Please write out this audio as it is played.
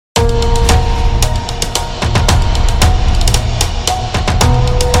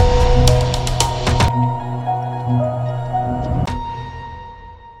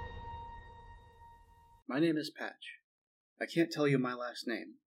name is Patch. I can't tell you my last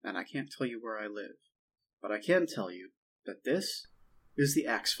name, and I can't tell you where I live. But I can tell you that this is the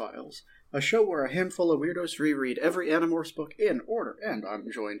Axe Files, a show where a handful of weirdos reread every Animorphs book in order, and I'm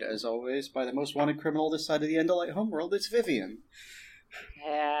joined, as always, by the most wanted criminal this side of the Endolite homeworld. It's Vivian.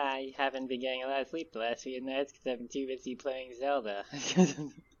 Yeah, I haven't been getting a lot of sleep the last few nights because I've been too busy playing Zelda.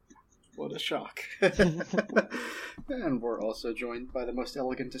 What a shock. And we're also joined by the most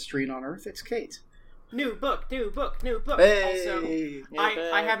elegant estreen on Earth. It's Kate. New book. Hey! Also, New I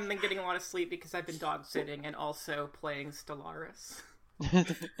book. haven't been getting a lot of sleep because I've been dog sitting and also playing Stellaris.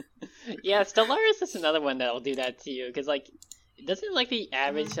 Yeah, Stellaris is another one that'll do that to you because, doesn't the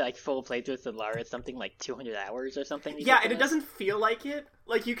average full playthrough of Stellaris something like 200 hours or something? Yeah, and it doesn't feel like it.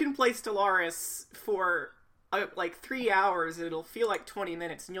 Like, you can play Stellaris for 3 hours and it'll feel like 20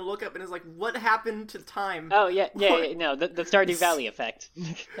 minutes, and you'll look up and it's like, what happened to time? Oh yeah, no, the Stardew Valley effect,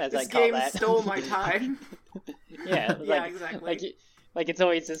 as I call that. This game stole my time. Yeah, exactly. Like it's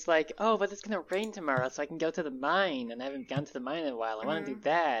always just like, oh, but it's gonna rain tomorrow, so I can go to the mine, and I haven't gone to the mine in a while. I want to do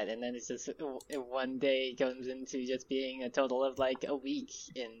that, and then it's just one day comes into just being a total of a week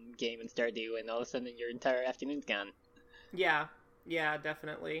in game and Stardew, and all of a sudden your entire afternoon's gone. Yeah,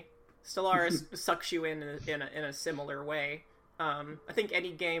 definitely. Stellaris sucks you in a similar way. I think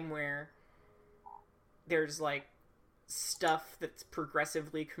any game where there's stuff that's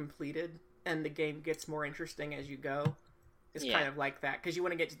progressively completed and the game gets more interesting as you go is kind of like that, because you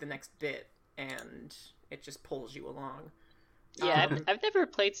want to get to the next bit and it just pulls you along. Yeah, I've never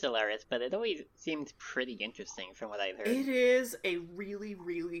played Stellaris, but it always seemed pretty interesting from what I've heard. It is a really,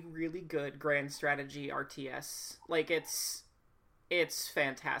 really, really good grand strategy RTS. It's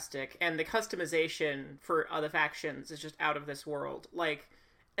fantastic, and the customization for other factions is just out of this world.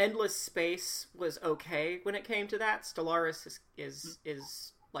 Endless Space was okay when it came to that. Stellaris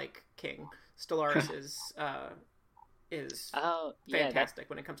is king. Stellaris is fantastic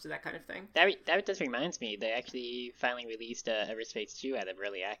when it comes to that kind of thing. That just reminds me, they actually finally released Everspace 2 out of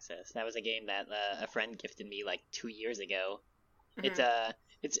early access. That was a game that a friend gifted me 2 years ago. Mm-hmm.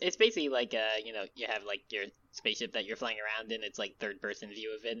 It's basically you have your spaceship that you're flying around in. It's third person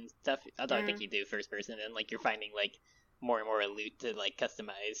view of it and stuff. Although I think you do first person, and you're finding more and more loot to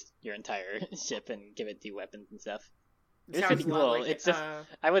customize your entire ship and give it to weapons and stuff. It's pretty cool. It's just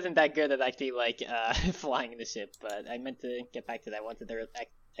I wasn't that good at actually flying the ship, but I meant to get back to that once they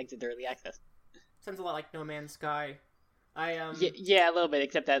exit early access. Sounds a lot like No Man's Sky. Yeah, a little bit,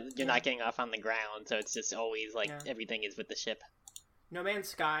 except that you're not getting off on the ground, so it's just always everything is with the ship. No Man's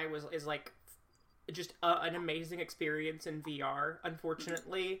Sky is just an amazing experience in VR.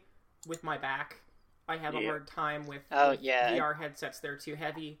 Unfortunately, with my back, I have a hard time with VR headsets. They're too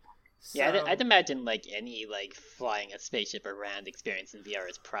heavy. So... Yeah, I'd imagine any flying a spaceship around experience in VR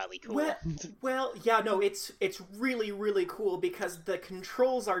is probably cool. Well, yeah, no, it's really, really cool because the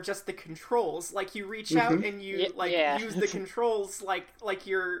controls are just the controls. You reach out and you use the controls like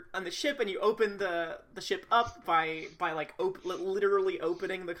you're on the ship, and you open the ship up by literally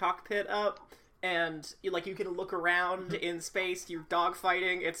opening the cockpit up, and you can look around in space. You're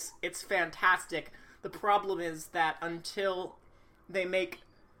dogfighting. It's fantastic. The problem is that until they make...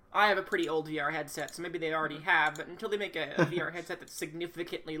 I have a pretty old VR headset, so maybe they already have, but until they make a VR headset that's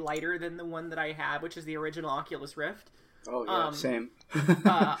significantly lighter than the one that I have, which is the original Oculus Rift. Oh, yeah, same.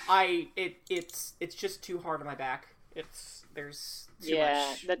 It's just too hard on my back. There's too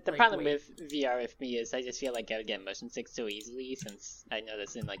much... The problem with VR with me is I just feel like I would get motion sick so easily, since I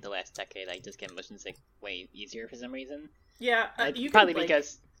noticed in the last decade I just get motion sick way easier for some reason. Yeah, it's probably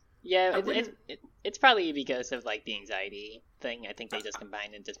because of the anxiety thing. I think they just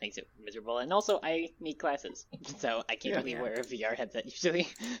combine and just makes it miserable. And also, I need glasses, so I can't really wear a VR headset usually.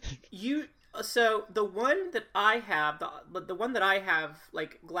 So the one that I have,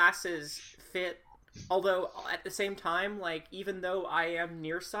 glasses fit. Although at the same time, even though I am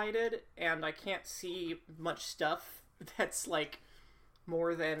nearsighted and I can't see much stuff that's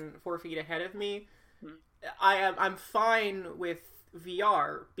more than 4 feet ahead of me, I'm fine with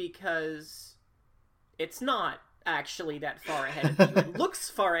VR because it's not actually that far ahead of you. It looks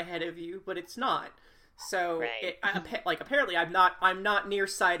far ahead of you, but it's not. So, apparently, I'm not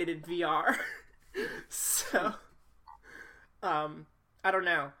nearsighted in VR. So, I don't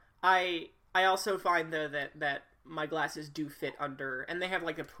know. I also find though that my glasses do fit under, and they have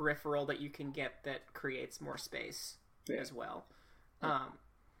a peripheral that you can get that creates more space as well.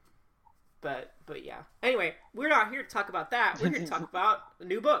 But yeah. Anyway, we're not here to talk about that. We're here to talk about a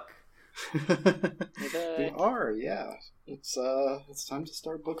new book. We are, yeah. It's time to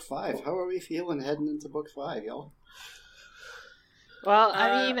start book 5. How are we feeling heading into book 5, y'all? Well,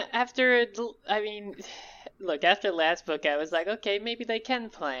 look, after last book, I was like, okay, maybe they can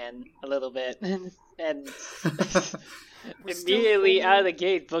plan a little bit. And immediately out of the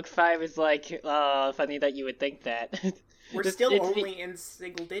gate, book 5 is like, oh, funny that you would think that. We're still only in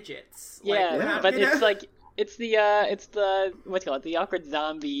single digits. Yeah, but it's like, it's the, what's it called, the awkward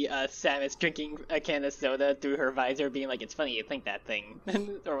zombie Samus drinking a can of soda through her visor, being like, it's funny you think that thing,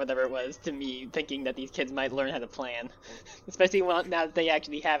 or whatever it was, to me, thinking that these kids might learn how to plan. Especially now that they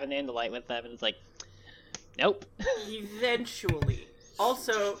actually have an Andalite with them, and it's like, nope. Eventually.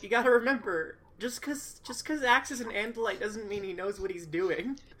 Also, you gotta remember, just cause Axe is an Andalite doesn't mean he knows what he's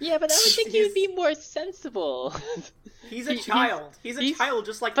doing. Yeah, but I would think he would be more sensible. He's a child. He's a child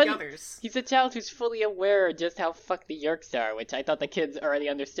just like the others. He's a child who's fully aware just how fucked the Yeerks are, which I thought the kids already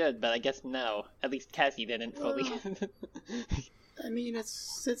understood, but I guess no. At least Cassie didn't fully. I mean,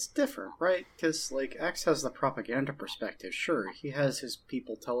 it's different, right? Because, like, Axe has the propaganda perspective. Sure, he has his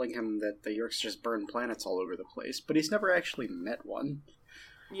people telling him that the Yeerks just burn planets all over the place, but he's never actually met one.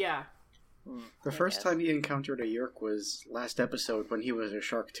 Yeah. The first time he encountered a Yeerk was last episode when he was a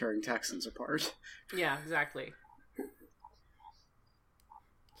shark tearing Texans apart. Yeah, exactly.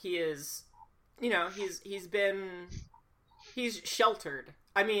 He is, he's sheltered.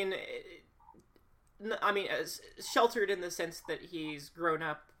 I mean, sheltered in the sense that he's grown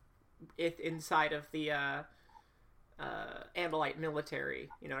up inside of the Andalite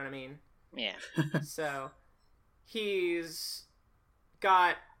military. You know what I mean? Yeah. So he's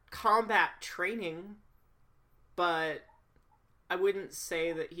got combat training, but I wouldn't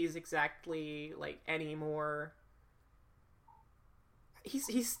say that he's exactly like any more.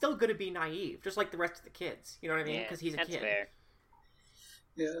 He's still going to be naive, just like the rest of the kids. You know what I mean? Because he's a kid. Fair.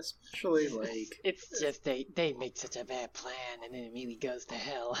 Yeah, especially like it's just they make such a bad plan and then it immediately goes to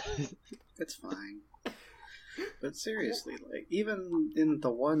hell. It's fine. But seriously, like even in the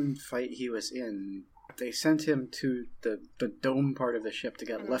one fight he was in, they sent him to the dome part of the ship to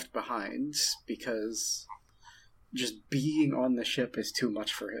get left behind because just being on the ship is too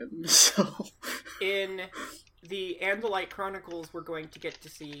much for him. So in the Andalite Chronicles, we're going to get to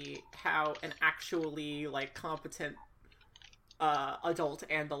see how an actually like competent adult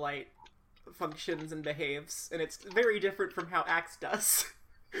Andalite functions and behaves, and it's very different from how Axe does.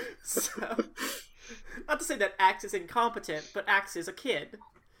 So, not to say that Axe is incompetent, but Axe is a kid.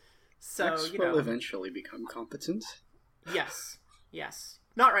 So, Axe will eventually become competent. Yes.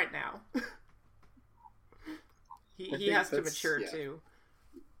 Not right now. he has to mature too.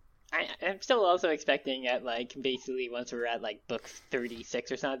 I'm still also expecting at, like, basically once we're at, like, book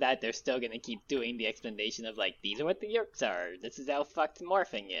 36 or something like that, they're still gonna keep doing the explanation of, like, these are what the Yeerks are. This is how fucked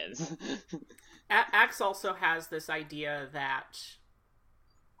morphing is. Axe also has this idea that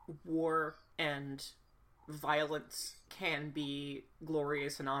war and violence can be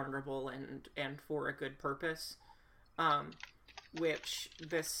glorious and honorable and for a good purpose, which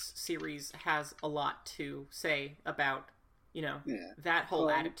this series has a lot to say about. That whole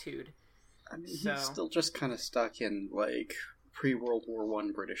attitude. I mean, he's still just kind of stuck in, like, pre-World War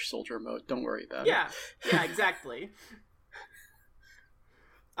I British soldier mode. Don't worry about it. Yeah, exactly.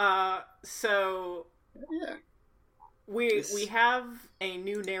 So... Yeah. We have a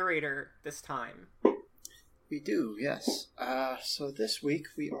new narrator this time. We do, yes. So this week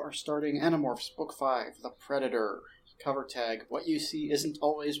we are starting Animorph's Book 5, The Predator. Cover tag, what you see isn't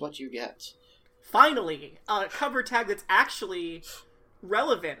always what you get. Finally, a cover tag that's actually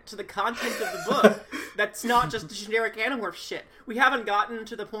relevant to the content of the book. That's not just generic Animorph shit. We haven't gotten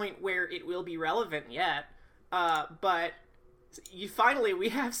to the point where it will be relevant yet, but we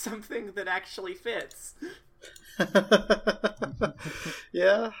have something that actually fits.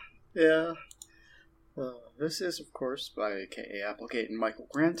 Yeah. This is, of course, by K.A. Applegate and Michael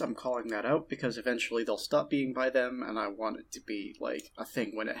Grant. I'm calling that out because eventually they'll stop being by them, and I want it to be, like, a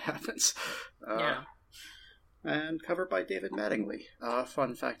thing when it happens. And cover by David Mattingly.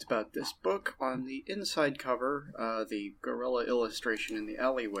 Fun fact about this book, on the inside cover, the gorilla illustration in the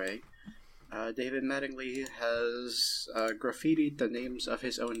alleyway, David Mattingly has graffitied the names of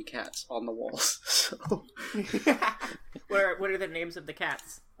his own cats on the walls. So, what are the names of the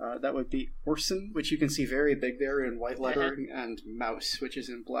cats? That would be Orson, which you can see very big there in white lettering, and Mouse, which is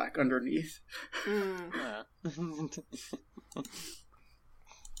in black underneath. I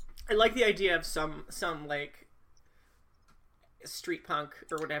like the idea of some like street punk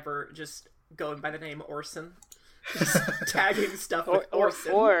or whatever just going by the name Orson. Just tagging stuff with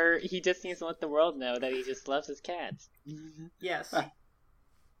Orson. Or he just needs to let the world know that he just loves his cats. Yes.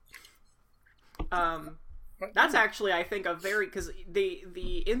 That's actually, I think, because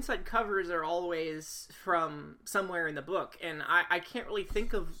the inside covers are always from somewhere in the book, and I can't really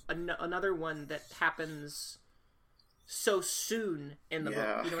think of another one that happens so soon in the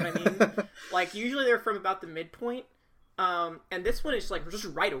book. You know what I mean? Like, usually they're from about the midpoint, and this one is like just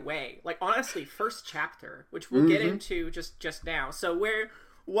right away. Like, honestly, first chapter, which we'll get into just now. So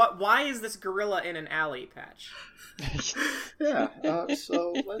why is this gorilla in an alley, Patch?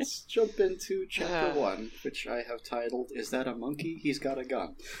 So let's jump into chapter 1, which I have titled, Is That a Monkey? He's Got a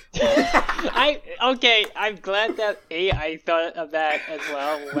Gun. I'm glad that I thought of that as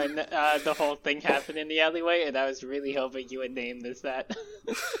well when the whole thing happened in the alleyway, and I was really hoping you would name this that.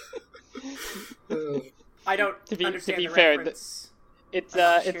 I don't understand to be the fair, reference. It's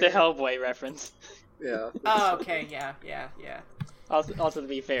a Hellboy reference. Yeah. Oh, okay, yeah. Also, to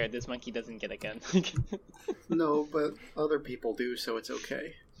be fair, this monkey doesn't get a gun. No, but other people do, so it's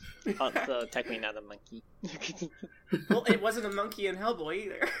okay. Also, technically not a monkey. Well, it wasn't a monkey in Hellboy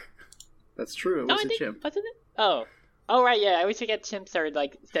either. That's true, it was a chimp. Wasn't it? Oh, right, yeah, I always forget chimps are,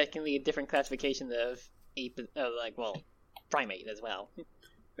 like, technically a different classification of ape, primate as well.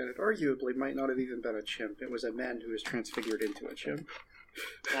 And it arguably might not have even been a chimp. It was a man who was transfigured into a chimp.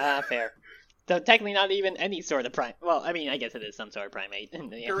 Fair. So technically not even any sort of primate. Well, I mean, I guess it is some sort of primate.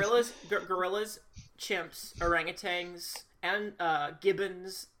 Gorillas, chimps, orangutans, and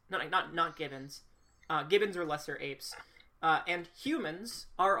gibbons. Not gibbons. Gibbons are lesser apes. And humans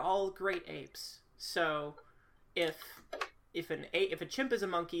are all great apes. So, if a chimp is a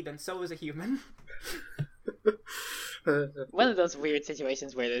monkey, then so is a human. One of those weird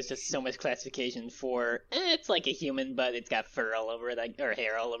situations where there's just so much classification for it's like a human, but it's got fur all over it, or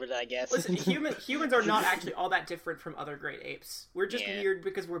hair all over it, I guess. Listen, humans are not actually all that different from other great apes. We're just weird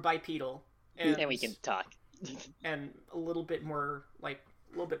because we're bipedal, and we can talk, and a little bit more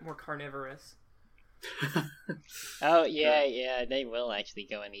carnivorous. Oh yeah, they will actually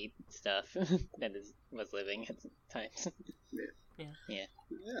go and eat stuff that was living at times. Yeah,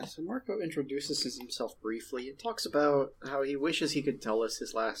 so Marco introduces himself briefly. He talks about how he wishes he could tell us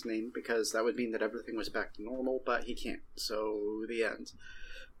his last name, because that would mean that everything was back to normal, but he can't. So, the end.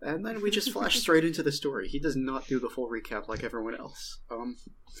 And then we just flash straight into the story. He does not do the full recap like everyone else. Oh,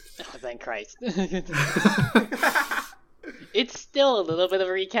 thank Christ. It's still a little bit of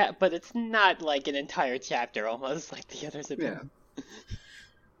a recap, but it's not like an entire chapter, almost like the others have been. Yeah.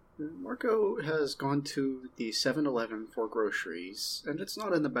 Marco has gone to the 7-Eleven for groceries, and it's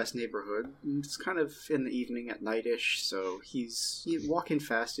not in the best neighborhood. It's kind of in the evening at night-ish, so he's walking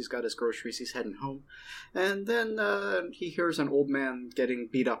fast, he's got his groceries, he's heading home. And then he hears an old man getting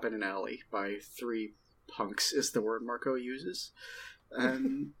beat up in an alley by 3 punks, is the word Marco uses.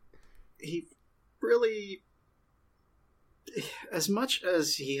 And he really... As much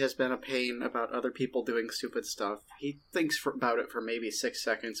as he has been a pain about other people doing stupid stuff, he thinks about it for maybe 6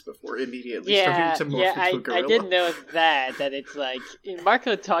 seconds before immediately starting to morph into a gorilla. I did know that it's like,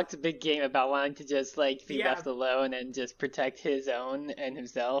 Marco talked a big game about wanting to just like be left alone and just protect his own and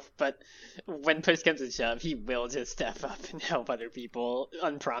himself, but when push comes to shove, he will just step up and help other people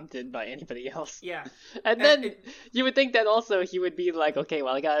unprompted by anybody else. Yeah. And then you would think that also he would be like, okay,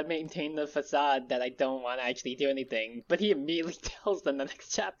 well, I gotta maintain the facade that I don't want to actually do anything, but he immediately tells them the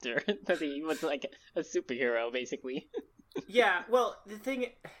next chapter that he was like a superhero, basically. Yeah, well, the thing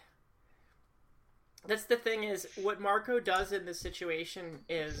is, what Marco does in this situation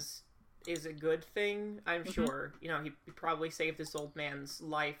is a good thing, I'm sure. You know, he probably saved this old man's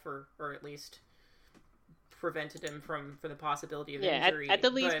life, or at least prevented him from the possibility of injury. At the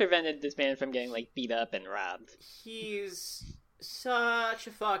least prevented this man from getting like beat up and robbed. He's such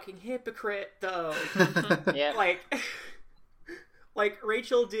a fucking hypocrite, though. Yeah. Like,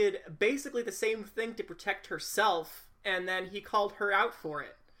 Rachel did basically the same thing to protect herself, and then he called her out for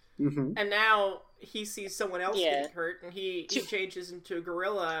it. Mm-hmm. And now he sees someone else getting hurt, and he changes into a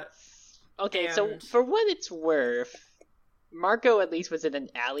gorilla. Okay, so for what it's worth, Marco at least was in an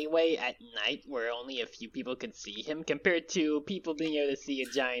alleyway at night where only a few people could see him, compared to people being able to see a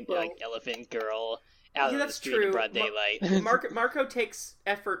giant elephant girl out on the street in broad daylight. Marco takes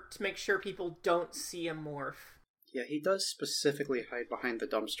effort to make sure people don't see him morph. Yeah, he does specifically hide behind the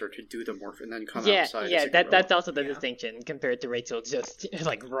dumpster to do the morph and then come outside. Yeah, that's also the distinction compared to Rachel just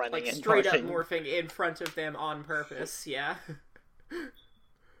like running and straight morphing. up morphing in front of them on purpose. Yeah,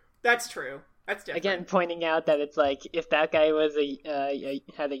 that's true. That's different. Again, pointing out that it's like if that guy was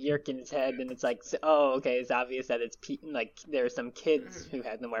had a yerk in his head, then it's like, oh, okay, it's obvious that it's like there are some kids who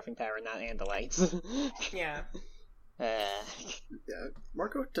had the morphing power, not Andalites. Yeah. Yeah,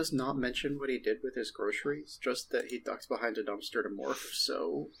 Marco does not mention what he did with his groceries, just that he ducked behind a dumpster to morph,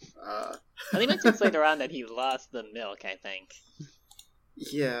 so, Well, he mentions later on that he lost the milk, I think.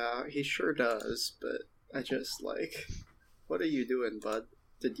 Yeah, he sure does, but I just, what are you doing, bud?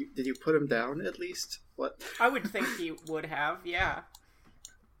 Did you put him down, at least? What? I would think he would have, yeah.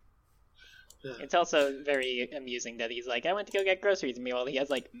 It's also very amusing that he's like, I went to go get groceries, and meanwhile he has,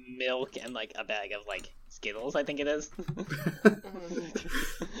 milk and, a bag of, Skittles, I think it is.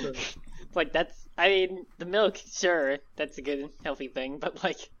 The milk, sure, that's a good, healthy thing, but,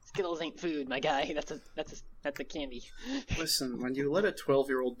 Skittles ain't food, my guy. That's a candy. Listen, when you let a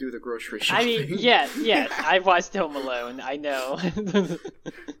 12-year-old do the grocery shopping... yes, I've watched Home Alone, I know.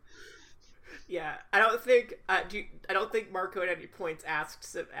 Yeah, I don't think Marco at any point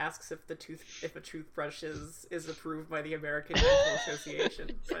asks if a toothbrush is approved by the American Dental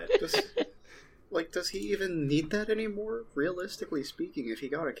Association. But does he even need that anymore? Realistically speaking, if he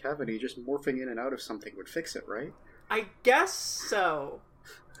got a cavity, just morphing in and out of something would fix it, right? I guess so.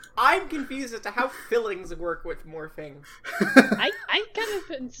 I'm confused as to how fillings work with morphing. I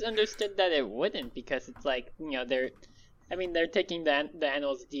kind of understood that it wouldn't, because it's they're taking the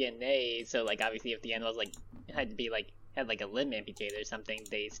animal's DNA, so obviously if the animal's had to be had a limb amputated or something,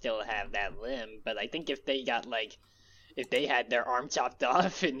 they still have that limb. But I think if they got if they had their arm chopped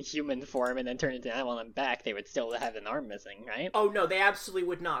off in human form and then turned into an animal and back, they would still have an arm missing, right? Oh no, they absolutely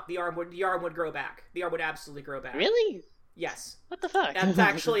would not. The arm would grow back. The arm would absolutely grow back. Really? Yes. What the fuck? That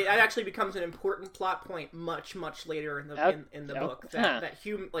actually becomes an important plot point much later in the book. That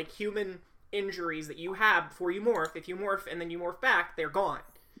human injuries that you have before you morph, if you morph and then you morph back, they're gone.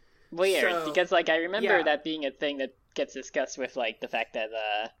 Weird, because I remember that being a thing that gets discussed with the fact that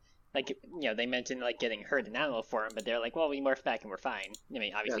they mentioned getting hurt in animal form, but they're well, we morph back and we're fine. I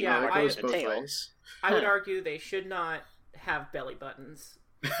mean, obviously, it goes both ways. I would argue they should not have belly buttons.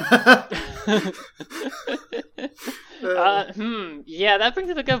 Yeah, that brings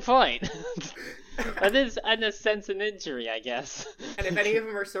up a good point. That is, in a sense, an injury, I guess. And if any of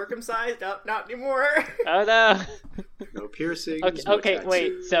them are circumcised, not anymore. Oh no. No piercings. Okay, no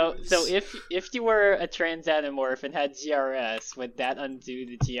wait. So if you were a trans Animorph and had GRS, would that undo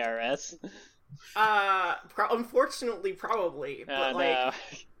the GRS? Unfortunately, probably. But no.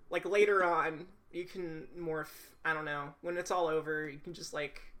 Later on, you can morph. I don't know. When it's all over, you can just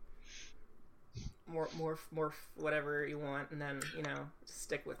morph whatever you want, and then just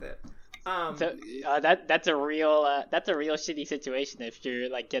stick with it. So that's a real shitty situation if you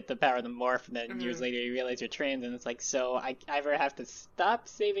get the power to morph, and then years later you realize you're trans, and it's so I either have to stop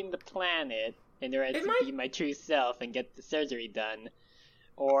saving the planet in order to be my true self and get the surgery done,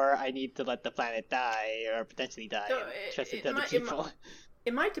 or I need to let the planet die or potentially die and trust it to other people.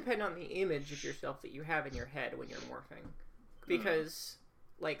 It might depend on the image of yourself that you have in your head when you're morphing, because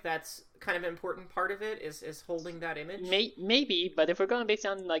that's kind of an important part of it is holding that image. Maybe, but if we're going based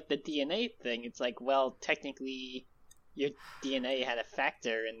on the DNA thing, it's well, technically your DNA had a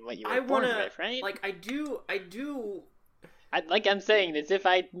factor in what you were born with, right? I do. I'm saying this, if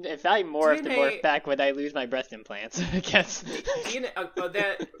I morph DNA, to morph back, would I lose my breast implants? I guess.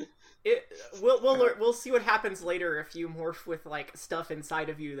 We'll see what happens later if you morph with stuff inside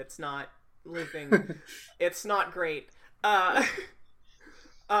of you that's not living. It's not great.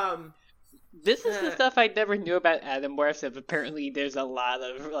 This is the stuff I never knew about Animorphs. Apparently, there's a lot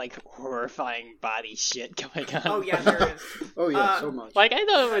of horrifying body shit going on. Oh yeah, there is. Oh yeah, so much. I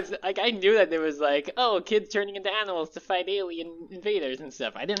know it was I knew that there was kids turning into animals to fight alien invaders and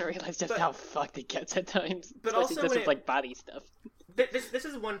stuff. I didn't realize just how fucked it gets at times. But especially also just with body stuff. This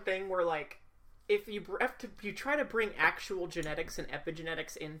is one thing where if you try to bring actual genetics and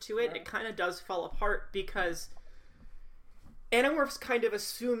epigenetics into it, it kind of does fall apart, because Animorphs kind of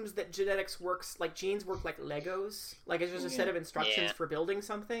assumes that genetics works genes work like Legos, it's just a set of instructions for building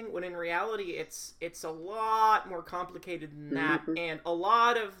something, when in reality it's a lot more complicated than that, and a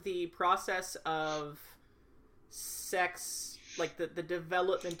lot of the process of sex, the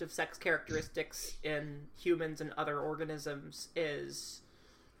development of sex characteristics in humans and other organisms, is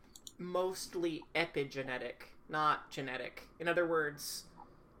mostly epigenetic, not genetic. In other words,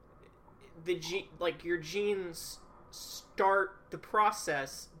 your genes start the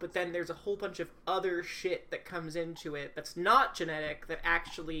process, but then there's a whole bunch of other shit that comes into it that's not genetic, that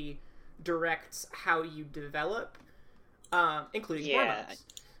actually directs how you develop, including hormones.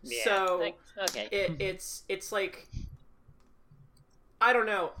 Yeah. So okay. It's I don't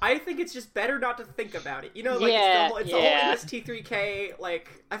know. I think it's just better not to think about it. It's the whole MST3K.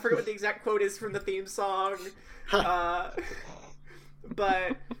 I forget what the exact quote is from the theme song, but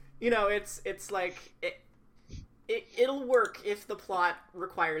it's It'll work if the plot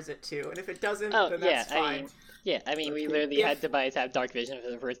requires it to, and if it doesn't, then that's fine. I mean, we literally had Tobias have dark vision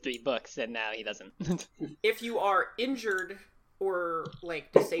for the first 3 books, and now he doesn't. If you are injured or,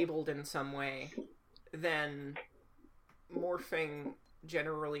 like, disabled in some way, then morphing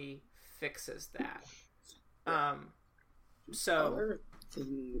generally fixes that. Other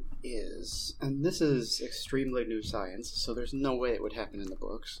thing is, and this is extremely new science, so there's no way it would happen in the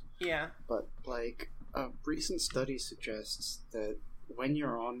books. Yeah. But, like, a recent study suggests that when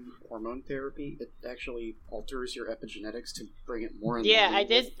you're on hormone therapy, it actually alters your epigenetics to bring it more in line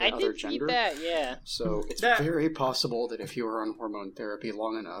with the other gender. That, yeah. So it's very possible that if you were on hormone therapy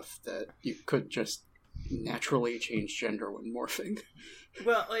long enough, that you could just naturally change gender when morphing.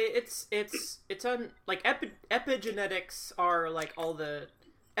 Well, it's on, like, epigenetics are, like, all the...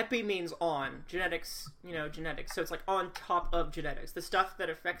 Epi means on. Genetics, genetics. So it's, like, on top of genetics. The stuff that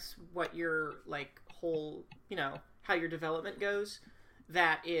affects what your, like, whole, how your development goes,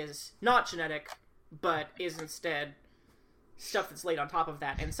 that is not genetic, but is instead stuff that's laid on top of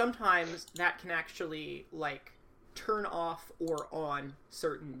that. And sometimes that can actually, like, turn off or on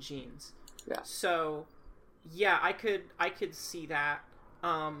certain genes. Yeah. So, yeah, I could see that.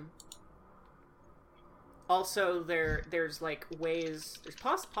 Also, there's like ways, there's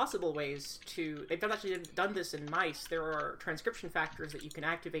possible ways to, they've actually done this in mice. There are transcription factors that you can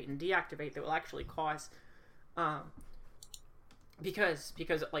activate and deactivate that will actually cause, because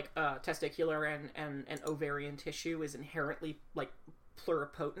like testicular and ovarian tissue is inherently, like,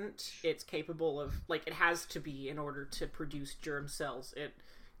 pluripotent. It's capable of, like, it has to be in order to produce germ cells.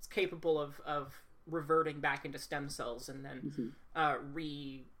 It's capable of reverting back into stem cells and then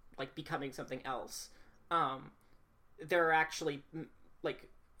becoming something else. There are actually, like,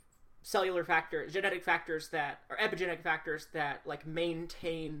 cellular factors, genetic factors that, or epigenetic factors that, like,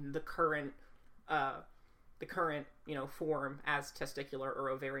 maintain the current form as testicular or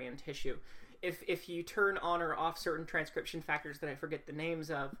ovarian tissue. If you turn on or off certain transcription factors that I forget the names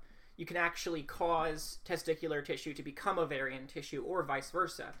of, you can actually cause testicular tissue to become ovarian tissue, or vice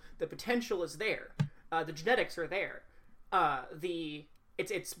versa. The potential is there. The genetics are there.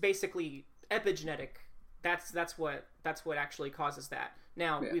 It's basically epigenetic. That's what actually causes that.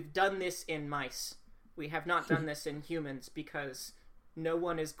 Now, we've done this in mice. We have not done this in humans because no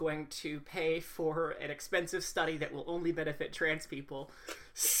one is going to pay for an expensive study that will only benefit trans people.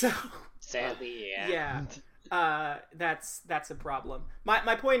 So sadly, yeah. That's a problem.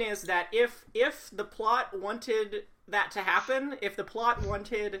 My point is that if the plot wanted that to happen, if the plot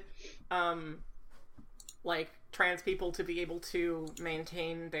wanted like, trans people to be able to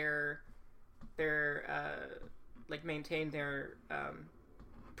maintain their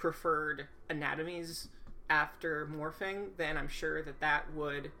preferred anatomies after morphing, then I'm sure that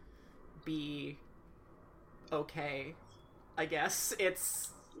would be okay. I guess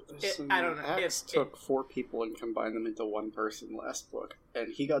I don't know. Axe took 4 people and combined them into one person last book,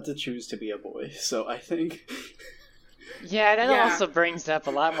 and he got to choose to be a boy. So I think. Yeah, that also brings up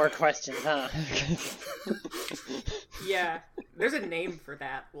a lot more questions, huh? Yeah, there's a name for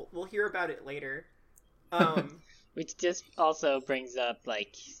that. We'll hear about it later. Which just also brings up,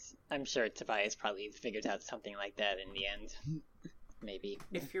 like, I'm sure Tobias probably figured out something like that in the end. Maybe.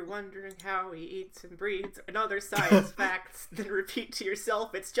 If you're wondering how he eats and breathes and other science facts, then repeat to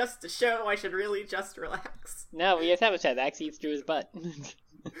yourself, it's just a show, I should really just relax. No, we established that Axe eats through his butt.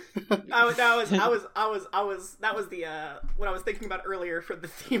 That was the what I was thinking about earlier from the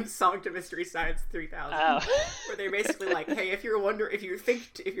theme song to Mystery Science 3000, where they're basically like, hey, if you're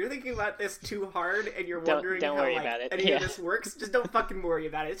thinking about this too hard and you're wondering how, like, any of this works, just don't fucking worry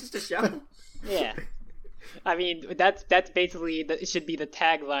about it. It's just a show. Yeah. I mean, that's basically should be the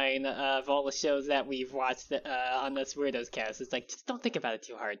tagline of all the shows that we've watched on this Weirdos Cast. It's like, just don't think about it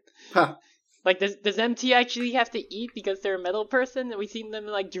too hard. Huh. Like, does MT actually have to eat because they're a metal person? And we've seen them,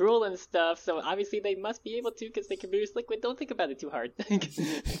 like, drool and stuff, so obviously they must be able to because they can produce liquid. Don't think about it too hard.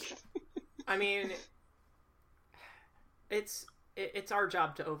 I mean, it's our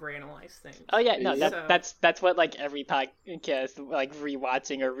job to overanalyze things. Oh yeah, no, that's what, like, every podcast, like,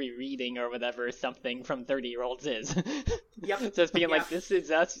 rewatching or rereading or whatever something from 30-year-olds is. Yep. So it's being like, this is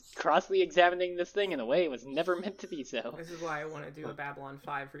us crossly examining this thing in a way it was never meant to be so. This is why I want to do a Babylon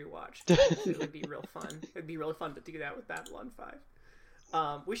 5 rewatch. It would be real fun. It'd be really fun to do that with Babylon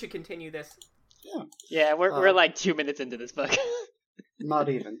 5. We should continue this. Yeah, we're like 2 minutes into this book. Not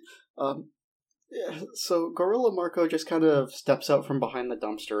even. Yeah, so Gorilla Marco just kind of steps out from behind the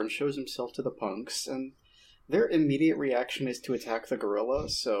dumpster and shows himself to the punks, and their immediate reaction is to attack the gorilla,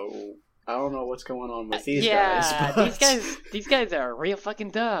 so I don't know what's going on with these guys. Yeah, these guys are real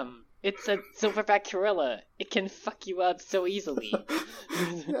fucking dumb. It's a silverback gorilla. It can fuck you up so easily.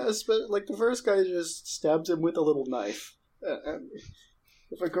 Yes, but like the first guy just stabs him with a little knife.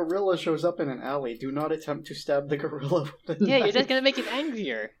 If a gorilla shows up in an alley, do not attempt to stab the gorilla with a knife. You're just gonna make it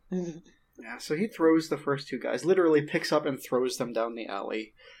angrier. Yeah, so he throws the first two guys, literally picks up and throws them down the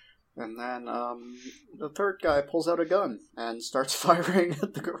alley. And then the third guy pulls out a gun and starts firing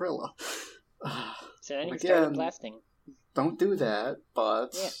at the gorilla. So then he started blasting. Don't do that,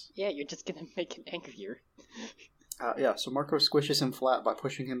 but... Yeah, you're just gonna make it angrier. So Marco squishes him flat by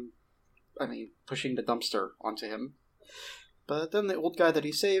pushing the dumpster onto him. But then the old guy that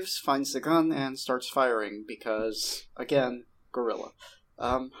he saves finds the gun and starts firing because, again, gorilla.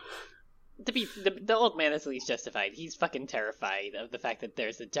 The old man is at least justified. He's fucking terrified of the fact that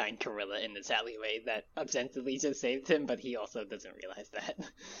there's a giant gorilla in this alleyway that ostensibly just saved him, but he also doesn't realize that.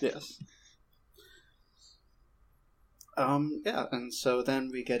 Yes. And so then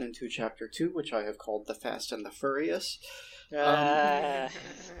we get into chapter 2, which I have called The Fast and the Furious.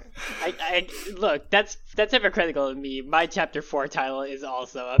 Look, that's hypocritical of me. My chapter 4 title is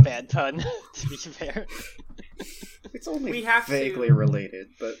also a bad pun, to be fair. It's only vaguely related,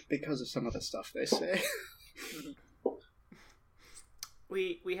 but because of some of the stuff they say.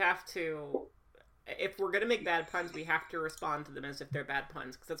 we have to... If we're going to make bad puns, we have to respond to them as if they're bad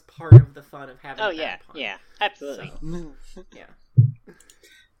puns, because that's part of the fun of having bad puns. Yeah, absolutely. So, yeah.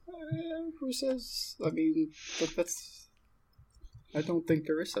 Who says... I mean, that's... I don't think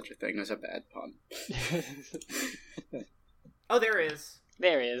there is such a thing as a bad pun. Oh, there is.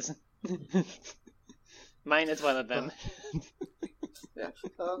 There is. Mine is one of them. Yeah.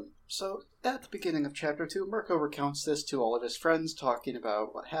 So, at the beginning of Chapter 2, Mirko recounts this to all of his friends, talking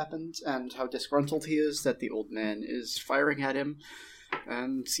about what happened and how disgruntled he is that the old man is firing at him.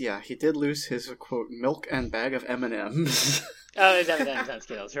 And, yeah, he did lose his, quote, milk and bag of M&Ms. Oh, it's M&Ms and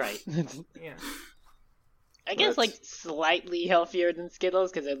Skittles, right. Yeah. I guess, slightly healthier than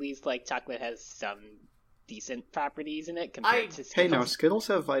Skittles, because at least, chocolate has some decent properties in it compared to Skittles. Hey, no, Skittles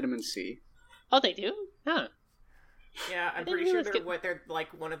have vitamin C. Oh, they do? Huh. Yeah, I'm pretty sure they're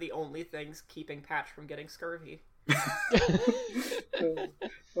one of the only things keeping Patch from getting scurvy.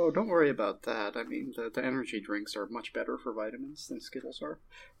 Oh, don't worry about that. I mean, the energy drinks are much better for vitamins than Skittles are.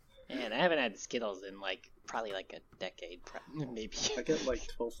 Man, I haven't had Skittles in, probably a decade, maybe. I get,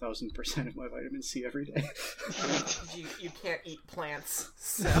 12,000% of my vitamin C every day. You can't eat plants,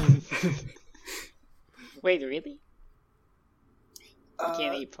 so... Wait, really? You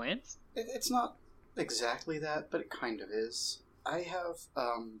can't eat plants? It's not exactly that, but it kind of is. I have,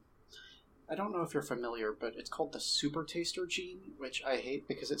 I don't know if you're familiar, but it's called the super taster gene, which I hate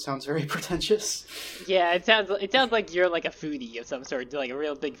because it sounds very pretentious. Yeah, it sounds like you're a foodie of some sort, a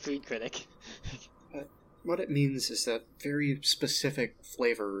real big food critic. What it means is that very specific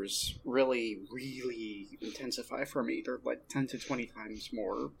flavors really, really intensify for me. They're 10 to 20 times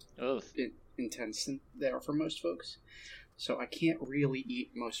more intense than they are for most folks. So I can't really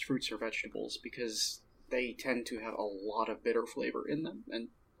eat most fruits or vegetables because they tend to have a lot of bitter flavor in them, and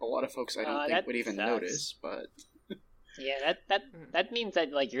a lot of folks I don't think would even notice, but... Yeah, that means that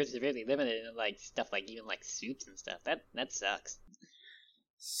you're severely limited in stuff even soups and stuff. That sucks.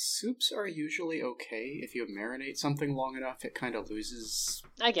 Soups are usually okay. If you marinate something long enough, it kind of loses...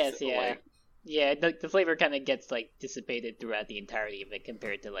 I guess, yeah. Yeah, the flavor kind of gets dissipated throughout the entirety of it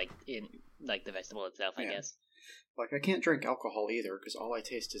compared to in the vegetable itself, I guess. I can't drink alcohol either, because all I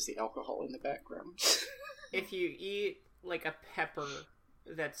taste is the alcohol in the background. If you eat, a pepper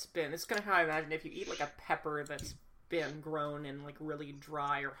that's been... It's kind of how I imagine if you eat, a pepper that's been grown in, really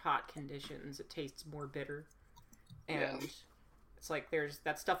dry or hot conditions, it tastes more bitter. And it's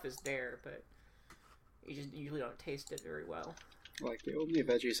that stuff is there, but you just usually don't taste it very well. The only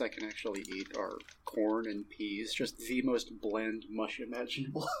veggies I can actually eat are corn and peas, just the most bland mush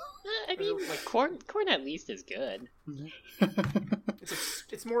imaginable. I mean, corn at least is good.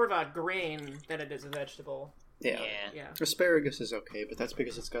 It's more of a grain than it is a vegetable. Yeah. Asparagus is okay, but that's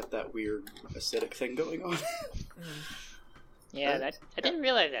because it's got that weird acidic thing going on. Yeah, I didn't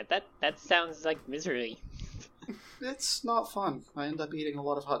realize that. That sounds like misery. It's not fun. I end up eating a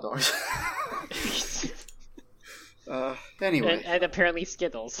lot of hot dogs. Anyway. And apparently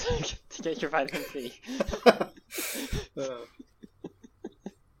Skittles to get your vitamin C.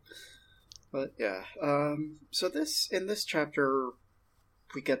 But yeah, so in this chapter,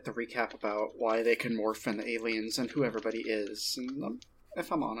 we get the recap about why they can morph and the aliens and who everybody is. And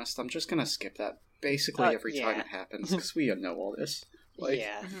if I'm honest, I'm just gonna skip that basically every time it happens, because we know all this.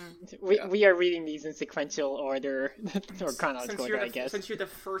 We are reading these in sequential order, or chronological order, I guess. Since you're the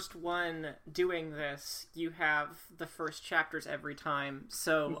first one doing this, you have the first chapters every time,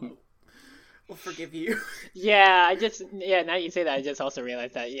 so will forgive you. Yeah, now you say that, I just also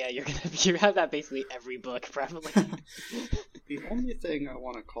realized that, yeah, you have that basically every book, probably. The only thing I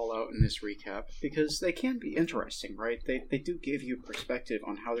want to call out in this recap, because they can be interesting, right? They do give you perspective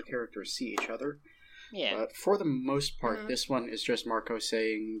on how the characters see each other. Yeah. But for the most part, this one is just Marco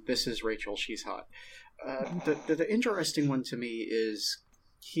saying, "This is Rachel, she's hot." The interesting one to me is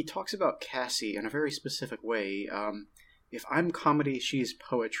he talks about Cassie in a very specific way. If I'm comedy, she's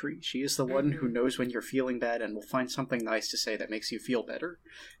poetry. She is the one who knows when you're feeling bad and will find something nice to say that makes you feel better.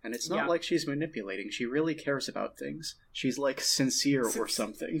 And it's not like she's manipulating. She really cares about things. She's like sincere or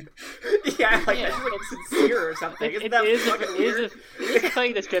something. Yeah, like that's sincere or something. Isn't that fucking weird? It is a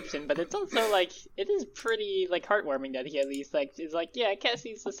funny description, but it's also like it is pretty like heartwarming that he at least like is like, yeah,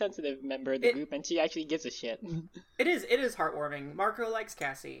 Cassie's a sensitive member of the group and she actually gives a shit. It is heartwarming. Marco likes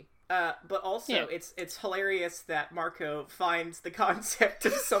Cassie. But also, it's hilarious that Marco finds the concept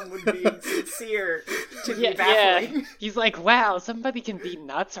of someone being sincere to be baffling. Yeah. He's like, wow, somebody can be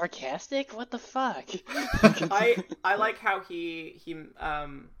not sarcastic? What the fuck? I like how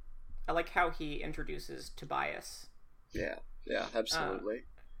he introduces Tobias. Yeah, absolutely.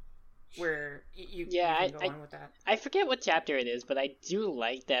 Where you can go on with that. I forget what chapter it is, but I do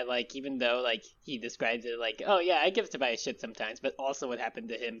like that, like, even though, like, he describes it like, oh yeah, I give Tobias shit sometimes, but also what happened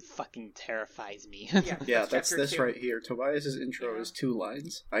to him fucking terrifies me. Yeah, that's this 2. Right here. Tobias's intro is 2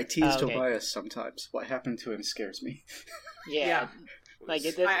 lines. I tease Tobias sometimes. What happened to him scares me. Yeah. Like,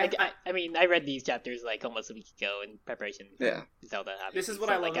 it does, I mean, I read these chapters, like, almost a week ago in preparation for Zelda, obviously. This is what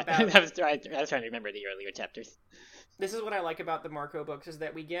I love about... I was trying to remember the earlier chapters. This is what I like about the Marco books, is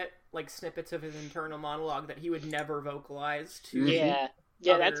that we get, like, snippets of his internal monologue that he would never vocalize to...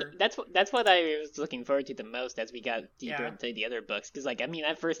 Yeah, that's what I was looking forward to the most as we got deeper into the other books. Because, like, I mean,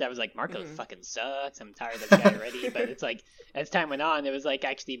 at first I was like, Marco fucking sucks. I'm tired of this guy already. But it's like, as time went on, it was like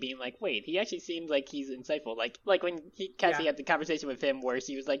actually being like, wait, he actually seems like he's insightful. Like when Cassie had the conversation with him where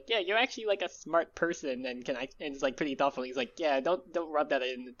she was like, yeah, you're actually like a smart person, and and it's like pretty thoughtful. He's like, yeah, don't rub that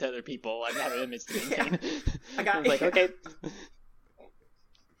into other people. I have an image to maintain. I was like, okay.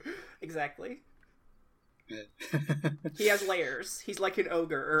 Exactly. He has layers. He's like an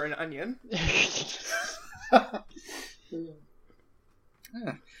ogre or an onion.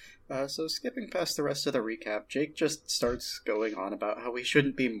 So skipping past the rest of the recap, Jake just starts going on about how we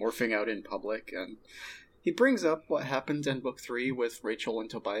shouldn't be morphing out in public, and he brings up what happened in Book 3 with Rachel and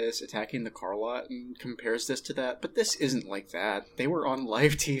Tobias attacking the car lot and compares this to that, but this isn't like that. They were on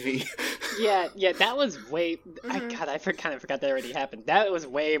live TV. Yeah, that was way... I kind of forgot that already happened. That was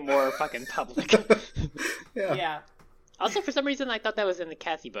way more fucking public. Yeah. Also, for some reason, I thought that was in the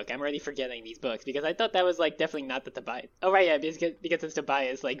Cassie book. I'm already forgetting these books, because I thought that was, like, definitely not the Tobias... Oh, right, yeah, because it's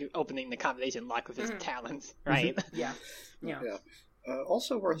Tobias, like, opening the combination lock with his talons, right? Yeah.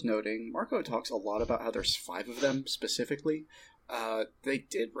 Also worth noting, Marco talks a lot about how there's 5 of them, specifically. They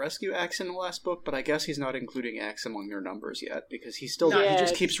did rescue Axe in the last book, but I guess he's not including Axe among their numbers yet, because he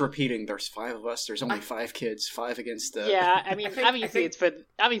just keeps repeating, there's 5 of us, there's only 5 kids, 5 against the... Yeah, I mean, obviously it's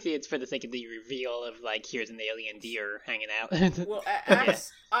for the sake of the reveal of, like, here's an alien deer hanging out. Well,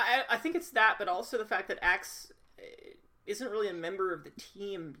 Axe, I think it's that, but also the fact that Axe isn't really a member of the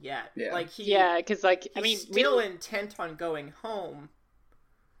team yet. Yeah. Like because he's still intent on going home.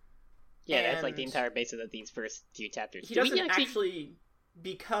 Yeah, that's like the entire basis of these first few chapters. He doesn't actually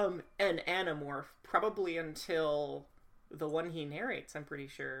become an Animorph, probably until the one he narrates, I'm pretty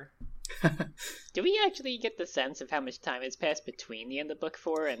sure. Do we actually get the sense of how much time has passed between the end of Book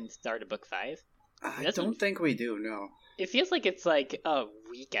 4 and start of Book 5? I don't think we do, no. It feels like it's like a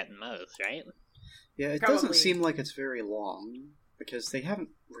week at most, right? Yeah, it doesn't seem like it's very long, because they haven't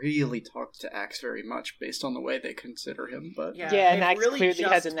really talked to Axe very much based on the way they consider him, but... Yeah, and Axe really clearly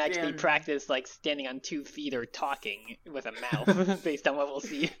hasn't actually practiced, like, standing on 2 feet or talking with a mouth, based on what we'll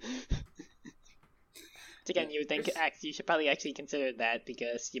see. Again, you would think, Axe, you should probably actually consider that,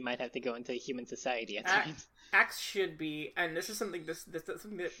 because you might have to go into human society at times. Axe should be, and this is something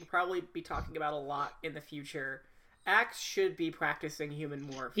that we'll probably be talking about a lot in the future, Axe should be practicing human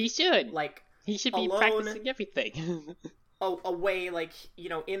morph. He should! Like, he should be practicing everything. Away, like, you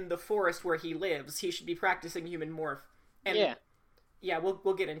know, in the forest where he lives, he should be practicing human morph. And yeah,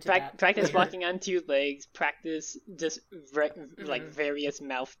 we'll get into that. Practice later. Walking on 2 legs. Practice just like various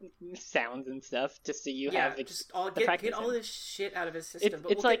mouth sounds and stuff, just so you have just get all this shit out of his system.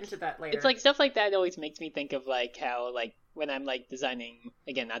 But we'll get into that later. It's like stuff like that always makes me think of like how like when I'm like designing,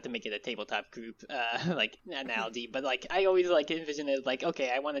 again, not to make it a tabletop group like analogy, but like I always like envision it like,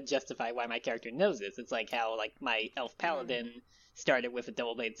 okay, I want to justify why my character knows this. It's like how like my elf paladin started with a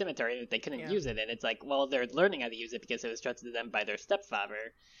double-blade scimitar if they couldn't use it, and it's like, well, they're learning how to use it because it was trusted to them by their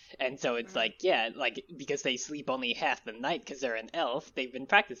stepfather, and so it's like, yeah, like, because they sleep only half the night because they're an elf, they've been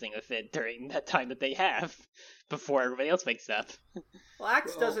practicing with it during that time that they have before everybody else wakes up. Well,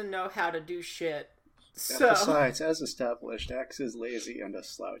 Axe doesn't know how to do shit. So. Besides, as established, Axe is lazy and a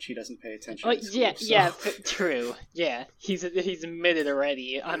slouch. He doesn't pay attention to school, true. Yeah, he's admitted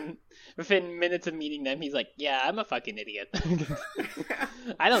already. Within minutes of meeting them, he's like, yeah, I'm a fucking idiot.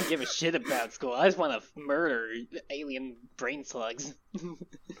 I don't give a shit about school. I just want to murder alien brain slugs. You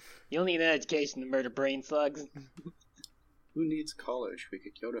don't need an education to murder brain slugs. Who needs college? We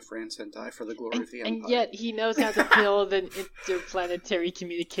could go to France and die for the glory of the Empire. And yet he knows how to build an interplanetary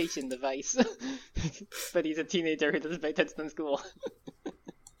communication device. But he's a teenager who doesn't pay attention in school.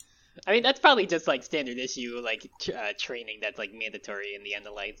 I mean, that's probably just, like, standard issue, like, training that's, like, mandatory in the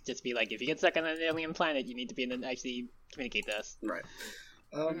Andalites. Just be like, if you get stuck on an alien planet, you need to be able to actually communicate to us. Right.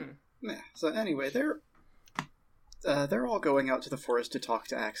 Yeah. So anyway, they're all going out to the forest to talk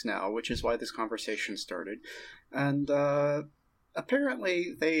to Axe now, which is why this conversation started. And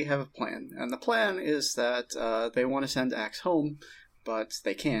apparently they have a plan. And the plan is that they want to send Axe home, but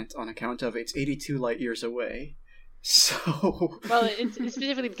they can't on account of it's 82 light years away. So... Well, it's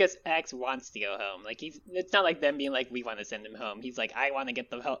specifically because Axe wants to go home. Like, it's not like them being like, we want to send him home. He's like, I want to get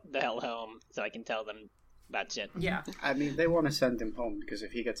the hell home so I can tell them about shit. Yeah. I mean, they want to send him home because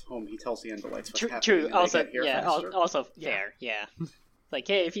if he gets home, he tells the Andalites what's happening. True. Also, also fair. Yeah. Like,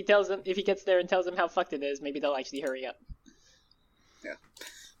 hey, if he gets there and tells them how fucked it is, maybe they'll actually hurry up. Yeah.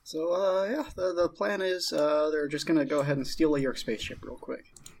 So, the plan is they're just gonna go ahead and steal a Yerk spaceship real quick.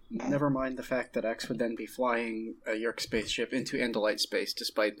 Never mind the fact that X would then be flying a Yerk spaceship into Andalite space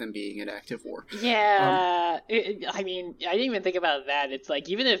despite them being in active war. Yeah, I mean, I didn't even think about that. It's like,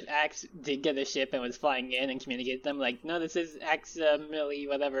 even if Axe did get a ship and was flying in and communicated them, like, no, this is Axe Millie,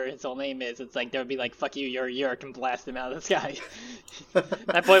 whatever his whole name is, it's like, they would be like, fuck you, you're Yerk, and blast him out of the sky.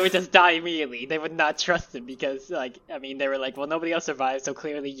 That boy would just die immediately. They would not trust him because, like, I mean, they were like, well, nobody else survived, so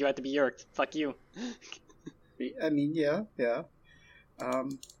clearly you have to be Yerked. Fuck you. I mean, yeah.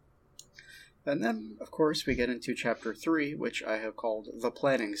 And then, of course, we get into Chapter 3, which I have called The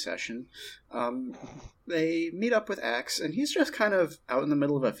Planning Session. They meet up with Axe, and he's just kind of out in the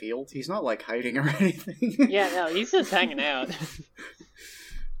middle of a field. He's not, like, hiding or anything. Yeah, no, he's just hanging out.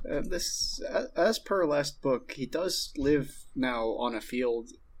 As per last book, he does live now on a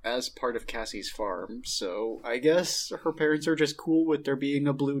field as part of Cassie's farm, so I guess her parents are just cool with there being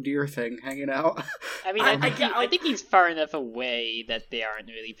a blue deer thing hanging out. I mean, I think he's far enough away that they aren't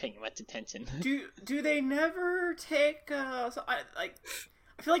really paying much attention. Do they never take? I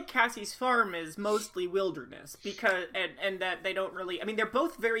feel like Cassie's farm is mostly wilderness because and that they don't really. I mean, they're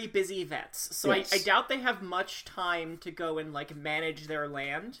both very busy vets, so yes. I doubt they have much time to go and like manage their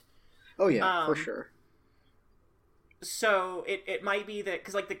land. Oh yeah, for sure. So it might be that,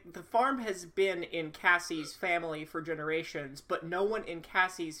 because like the farm has been in Cassie's family for generations, but no one in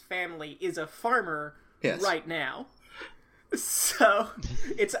Cassie's family is a farmer right now. So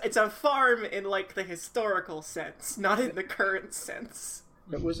it's a farm in like the historical sense, not in the current sense.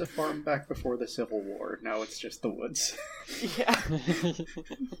 It was a farm back before the Civil War. Now it's just the woods. Yeah.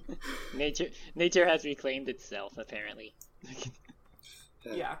 Nature has reclaimed itself, apparently.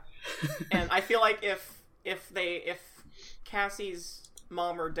 Yeah. And I feel like if Cassie's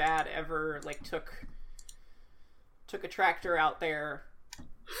mom or dad ever like took a tractor out there,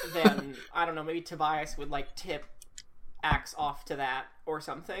 then I don't know, maybe Tobias would like tip Axe off to that or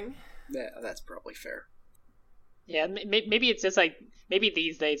something. Yeah, that's probably fair. Yeah, maybe it's just like, maybe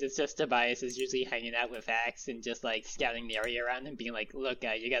these days it's just Tobias is usually hanging out with Axe and just like scouting the area around and being like, look,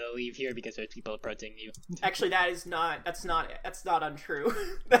 you gotta leave here because there's people approaching you. Actually, that's not untrue.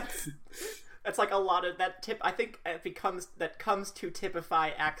 That's like a lot of that tip. I think it comes to typify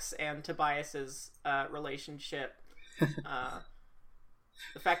Axe and Tobias's relationship.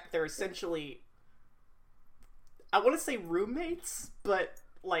 The fact that they're essentially, I want to say roommates, but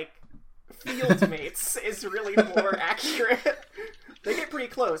like field mates is really more accurate. They get pretty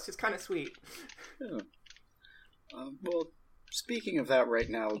close. It's kind of sweet. Yeah. Well, speaking of that right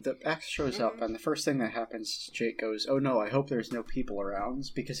now, the Axe shows up, and the first thing that happens, Jake goes, oh no, I hope there's no people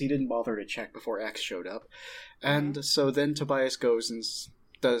around, because he didn't bother to check before Axe showed up. And so then Tobias goes and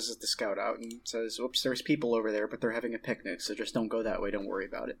does the scout out and says, oops, there's people over there, but they're having a picnic, so just don't go that way, don't worry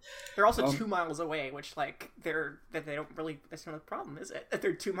about it. They're also 2 miles away, which, like, that's not a problem, is it? That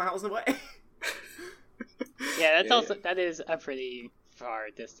they're 2 miles away. Yeah, that is a pretty far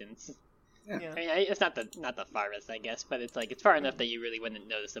distance. Yeah. I mean, it's not the farthest, I guess, but it's like, it's far enough that you really wouldn't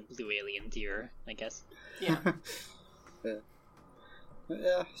notice a blue alien deer, I guess. Yeah.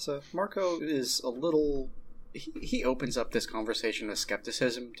 Yeah, so Marco is a little... He opens up this conversation with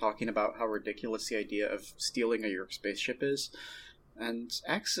skepticism, talking about how ridiculous the idea of stealing your spaceship is. And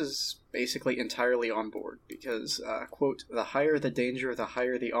Axe is basically entirely on board, because, quote, "the higher the danger, the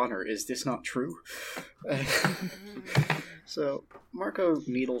higher the honor. Is this not true?" So Marco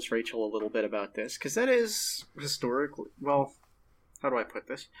needles Rachel a little bit about this, because that is historically... Well, how do I put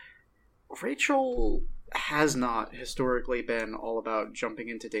this? Rachel has not historically been all about jumping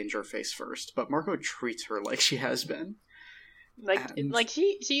into danger face first, but Marco treats her like she has been.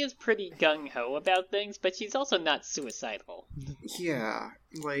 She is pretty gung-ho about things, but she's also not suicidal. Yeah,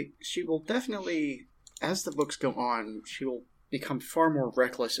 she will definitely, as the books go on, she will become far more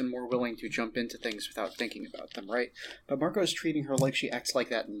reckless and more willing to jump into things without thinking about them, right? But Marco's treating her like she acts like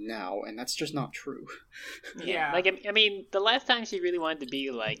that now, and that's just not true. Yeah. I mean, the last time she really wanted to be,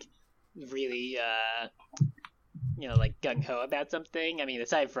 really, gung-ho about something. I mean,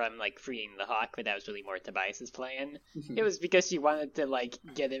 aside from, freeing the Hawk, but that was really more Tobias's plan. Mm-hmm. It was because she wanted to,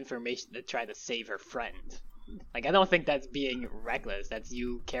 get information to try to save her friend. I don't think that's being reckless. That's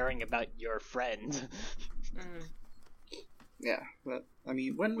you caring about your friend. Yeah, but, I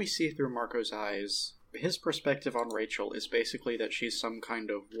mean, when we see through Marco's eyes, his perspective on Rachel is basically that she's some kind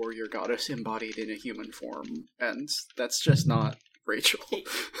of warrior goddess embodied in a human form, and that's just not Rachel.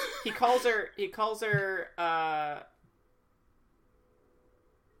 He calls her, he calls her, has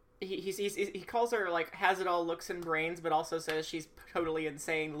it all looks and brains, but also says she's totally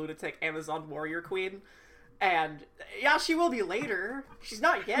insane, lunatic, Amazon warrior queen. And, yeah, she will be later. She's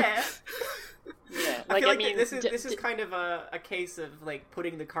not yet. Yeah, I feel this is kind of a case of,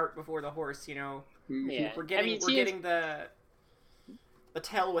 putting the cart before the horse, you know? Yeah. We're getting the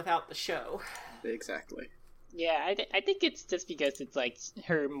tell without the show. Exactly. Yeah, I think it's just because it's,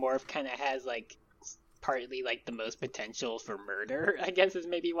 her morph kind of has, partly, the most potential for murder, I guess is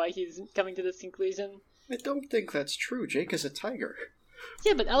maybe why he's coming to this conclusion. I don't think that's true. Jake is a tiger.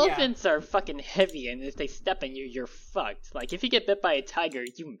 Yeah, but elephants are fucking heavy, and if they step on you, you're fucked. If you get bit by a tiger,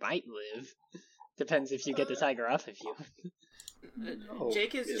 you might live. Depends if you get the tiger off of you. No,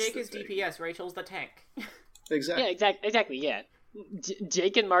 Jake is DPS, Rachel's the tank. Exactly. Yeah, exactly, yeah.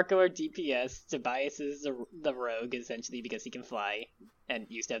 Jake and Marco are DPS, Tobias is the rogue, essentially, because he can fly, and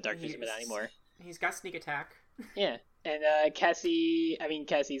used to have dark vision, but not anymore. He's got sneak attack. Yeah, and Cassie's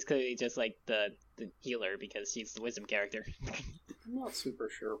clearly just, the healer, because she's the wisdom character. I'm not super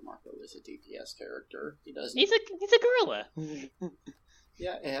sure Marco is a DPS character. He doesn't. He's a gorilla.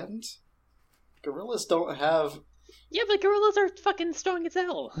 Yeah, and gorillas don't have... Yeah, but gorillas are fucking strong as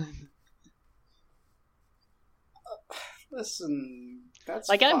hell. Listen, that's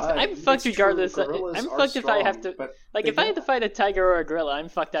I'm fucked regardless. I'm fucked if I have to... if I have to fight a tiger or a gorilla, I'm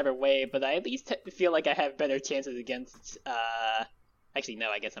fucked either way, but I at least feel like I have better chances against, Actually, no,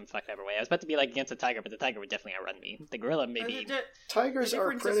 I guess I'm fucked either way. I was about to be against a tiger, but the tiger would definitely outrun me. The gorilla maybe... Tigers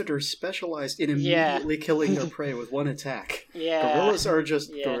are predators specialized in immediately killing their prey with one attack. Yeah. Gorillas are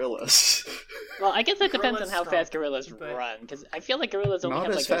just gorillas. Well, I guess that depends on how fast gorillas run, because I feel like gorillas only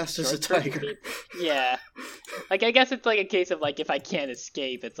have as fast as a tiger. Yeah. I guess it's a case of if I can't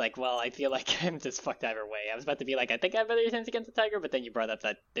escape, it's well, I feel like I'm just fucked either way. I was about to be I think I have better chance against a tiger, but then you brought up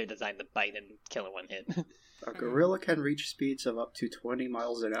that they're designed to bite and kill in one hit. A gorilla can reach speeds of up to 20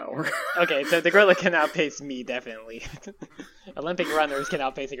 miles an hour. Okay, so the gorilla can outpace me, definitely. Olympic runners can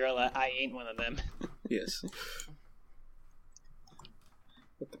outpace a gorilla. I ain't one of them. Yes.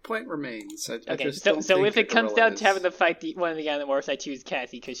 But the point remains. So if it comes down to having to fight one of the Animorphs, I choose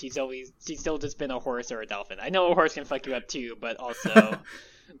Cassie, because she's still just been a horse or a dolphin. I know a horse can fuck you up too, but also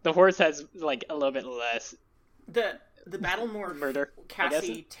the horse has a little bit less. The battle morph murder,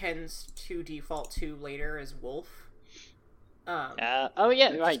 Cassie tends to default to later as wolf. Right,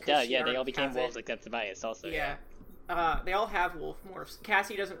 they all became wolves except Tobias also. Yeah. They all have wolf morphs.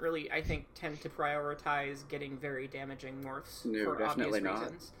 Cassie doesn't really, I think, tend to prioritize getting very damaging morphs for obvious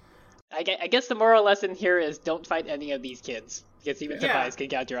reasons. I guess the moral lesson here is don't fight any of these kids, because even Tobias can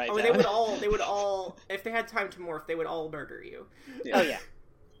gouge your eyes out. They would all, if they had time to morph, they would all murder you. Yeah. Oh yeah.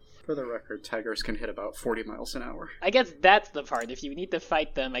 For the record, tigers can hit about 40 miles an hour. I guess that's the part. If you need to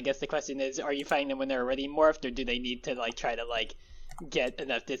fight them, I guess the question is, are you fighting them when they're already morphed, or do they need to try to get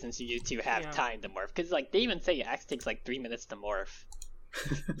enough distance for you to have time to morph? Because they even say Axe takes 3 minutes to morph.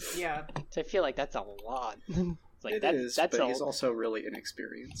 Yeah. So I feel like that's a lot. That's but he's also really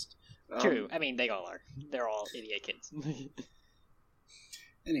inexperienced. True. I mean, they all are. They're all idiot kids.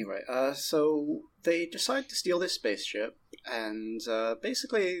 Anyway, so they decide to steal this spaceship, and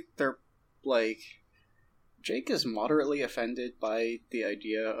basically they're Jake is moderately offended by the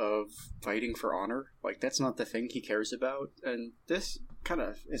idea of fighting for honor. That's not the thing he cares about, and this kind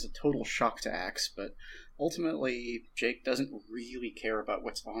of is a total shock to Axe, but ultimately Jake doesn't really care about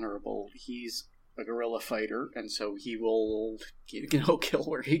what's honorable. He's a guerrilla fighter, and so he will, kill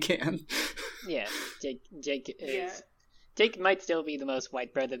where he can. Yeah, Jake is... Yeah. Jake might still be the most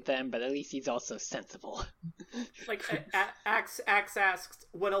white bread of them, but at least he's also sensible. Like, Axe asks,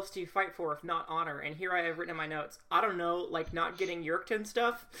 what else do you fight for if not honor? And here I have written in my notes, I don't know, like, not getting yerked and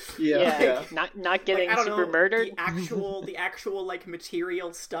stuff. Yeah. Not getting like, super murdered. The actual, like,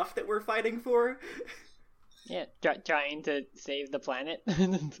 material stuff that we're fighting for. Yeah, trying to save the planet.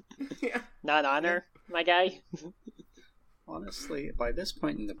 Yeah. Not honor, my guy. Honestly, by this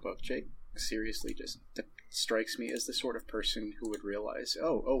point in the book, Jake seriously just strikes me as the sort of person who would realize,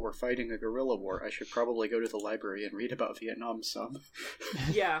 oh, we're fighting a guerrilla war. I should probably go to the library and read about Vietnam some.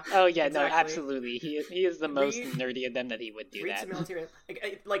 Yeah. Oh yeah, exactly. No, absolutely. He is the most nerdy of them that he would do that. Military.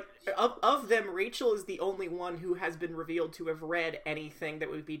 Like of them, Rachel is the only one who has been revealed to have read anything that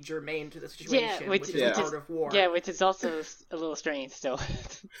would be germane to the situation, which is the art of war. Yeah, which is also a little strange still.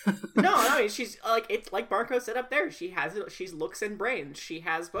 No, I mean, she's like, it's like Marco said up there. She has it. She's looks and brains. She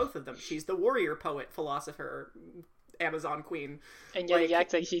has both of them. She's the warrior poet, philosopher, Amazon queen, and yet he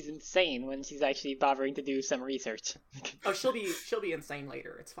acts like she's insane when she's actually bothering to do some research. Oh, she'll be insane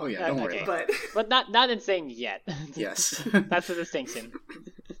later. It's fine. Oh yeah, don't worry. But not insane yet. Yes, that's the distinction.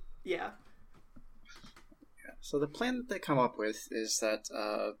 Yeah. So the plan that they come up with is that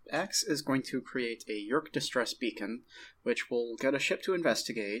Axe is going to create a Yeerk distress beacon, which will get a ship to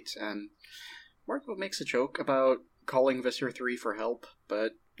investigate, and Marco makes a joke about calling Visser 3 for help,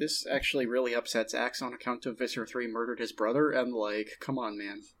 but this actually really upsets Axe on account of Visser 3 murdered his brother, and like, come on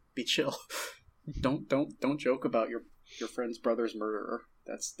man, be chill. Don't joke about your friend's brother's murderer.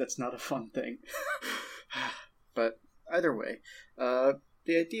 That's not a fun thing. But either way, the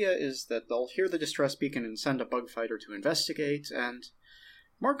idea is that they'll hear the distress beacon and send a bug fighter to investigate, and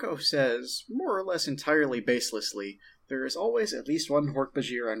Marco says, more or less entirely baselessly, there is always at least one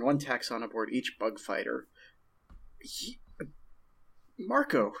Hork-Bajir and one Taxxon aboard each bug fighter.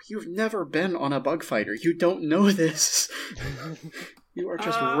 Marco, you've never been on a bug fighter. You don't know this. You are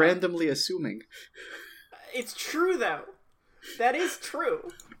just randomly assuming. It's true, though. That is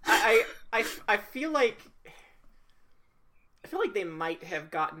true. I feel like they might have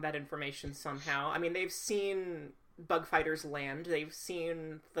gotten that information somehow. I mean, they've seen bug fighters land. They've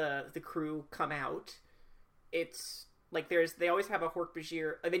seen the crew come out. It's like they always have a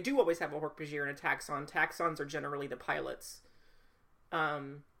Hork-Bajir. They do always have a Hork-Bajir and a Taxxon. Taxxons are generally the pilots.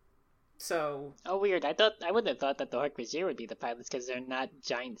 So. Oh, weird. I would have thought that the Hork-Bajir would be the pilots because they're not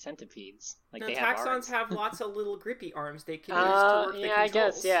giant centipedes. Like, they have Taxxons arms. have lots of little grippy arms they can use to work the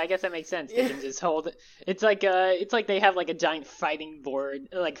controls. I guess that makes sense. They can just hold. It's like they have like a giant fighting board,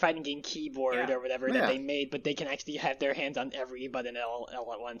 like fighting game keyboard or whatever that they made, but they can actually have their hands on every button all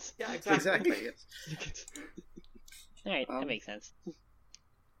at once. Yeah, exactly. All right, that makes sense.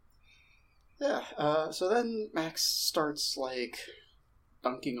 Yeah. So then Max starts like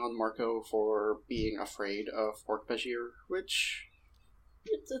dunking on Marco for being afraid of Hork-Bajir, which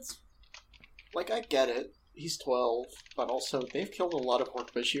it's like, I get it. He's 12, but also they've killed a lot of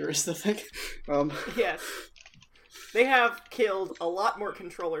Hork-Bajir is the thing. Yes. They have killed a lot more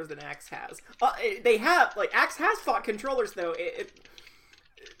controllers than Axe has. They have, like, Axe has fought controllers, though.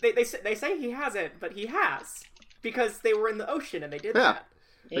 They say he hasn't, but he has. Because they were in the ocean and they did that.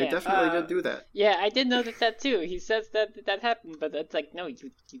 They definitely did do that. Yeah, I did notice that too. He says that happened, but it's like, no,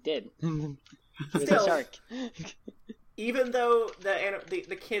 you did. He was a shark. Even though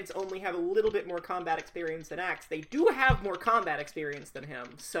the kids only have a little bit more combat experience than Axe, they do have more combat experience than him.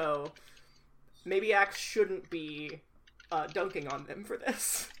 So maybe Axe shouldn't be dunking on them for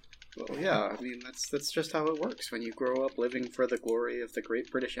this. Well, yeah, I mean, that's just how it works. When you grow up living for the glory of the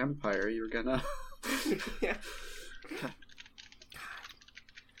Great British Empire, you're gonna... Yeah.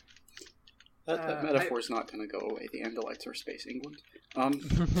 That metaphor's not going to go away. The Andalites are Space England.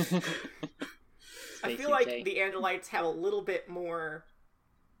 I feel like the Andalites have a little bit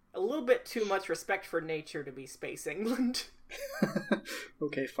too much respect for nature to be Space England.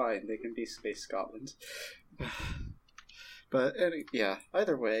 Okay, fine. They can be Space Scotland. But,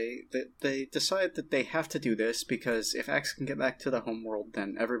 either way, they decide that they have to do this because if Axe can get back to the homeworld,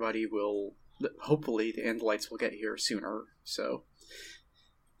 then everybody will... Hopefully, the Andalites will get here sooner, so...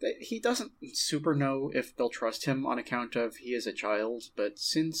 He doesn't super know if they'll trust him on account of he is a child, but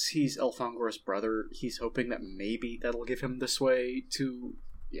since he's Elfangor's brother, he's hoping that maybe that'll give him the sway to...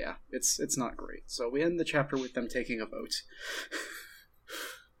 Yeah, it's not great. So we end the chapter with them taking a vote.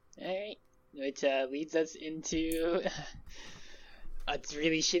 Alright, which leads us into a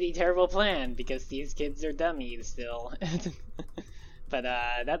really shitty, terrible plan, because these kids are dummies still. But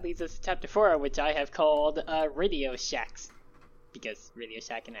that leads us to chapter 4, which I have called Radio Shacks. Because Radio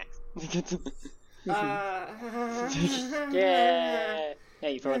Shack and Axe. Yeah.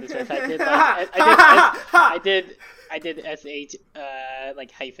 Hey, for what it's worth, I did sh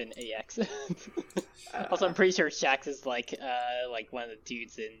like hyphen ax. Also, I'm pretty sure Shax is like one of the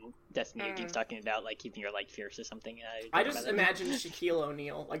dudes in Destiny who keeps talking about like keeping your life fierce or something. I just imagine Shaquille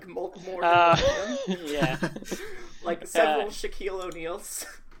O'Neal, like more than one yeah, like several Shaquille O'Neals.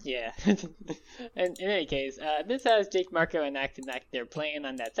 Yeah. And in any case, this has Jake, Marco, and Axe enact their plan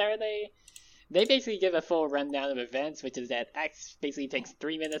on that Saturday. They basically give a full rundown of events, which is that Axe basically takes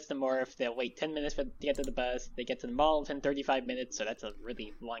 3 minutes to morph, they'll wait 10 minutes to get to the bus, they get to the mall within 35 minutes, so that's a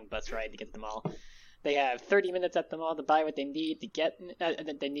really long bus ride to get to the mall. They have 30 minutes at the mall to buy what they need to get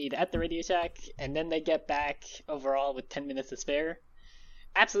they need at the Radio Shack, and then they get back overall with 10 minutes to spare.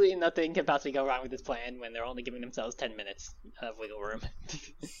 Absolutely nothing can possibly go wrong with this plan when they're only giving themselves 10 minutes of wiggle room.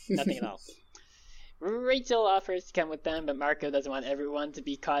 Nothing at all. Rachel offers to come with them, but Marco doesn't want everyone to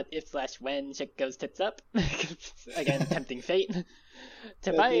be caught if/when shit goes tits up. Again, tempting fate.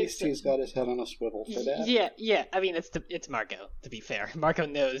 At least he's got his head on a swivel for that. Yeah. I mean, it's Marco, to be fair. Marco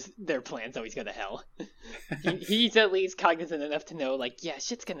knows their plan's always go to hell. He's at least cognizant enough to know, like, yeah,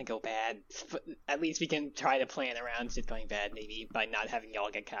 shit's gonna go bad. But at least we can try to plan around shit going bad, maybe, by not having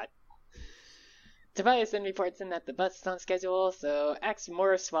y'all get caught. Tobias then reports in that the bus is on schedule, so Axe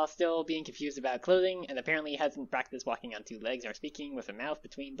morphs while still being confused about clothing, and apparently hasn't practiced walking on two legs or speaking with a mouth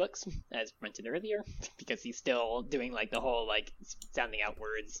between books, as mentioned earlier, because he's still doing like the whole like sounding out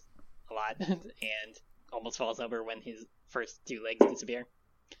words a lot, and almost falls over when his first two legs disappear.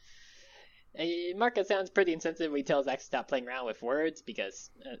 Marco sounds pretty insensitive when he tells Axe to stop playing around with words, because,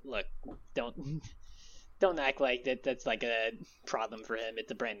 look, don't act like that's like a problem for him.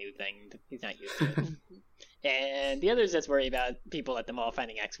 It's a brand new thing. He's not used to it. And the others just worry about people at the mall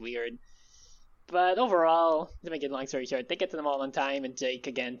finding Axe weird. But overall, to make it long story short, they get to the mall on time, and Jake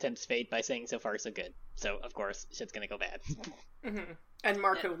again tempts fate by saying so far so good. So, of course, shit's gonna go bad. Mm-hmm. And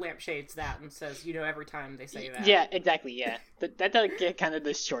Marco lampshades that and says, every time they say that. Yeah, exactly, yeah. That does get kind of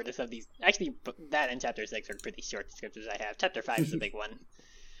the shortest of these. Actually, that and Chapter 6 are pretty short descriptors I have. Chapter 5 is the big one.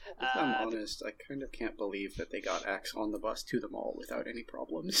 If I'm honest, I kind of can't believe that they got Axe on the bus to the mall without any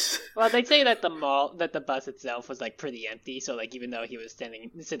problems. Well, they say that the bus itself was like pretty empty, so like even though he was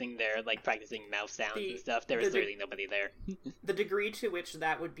sitting there like practicing mouth sounds and stuff, there was literally nobody there. The degree to which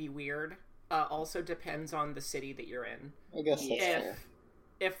that would be weird also depends on the city that you're in. I guess that's fair.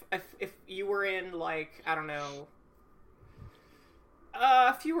 If you were in like, I don't know,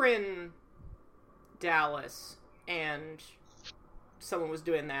 if you were in Dallas and someone was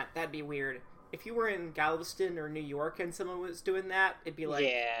doing that, that'd be weird. If you were in Galveston or New York and someone was doing that, it'd be like,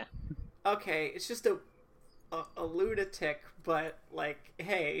 yeah, okay, it's just a lunatic, but like,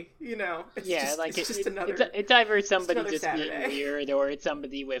 hey, it's just another. It's either somebody just being weird, or it's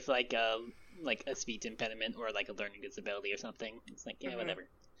somebody with like a speech impediment or like a learning disability or something. It's like, yeah, whatever.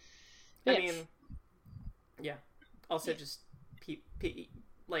 I mean, yeah. Also, just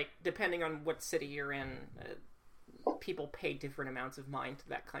like depending on what city you're in. People pay different amounts of mind to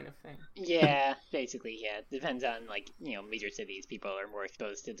that kind of thing. Yeah, basically, yeah. It depends on, like, major cities. People are more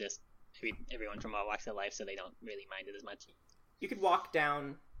exposed to just everyone from all walks of life, so they don't really mind it as much. You could walk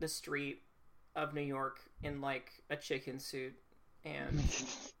down the street of New York in, like, a chicken suit, and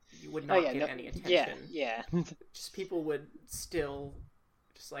you would not get any attention. Yeah. Just people would still,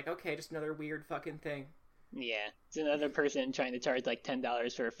 just like, okay, just another weird fucking thing. Yeah, it's another person trying to charge like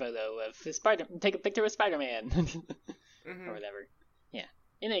 $10 for a photo of take a picture with Spider-Man, or whatever. Yeah.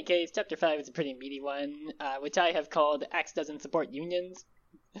 In any case, Chapter 5 is a pretty meaty one, which I have called Axe Doesn't Support Unions,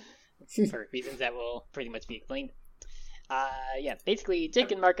 for reasons that will pretty much be explained. Yeah, basically,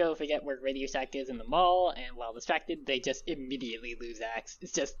 Jake and Marco forget where Radio Shack is in the mall, and while distracted, they just immediately lose Axe.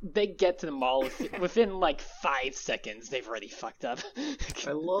 It's just, they get to the mall within like 5 seconds, they've already fucked up.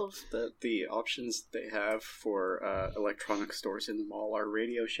 I love that the options they have for electronic stores in the mall are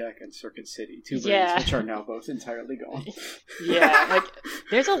Radio Shack and Circuit City, two brands which are now both entirely gone. Yeah, like,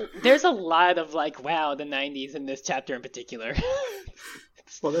 there's a lot of like, wow, the 90s in this chapter in particular.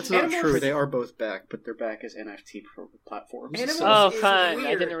 Well, that's not true. They are both back, but they're back as NFT platforms. Oh, fun!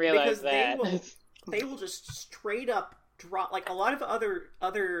 I didn't realize that. They will just straight up drop. Like a lot of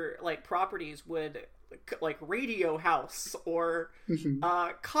other like properties would, like Radio House or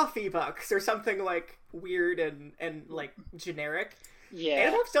Coffee Bucks or something like weird and like generic.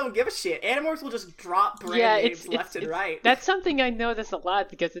 Yeah, Animorphs don't give a shit. Animorphs will just drop brand names left and right. That's something I notice a lot,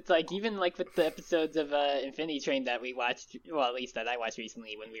 because it's like, even like with the episodes of Infinity Train that we watched, well, at least that I watched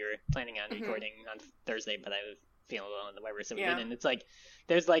recently when we were planning on recording on Thursday, but I feeling alone in the web or something. And it's like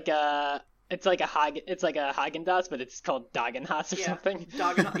there's like a it's like a Haagen-Dazs, but it's called Doggenhaus or something.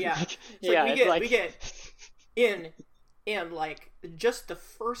 Yeah. We get in like just the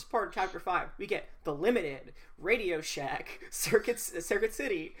first part of chapter 5, we get the Limited, Radio Shack, Circuit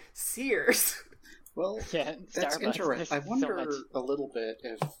City, Sears. Well, that's interesting. I wonder a little bit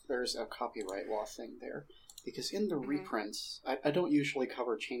if there's a copyright law thing there. Because in the reprints, I don't usually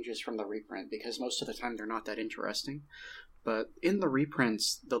cover changes from the reprint because most of the time they're not that interesting. But in the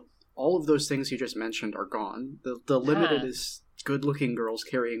reprints, all of those things you just mentioned are gone. The Limited is good-looking girls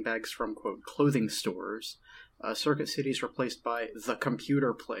carrying bags from, quote, clothing stores. Circuit City is replaced by the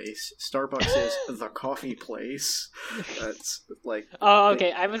computer place. Starbucks is the coffee place. That's like... Oh,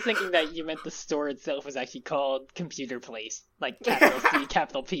 okay. I was thinking that you meant the store itself was actually called Computer Place. Like, capital C,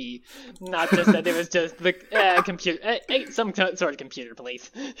 capital P. Not just that it was just the computer... some sort of computer place.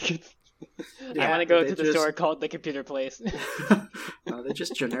 I want to go to the store called the Computer Place. They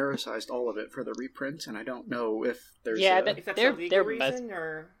just genericized all of it for the reprint, and I don't know if there's if that's a legal reason,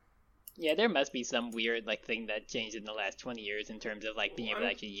 or... Yeah, there must be some weird thing that changed in the last 20 years in terms of being able to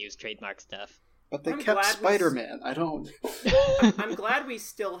actually use trademark stuff. But they kept Spider-Man. I don't... I'm glad we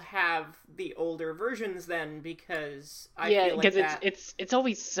still have the older versions then, because I feel like it's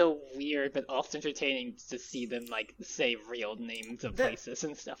always so weird, but also entertaining to see them say real names of places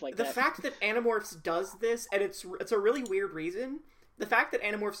and stuff like that. The fact that Animorphs does this, and it's a really weird reason. The fact that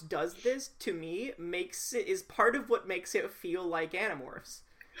Animorphs does this, to me, is part of what makes it feel like Animorphs.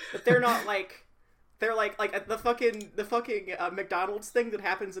 But they're not they're like the fucking McDonald's thing that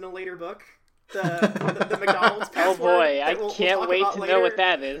happens in a later book. The McDonald's password. Oh boy, I can't wait to know what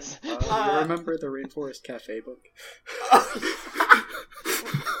that is. You remember the Rainforest Cafe book?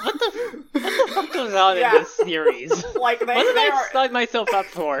 What the fuck goes on in this series? What did I sign myself up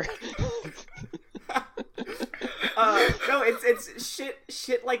for? No, it's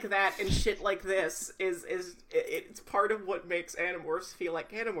shit like that and shit like this it's part of what makes Animorphs feel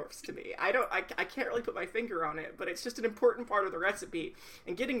like Animorphs to me. I can't really put my finger on it, but it's just an important part of the recipe,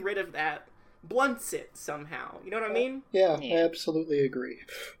 and getting rid of that blunts it somehow. You know what I mean? Yeah, I absolutely agree.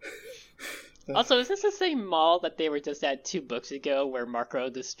 Also, is this the same mall that they were just at 2 books ago, where Marco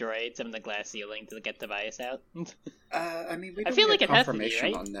destroyed some of the glass ceiling to get Tobias out? I mean, we don't get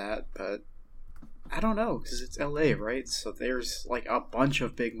confirmation on that, but I don't know, because it's LA, right? So there's a bunch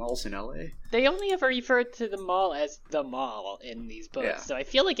of big malls in LA. They only ever refer to the mall as the mall in these books, so I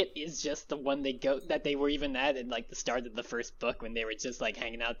feel like it is just the one that they were even at in the start of the first book when they were just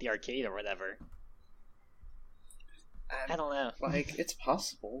hanging out at the arcade or whatever. I don't know. It's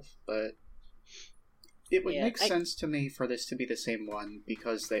possible, but it would make sense to me for this to be the same one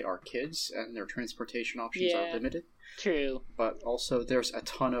because they are kids and their transportation options are limited. True. But also, there's a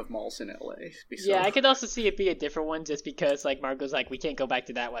ton of malls in LA. So. Yeah, I could also see it be a different one just because, Marco's we can't go back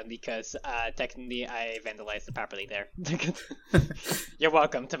to that one because, technically, I vandalized the property there. You're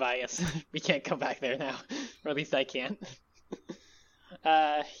welcome, Tobias. We can't go back there now. Or at least I can't.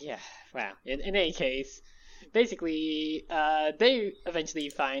 Yeah, wow. In any case, basically, they eventually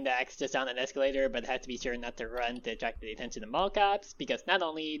find Axe just on an escalator, but have to be sure not to run to attract the attention of mall cops, because not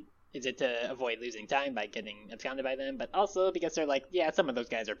only is it to avoid losing time by getting absconded by them, but also because they're some of those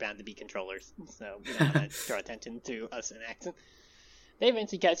guys are bound to be controllers, so we don't want to draw attention to us in Axe. They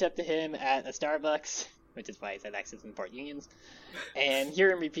eventually catch up to him at a Starbucks, which is why he's at Axe's and Port Unions, and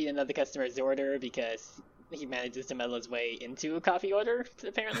hear him repeat another customer's order because he manages to meddle his way into a coffee order,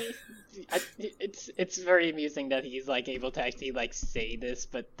 apparently. It's very amusing that he's able to actually say this,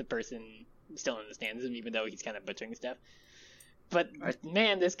 but the person still understands him, even though he's kind of butchering stuff. But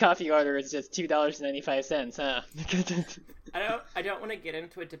man, this coffee order is just $2.95, huh? I don't want to get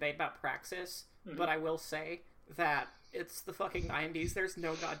into a debate about praxis, but I will say that it's the fucking 90s. There's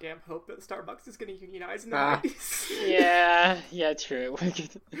no goddamn hope that Starbucks is going to unionize in the 90s. Yeah, true.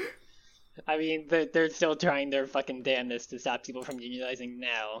 I mean, they're still trying their fucking damnedest to stop people from unionizing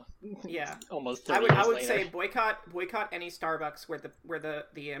now. Yeah, almost 30 years I would later. say boycott any Starbucks where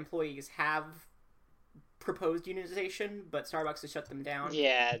the employees have proposed unionization, but Starbucks has shut them down.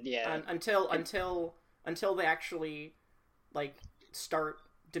 Yeah. Until they actually start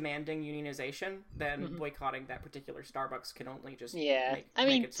demanding unionization, then boycotting that particular Starbucks can only just make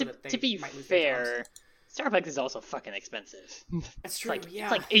it so that they to be might lose fair. Starbucks is also fucking expensive. That's true. It's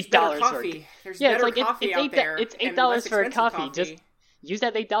yeah, it's $8 for There's better coffee out there. It's $8 for a coffee. Just use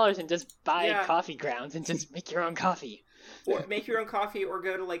that $8 and just buy coffee grounds and just make your own coffee. Or make your own coffee, or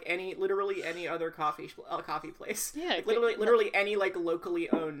go to like literally any other coffee place. Yeah, like, literally any like locally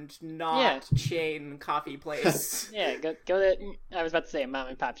owned, not chain coffee place. Yeah, go to. I was about to say a mom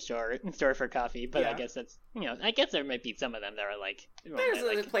and pop store for coffee, but I guess that's I guess there might be some of them that are like.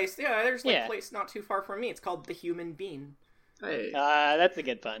 There's a place. Yeah, there's a place not too far from me. It's called the Human Bean. Hey. That's a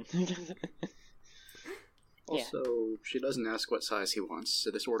good pun. Also, she doesn't ask what size he wants,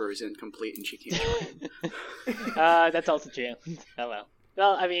 so this order is incomplete and she can't join. That's also true. Oh well.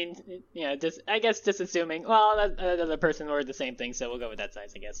 Well, I mean, just assuming. Well, the person ordered the same thing, so we'll go with that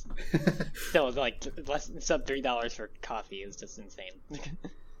size, I guess. Still, like sub $3 for coffee is just insane.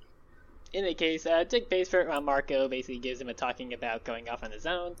 In any case, Jake pays for it while Marco basically gives him a talking about going off on his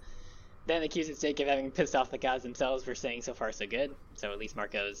own. Then accuses Jake of having pissed off the gods themselves for saying so far so good. So at least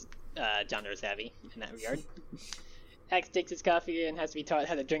Marco's genre savvy in that regard. Axe takes his coffee and has to be taught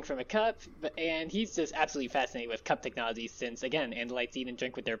how to drink from a cup, and he's just absolutely fascinated with cup technology since, again, Andalites eat and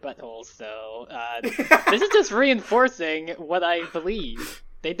drink with their buttholes, so this is just reinforcing what I believe.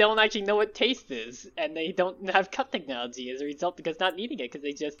 They don't actually know what taste is, and they don't have cup technology as a result because not needing it because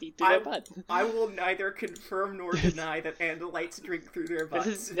they just eat through their butt. I will neither confirm nor deny that Andalites drink through their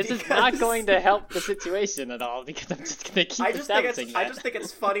butts. This is not going to help the situation at all because I'm just going to keep establishing that. I just think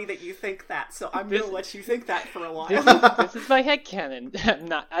it's funny that you think that, so I'm going to let you think that for a while. This is my headcanon.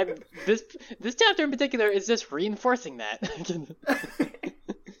 This chapter in particular is just reinforcing that.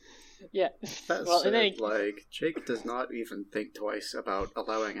 Yeah. Jake does not even think twice about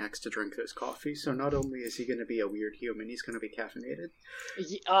allowing Axe to drink this coffee, so not only is he going to be a weird human, he's going to be caffeinated.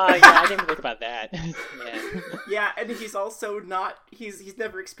 Yeah, I didn't think about that. Yeah, and he's also not, he's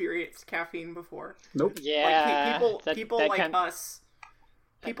never experienced caffeine before. Nope. Yeah. Like, people like us,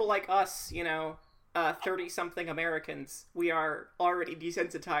 30-something Americans, we are already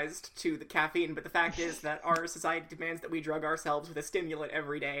desensitized to the caffeine, but the fact is that our society demands that we drug ourselves with a stimulant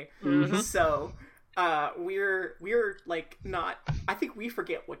every day. Mm-hmm. So, we're like not. I think we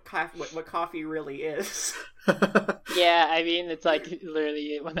forget what coffee really is. Yeah, I mean, it's like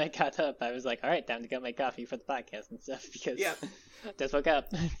literally when I got up, I was like, all right, time to go make coffee for the podcast and stuff because I just woke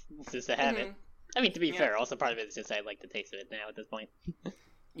up. It's just a habit. Mm-hmm. I mean, to be fair, also part of it is just I like the taste of it now at this point.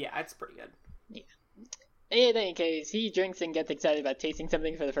 Yeah, it's pretty good. Yeah. In any case, he drinks and gets excited about tasting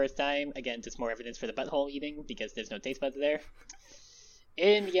something for the first time. Again, just more evidence for the butthole eating, because there's no taste buds there.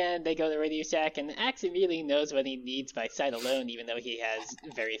 In the end, they go to Radio Shack, and Axe immediately knows what he needs by sight alone, even though he has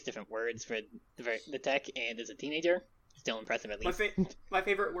various different words for the tech and is a teenager. Still impressive, at least. My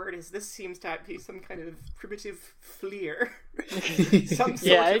favorite word is, this seems to be some kind of primitive fleer. It's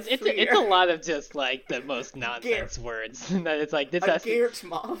a lot of just, like, the most nonsense words. That it's like, this has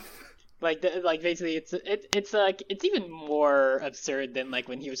Geertmoff. Like basically, it's even more absurd than like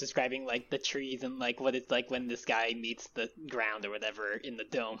when he was describing like the trees and like what it's like when the sky meets the ground or whatever in the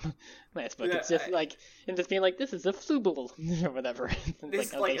dome last book. It's just like him just being like, this is a flubble or whatever.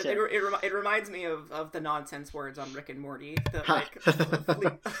 It reminds me of the nonsense words on Rick and Morty.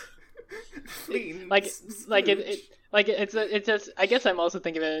 It's just, I guess I'm also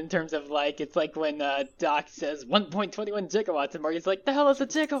thinking of it in terms of like, it's like when Doc says 1.21 gigawatts and Marty's like, the hell is a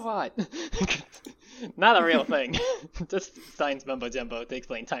gigawatt? Not a real thing. Just science mumbo jumbo to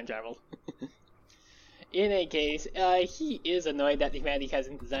explain time travel. In any case, he is annoyed that humanity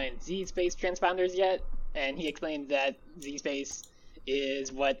hasn't designed Z-space transponders yet, and he explained that Z-space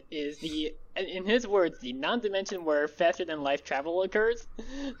is what is the, in his words, the non-dimension where faster than life travel occurs.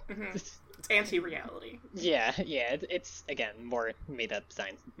 Mm-hmm. It's anti-reality. Yeah, it's again more made-up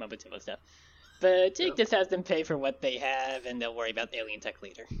science mumbo jumbo stuff. But Jake just has them pay for what they have, and they'll worry about alien tech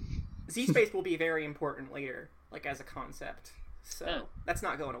later. Z-space will be very important later, like as a concept. So that's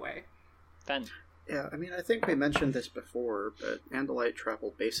not going away. Fun. Yeah, I mean, I think we mentioned this before, but Andalite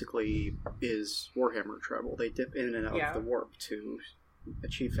travel basically is Warhammer travel. They dip in and out of the warp to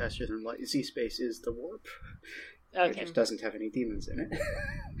achieve faster than light. Z-space is the warp. Okay. It just doesn't have any demons in it.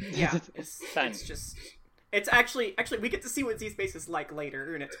 Yeah, it's actually we get to see what Z-space is like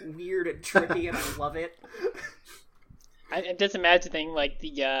later, and it's weird and trippy, and I love it. I'm just imagining like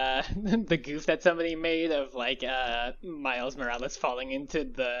the goof that somebody made of like Miles Morales falling into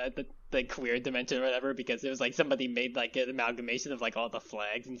the queer dimension or whatever, because it was like somebody made like an amalgamation of like all the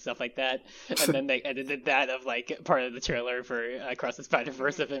flags and stuff like that, and then they edited that of like part of the trailer for Across the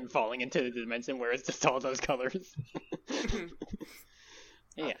Spider-Verse of him falling into the dimension where it's just all those colors.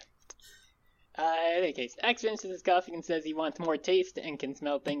 Yeah. In any case, Axe finishes his coffee and says he wants more taste and can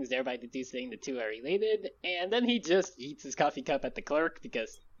smell things, thereby deducing the two are related, and then he just eats his coffee cup at the clerk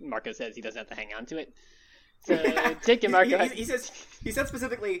because Marco says he doesn't have to hang on to it. So Jake and Marco. He said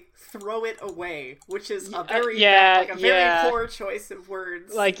specifically, "Throw it away," which is a very poor choice of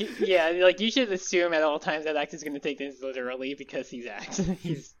words. Like you should assume at all times that Axe is going to take this literally because he's Axe.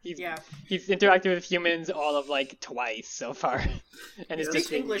 he's interacted with humans all of like twice so far, and it's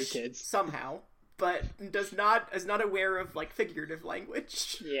just English new kids somehow, but is not aware of like figurative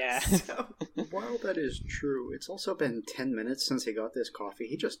language. Yeah. So. While that is true, it's also been 10 minutes since he got this coffee.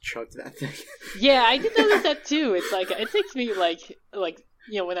 He just chugged that thing. Yeah, I did notice that too. It's like it takes me like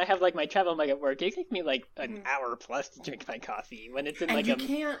when I have like my travel mug at work, it takes me like an hour plus to drink my coffee when it's in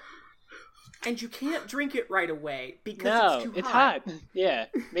And you can't drink it right away because it's too hot. Yeah,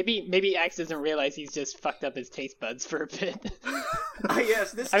 maybe Axe doesn't realize he's just fucked up his taste buds for a bit.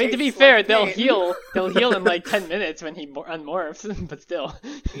 Yes, this. I mean, to be fair, they'll heal in like 10 minutes when he unmorphs, but still.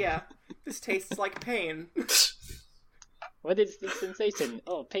 Yeah, this tastes like pain. What is the sensation?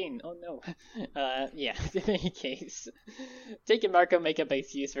 Oh, pain. Oh, no. Yeah, in any case. Jake and Marco make up an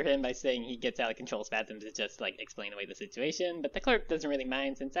excuse for him by saying he gets out of control spasms to just, like, explain away the situation, but the clerk doesn't really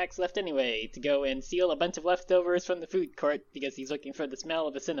mind since Axe left anyway to go and steal a bunch of leftovers from the food court because he's looking for the smell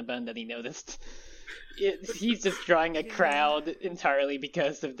of a Cinnabon that he noticed. He's just drawing a crowd entirely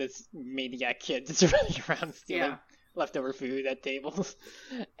because of this maniac kid just running around stealing leftover food at tables.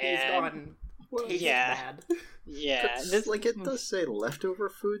 He's gone bad. Yeah, it does say leftover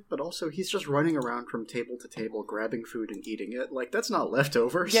food, but also he's just running around from table to table, grabbing food and eating it. Like, that's not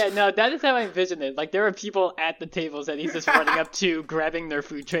leftovers. Yeah, no, that is how I envision it. Like, there are people at the tables that he's just running up to, grabbing their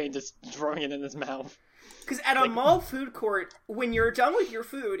food tray and just throwing it in his mouth. Because at a mall food court, when you're done with your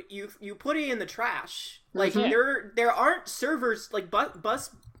food, you put it in the trash. Like, there aren't servers, like,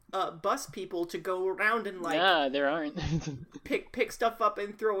 bus people to go around and, like... Yeah, there aren't. pick stuff up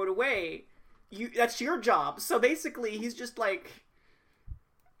and throw it away. That's your job. So basically, he's just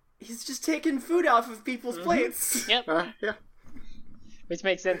taking food off of people's plates. Yep. Yeah. Which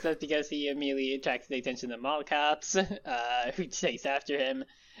makes sense. That's because he immediately attracts the attention of mall cops, who chase after him.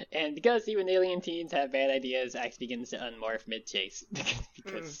 And because even alien teens have bad ideas, Axe begins to unmorph mid-chase.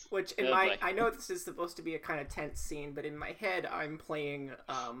 Which in I know this is supposed to be a kind of tense scene, but in my head, I'm playing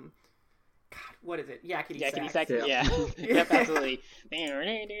God, what is it? Yakety Sax. Yeah. Yep, absolutely.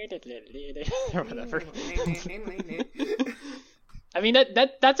 Or whatever. I mean,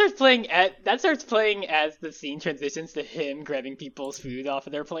 that starts playing as the scene transitions to him grabbing people's food off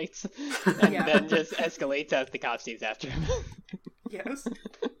of their plates, and then just escalates as the cops chase after him. Yes.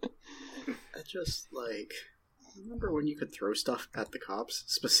 I just remember when you could throw stuff at the cops,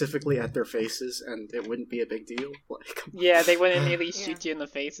 specifically at their faces, and it wouldn't be a big deal? Yeah, they wouldn't immediately shoot you in the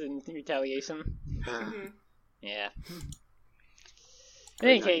face in retaliation. Yeah. In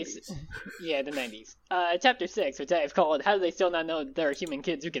any case, yeah, the 90s. Chapter 6, which I have called, How Do They Still Not Know There Are Human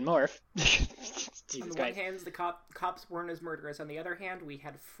Kids Who Can Morph? On the one hand, the cops weren't as murderous. On the other hand, we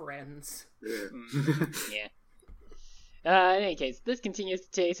had friends. Yeah. In any case, this continues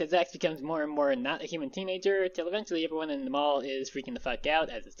to chase as Axe becomes more and more not a human teenager, till eventually everyone in the mall is freaking the fuck out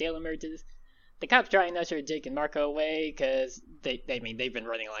as his tail emerges. The cops try and usher Jake and Marco away, because they've been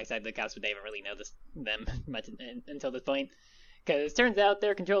running alongside the cops, but they haven't really noticed them much until this point. Because it turns out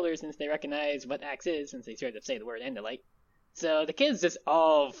they're controllers since they recognize what Axe is, since they sort of say the word Andalite. So the kids just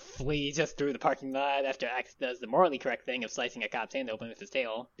all flee just through the parking lot after Axe does the morally correct thing of slicing a cop's hand open with his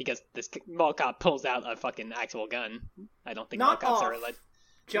tail, because this mall cop pulls out a fucking actual gun. I don't think mall cops are allowed.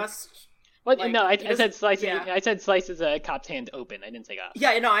 Just... Well, no, I said slicing. Yeah. I said slices a cop's hand open. I didn't say off.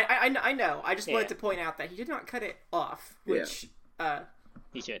 Yeah, no, I know. I just wanted to point out that he did not cut it off, which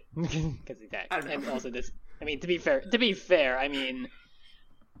he should, because he's Axe. I don't know. And also this. I mean, to be fair, I mean,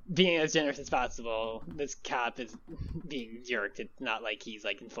 being as generous as possible, this cop is being jerked. It's not like he's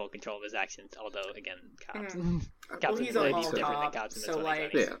in full control of his actions. Although, again, cops he's a mall cop, so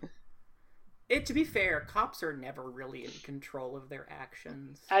to be fair, cops are never really in control of their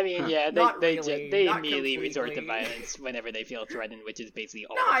actions. I mean, yeah, they immediately completely. resort to violence whenever they feel threatened, which is basically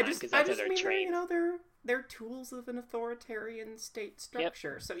all the time, because that's how they're trained. They're tools of an authoritarian state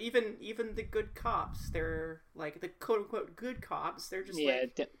structure. Yep. So even the good cops, they're the quote unquote good cops. They're just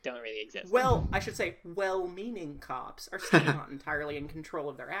don't really exist. Well, I should say, well-meaning cops are still not entirely in control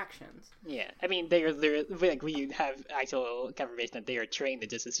of their actions. Yeah, I mean they're we have actual confirmation that they are trained to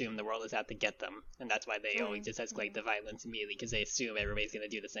just assume the world is out to get them, and that's why they always just escalate the violence immediately, because they assume everybody's going to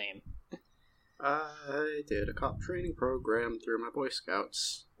do the same. I did a cop training program through my Boy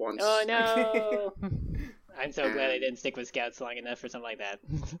Scouts once. Oh no! I'm so glad I didn't stick with Scouts long enough for something like that.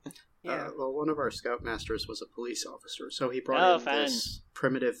 Yeah. Well, one of our Scoutmasters was a police officer, so he brought in this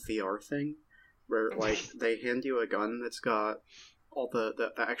primitive VR thing where, they hand you a gun that's got all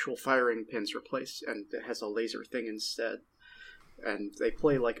the actual firing pins replaced, and it has a laser thing instead. And they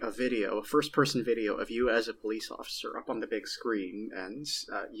play like a first-person video of you as a police officer up on the big screen, and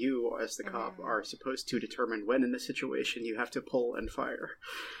you as the cop are supposed to determine when in the situation you have to pull and fire.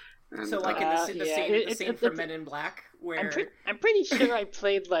 And, so like in the scene from Men in Black, where I'm pretty sure I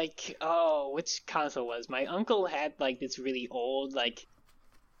played like which console was my uncle had like this really old like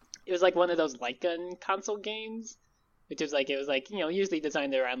it was like one of those light gun console games. Which was like, it was like, usually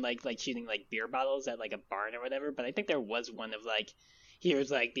designed around like shooting like beer bottles at like a barn or whatever. But I think there was one of like, here's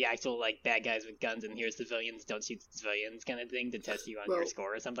like the actual like bad guys with guns and here's civilians, don't shoot civilians kind of thing to test you on your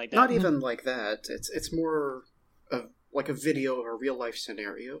score or something like that. Not even like that. It's more of like a video of a real life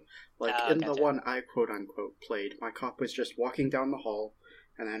scenario. Like the one I quote unquote played, my cop was just walking down the hall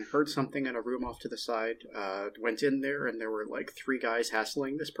and then heard something in a room off to the side, went in there and there were like 3 guys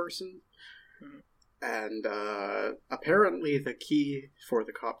hassling this person. Mm-hmm. And apparently the key for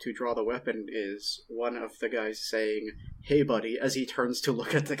the cop to draw the weapon is one of the guys saying, "Hey, buddy," as he turns to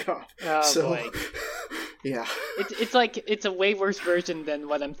look at the cop. Oh, boy. Yeah. It's like, it's a way worse version than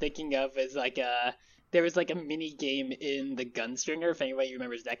what I'm thinking of is like there was like a mini game in the Gunstringer, if anybody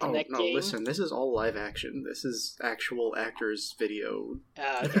remembers that Kinect game. Oh, no, listen, this is all live action. This is actual actors' video.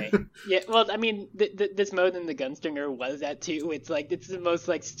 Okay. Yeah, well, I mean, this mode in the Gunstringer was that too. It's like, it's the most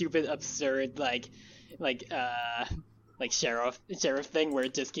like stupid, absurd, like sheriff thing where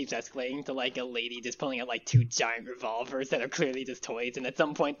it just keeps escalating to like a lady just pulling out like 2 giant revolvers that are clearly just toys, and at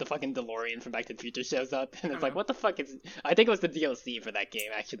some point the fucking DeLorean from Back to the Future shows up, and it's like, what the fuck is? I think it was the DLC for that game.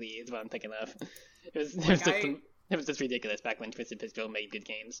 Actually, is what I'm thinking of. It was just ridiculous back when Twisted Pistol made good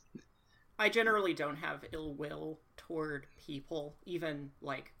games. I generally don't have ill will toward people, even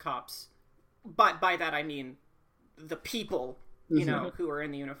like cops. But by that I mean the people, who are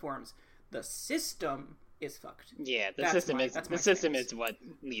in the uniforms. The system is fucked. Yeah, the system is what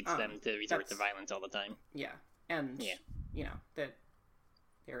leads them to resort to violence all the time. Yeah, and that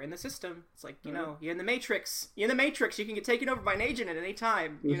they're in the system. It's like you're in the Matrix. You're in the Matrix. You can get taken over by an agent at any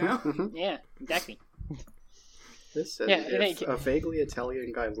time. Yeah, exactly. If a vaguely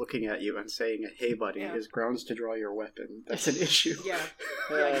Italian guy looking at you and saying, "Hey, buddy," is grounds to draw your weapon. That's an issue. Yeah,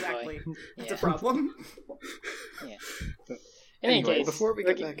 exactly. That's a problem. Yeah. Anyway, before we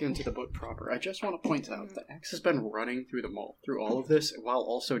get back into the book proper, I just want to point out that Axe has been running through the mall through all of this while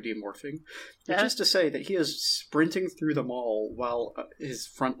also demorphing. Just to say that he is sprinting through the mall while his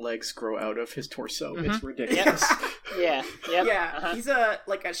front legs grow out of his torso. It's ridiculous. Yeah. He's a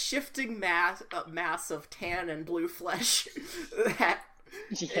shifting mass of tan and blue flesh that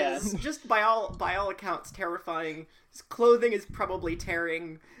is just by all accounts terrifying. His clothing is probably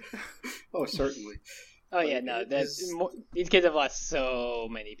tearing. Oh, certainly. Oh yeah, no. These kids have lost so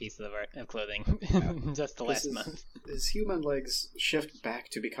many pieces of clothing just the last month. His human legs shift back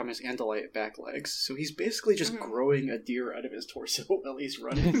to become his Andalite back legs, so he's basically just growing a deer out of his torso while he's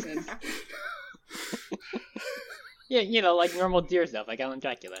running. Yeah, like normal deer stuff, like Alan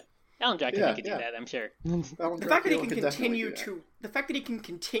Dracula. Alan Dracula could do that, I'm sure. The fact that he can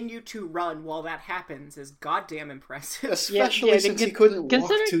continue to run while that happens is goddamn impressive. Especially since he couldn't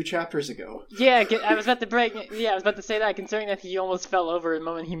walk 2 chapters ago. Yeah, I was about to say that, considering that he almost fell over the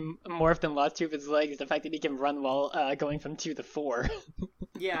moment he morphed and lost 2 of his legs, the fact that he can run while going from 2 to 4.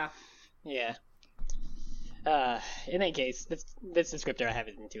 Yeah. Yeah. In any case, this descriptor I have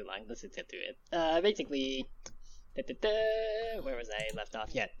isn't too long. Let's just get through it. Basically... Where was I left off?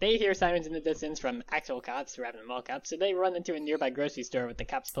 Yeah, they hear sirens in the distance from actual cops rather than mall cops, so they run into a nearby grocery store with the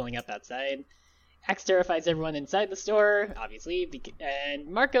cops pulling up outside. Axe terrifies everyone inside the store, obviously, and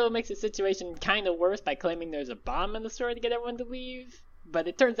Marco makes the situation kind of worse by claiming there's a bomb in the store to get everyone to leave. But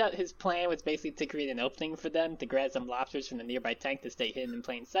it turns out his plan was basically to create an opening for them to grab some lobsters from the nearby tank to stay hidden in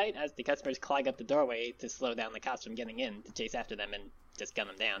plain sight as the customers clog up the doorway to slow down the cops from getting in to chase after them and just gun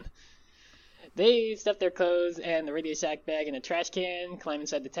them down. They stuff their clothes and the Radio Shack bag in a trash can, climb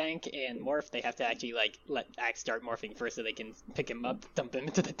inside the tank, and morph. They have to actually, let Axe start morphing first so they can pick him up, dump him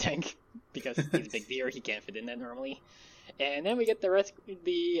into the tank, because he's a big deer, he can't fit in that normally. And then we get the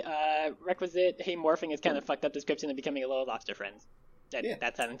requisite, hey, morphing is kind of fucked up description of becoming a little lobster friends.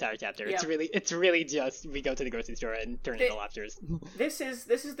 That's that entire chapter. Yeah. It's really just, we go to the grocery store and turn into lobsters. This is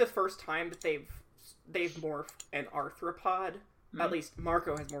the first time that they've morphed an arthropod. Mm-hmm. At least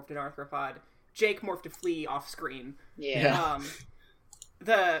Marco has morphed an arthropod. Jake morphed a flea off screen. Yeah.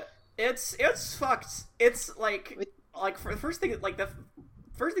 It's fucked. It's like for the first thing, the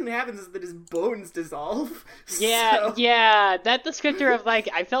first thing that happens is that his bones dissolve. Yeah, yeah. That descriptor of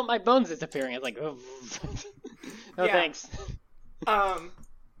I felt my bones disappearing. I was like, oh, no thanks.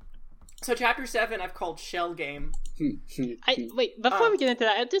 So chapter 7 I've called Shell Game. Before we get into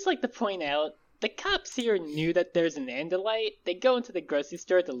that, I'd just like to point out, the cops here knew that there's an Andalite. They go into the grocery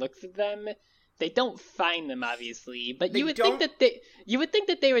store to look for them. They don't find them, obviously, but you would think that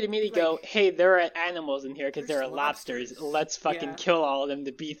they would immediately go, "Hey, there are animals in here because there are lobsters. Let's fucking kill all of them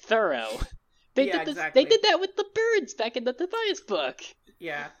to be thorough." They did this. Exactly. They did that with the birds back in the Tobias book.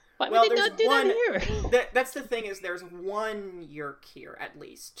 Yeah. Why would they not do that here? That's the thing, is there's one Yeerk here, at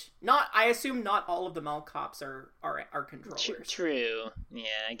least. I assume not all of the Malcops are controllers. True. Yeah,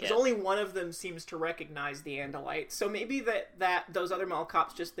 I guess. Because only one of them seems to recognize the Andalite. So maybe that those other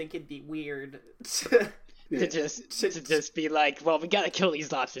Malcops just think it'd be weird to just be like, well, we gotta kill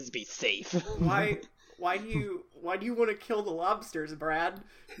these lobsters to be safe. Why do you want to kill the lobsters, Brad?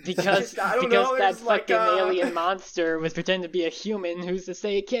 Because that fucking alien monster was pretending to be a human who's to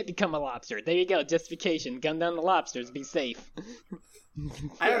say it can't become a lobster. There you go, justification. Gun down the lobsters, be safe.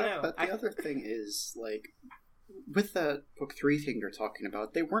 I don't know. But the other thing is, like, with the book 3 thing you're talking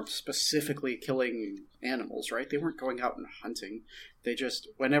about, they weren't specifically killing animals, right? They weren't going out and hunting. They just,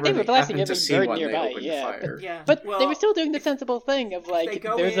 whenever they happened to see one, nearby, they opened fire. But they were still doing the sensible thing of, like,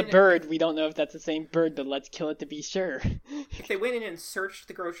 there's a bird, we don't know if that's the same bird, but let's kill it to be sure. If they went in and searched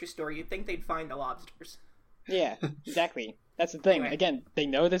the grocery store, you'd think they'd find the lobsters. Yeah, exactly. That's the thing. Anyway. Again, they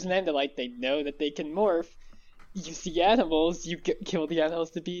know there's an Andalite, they know that they can morph. You see animals, you kill the animals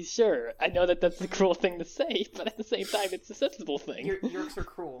to be sure. I know that that's a cruel thing to say, but at the same time, it's a sensible thing. Yeerks are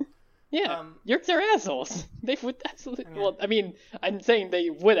cruel. Yeah, Yeerks are assholes. They would absolutely... Yeah. Well, I mean, I'm saying they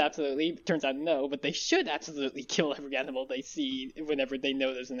would absolutely, turns out no, but they should absolutely kill every animal they see whenever they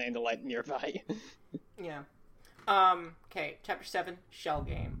know there's an Andalite nearby. Yeah. Okay, chapter 7, Shell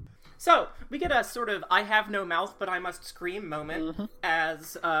Game. So, we get a sort of I have no mouth but I must scream moment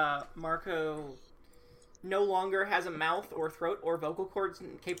as Marco no longer has a mouth or throat or vocal cords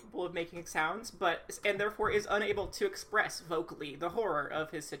capable of making sounds, and therefore is unable to express vocally the horror of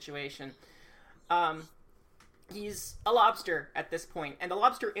his situation. He's a lobster at this point, and the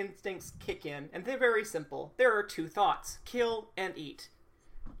lobster instincts kick in, and they're very simple. There are 2 thoughts: kill and eat.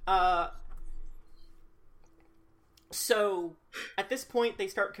 So, at this point, they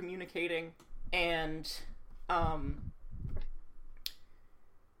start communicating, and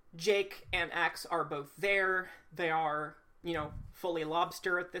Jake and Axe are both there. They are, fully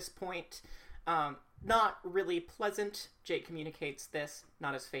lobster at this point. Not really pleasant. Jake communicates this,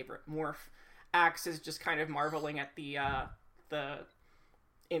 not his favorite morph. Axe is just kind of marveling at the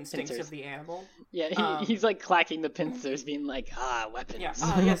instincts of the animal. Yeah, he's like clacking the pincers, being like, weapons. Yeah,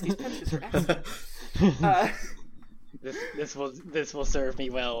 yes, these pincers are excellent. This will serve me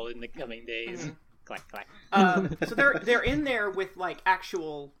well in the coming days. Mm-hmm. Clack clack. So they're in there with like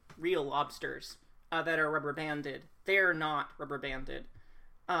actual real lobsters that are rubber banded. They're not rubber banded.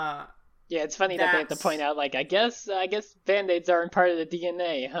 Yeah, it's funny that they have to point out, like, I guess Band-Aids aren't part of the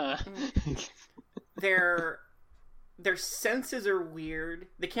DNA, huh? Their senses are weird.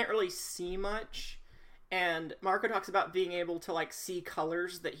 They can't really see much. And Marco talks about being able to, like, see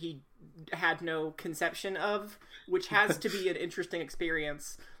colors that he had no conception of, which has to be an interesting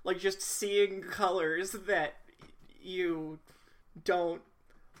experience. Like, just seeing colors that you don't,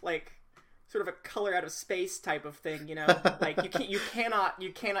 like, sort of a color out of space type of thing, Like, you cannot,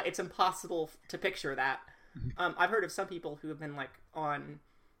 it's impossible to picture that. I've heard of some people who have been, like, on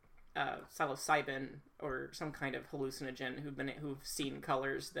psilocybin or some kind of hallucinogen who've seen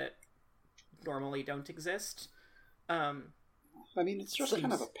colors that normally don't exist. I mean, it's just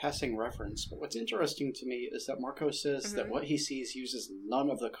kind of a passing reference, but what's interesting to me is that Marco says that what he sees uses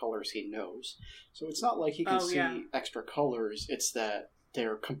none of the colors he knows. So it's not like he can see extra colors, it's that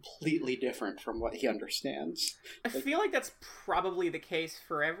they're completely different from what he understands. I feel like that's probably the case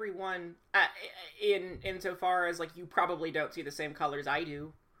for everyone, insofar as, like, you probably don't see the same colors I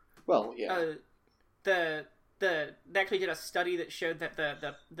do. Well, yeah. They actually did a study that showed that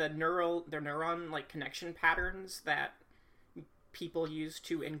the neuron like connection patterns that people use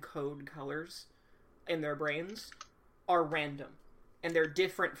to encode colors in their brains are random, and they're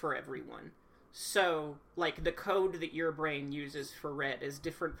different for everyone. So, like, the code that your brain uses for red is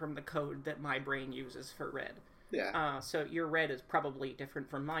different from the code that my brain uses for red. Yeah. So your red is probably different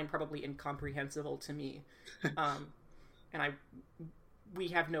from mine, probably incomprehensible to me. And we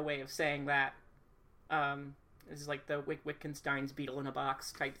have no way of saying that. This is like the Wittgenstein's beetle in a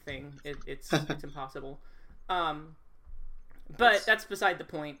box type thing. It's impossible. But that's beside the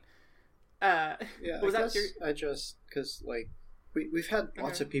point. Yeah, because, like, we've had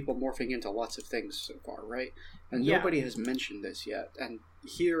lots of people morphing into lots of things so far, right? And nobody has mentioned this yet. And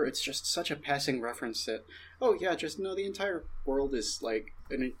here it's just such a passing reference that, oh yeah, just know the entire world is like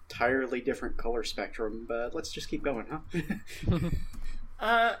an entirely different color spectrum, but let's just keep going, huh?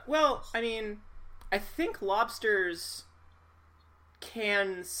 Well, I mean, I think lobsters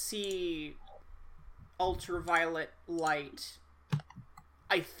can see ultraviolet light.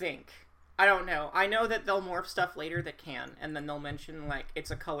 I think. I don't know. I know that they'll morph stuff later that can, and then they'll mention, like,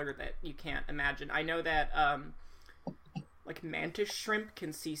 it's a color that you can't imagine. I know that, like, mantis shrimp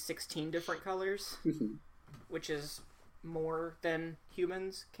can see 16 different colors, which is more than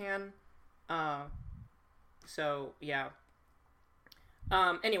humans can. So, yeah.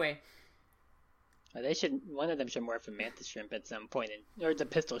 Anyway. One of them should morph a mantis shrimp at some point, or the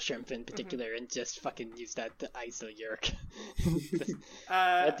pistol shrimp in particular, and just fucking use that to ice a yerk.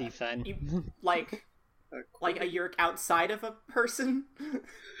 That'd be fun. Like a yerk outside of a person?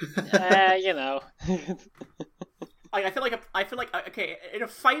 You know. I feel like okay, in a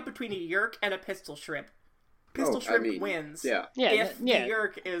fight between a yerk and a pistol shrimp, shrimp wins. Yeah. If the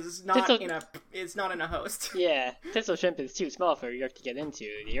yerk is not in a host. Yeah, pistol shrimp is too small for a yerk to get into.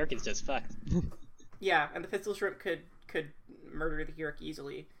 The yerk is just fucked. Yeah, and the pistol shrimp could murder the yerk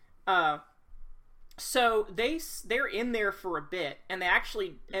easily. So they're in there for a bit, and they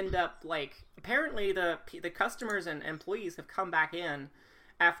actually end up, like, apparently the customers and employees have come back in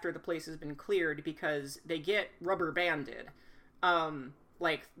after the place has been cleared because they get rubber banded.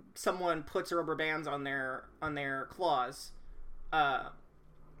 Like, someone puts rubber bands on their claws. I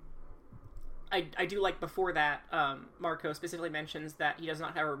do like before that, Marco specifically mentions that he does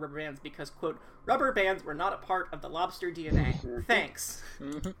not have rubber bands because, quote, rubber bands were not a part of the lobster DNA. Thanks.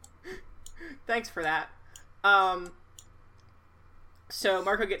 Thanks for that. So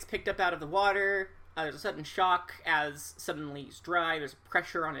Marco gets picked up out of the water. There's a sudden shock as suddenly he's dry. There's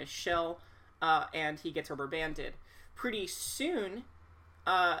pressure on his shell, and he gets rubber banded. Pretty soon,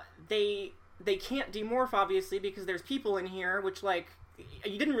 they can't demorph, obviously, because there's people in here, which, like,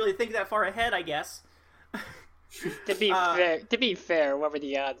 you didn't really think that far ahead, I guess. To be fair, what were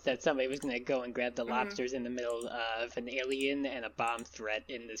the odds that somebody was going to go and grab the lobsters in the middle of an alien and a bomb threat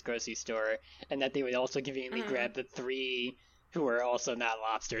in this grocery store, and that they would also conveniently grab the 3 who were also not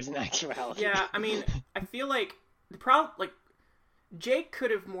lobsters in actuality? Yeah, I mean, I feel like Jake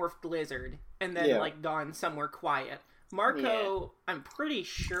could have morphed Lizard and then gone somewhere quiet. Marco, I'm pretty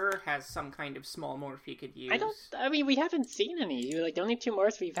sure, has some kind of small morph he could use. I mean, we haven't seen any. Like, the only 2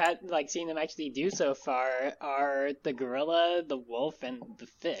 morphs we've had, like, seen him actually do so far are the gorilla, the wolf, and the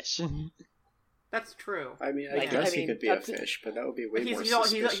fish. That's true. I mean, I guess he could be a fish, but that would be way more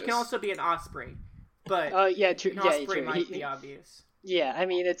suspicious. He can also be an osprey, but true. An osprey might be obvious. Yeah, I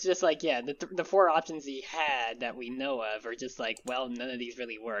mean, it's just like, the 4 options he had that we know of are just like, well, none of these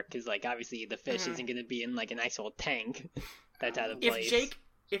really work, because, like, obviously the fish isn't going to be in, like, an actual tank. That's out of place.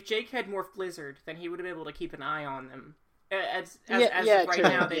 If Jake had morphed Lizard, then he would have been able to keep an eye on them. As right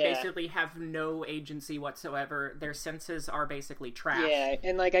now, they basically have no agency whatsoever. Their senses are basically trash. Yeah,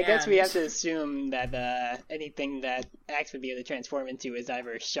 and, like, I guess we have to assume that anything that Axe would be able to transform into is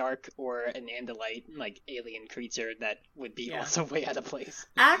either a shark or an andalite, like, alien creature that would be also way out of place.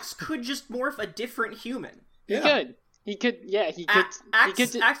 Axe could just morph a different human. Yeah. He could.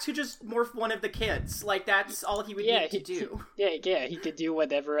 Axe could just morph one of the kids. Like, that's all he would need to do. He could do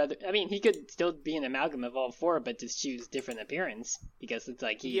whatever other... I mean, he could still be an amalgam of all 4, but just choose different appearance. Because it's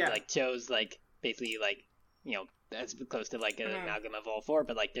like, he, chose, like, basically, like, you know, as close to, like, an amalgam of all 4,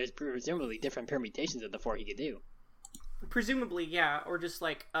 but, like, there's presumably different permutations of the 4 he could do. Presumably, yeah, or just,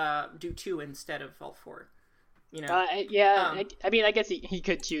 like, do 2 instead of all 4. You know? I mean, I guess he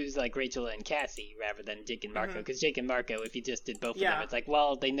could choose, like, Rachel and Cassie rather than Jake and Marco, because Jake and Marco, if he just did both of them, it's like,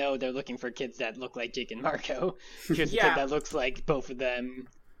 well, they know they're looking for kids that look like Jake and Marco. Here's a kid that looks like both of them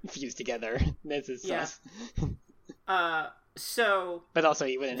fused together. This is sus. But also,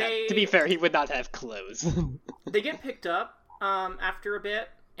 he wouldn't have, to be fair, he would not have clothes. They get picked up after a bit,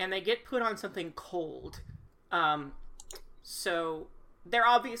 and they get put on something cold. So... they're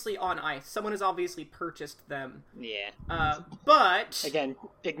obviously on ice. Someone has obviously purchased them. Yeah. But... again,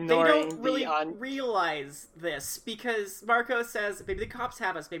 ignoring they don't really realize this, because Marco says, maybe the cops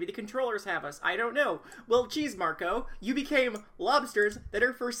have us, maybe the controllers have us, I don't know. Well, geez, Marco, you became lobsters that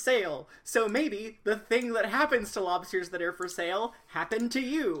are for sale, so maybe the thing that happens to lobsters that are for sale happened to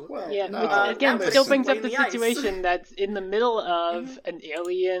you. Well, which, again, still brings up the situation that's in the middle of an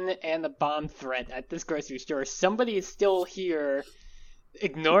alien and a bomb threat at this grocery store. Somebody is still here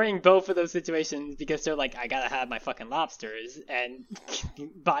ignoring both of those situations because they're like, I gotta have my fucking lobsters, and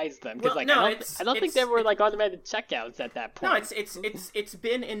buys them because I don't think there were like automated checkouts at that point. No, it's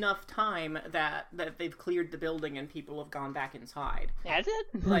been enough time that they've cleared the building and people have gone back inside. Has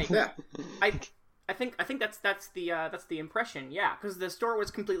it? Like, yeah. I think that's the impression. Yeah, because the store was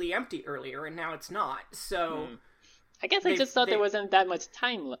completely empty earlier and now it's not. So. I guess I just thought there wasn't that much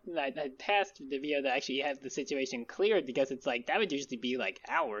time that had passed to be able to actually have the situation cleared, because it's like that would usually be like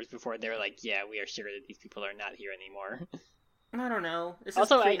hours before they're like, yeah, we are sure that these people are not here anymore. I don't know.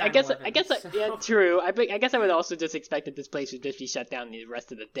 Also, I guess yeah, true. I guess I would also just expect that this place would just be shut down the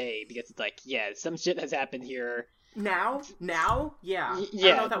rest of the day, because it's like, yeah, some shit has happened here. Now, yeah,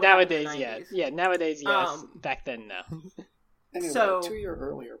 nowadays, nowadays, yes. Back then, no. Anyway, to your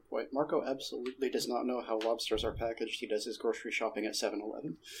earlier point, Marco absolutely does not know how lobsters are packaged. He does his grocery shopping at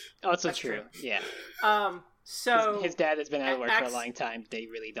 7-Eleven. Also true. Yeah. So his dad has been out of work for a long time. They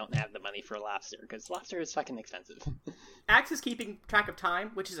really don't have the money for a lobster because lobster is fucking expensive. Axe is keeping track of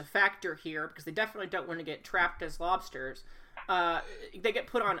time, which is a factor here because they definitely don't want to get trapped as lobsters. They get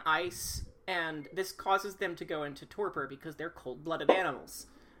put on ice, and this causes them to go into torpor because they're cold-blooded animals.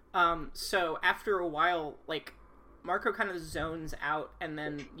 So after a while, like, Marco kind of zones out, and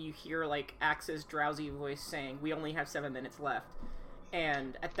then you hear, like, Axe's drowsy voice saying, "We only have 7 minutes left."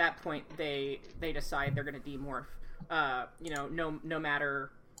 And at that point, they decide they're going to demorph. No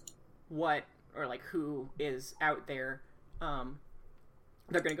matter what or, like, who is out there, they're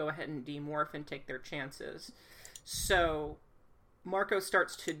going to go ahead and demorph and take their chances. So Marco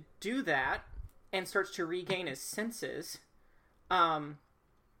starts to do that and starts to regain his senses. And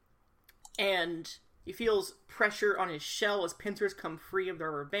he feels pressure on his shell as pincers come free of the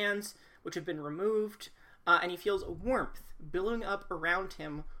rubber bands, which have been removed. And he feels a warmth billowing up around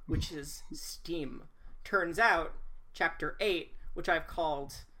him, which is steam. Turns out, Chapter 8, which I've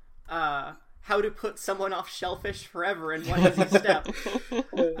called How to Put Someone Off Shellfish Forever in One Easy Step.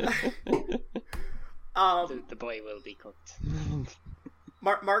 The boy will be cooked.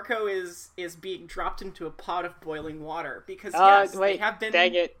 Marco is being dropped into a pot of boiling water because they have been.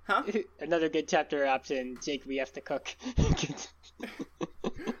 Dang it! Huh? Another good chapter option. Jake, we have to cook.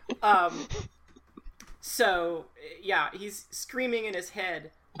 So yeah, he's screaming in his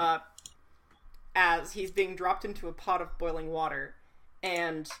head as he's being dropped into a pot of boiling water,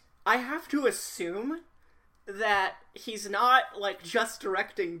 and I have to assume that he's not, like, just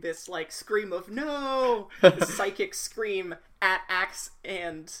directing this, like, scream of no, psychic scream at Axe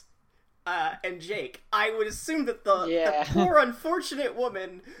and Jake. I would assume that the poor unfortunate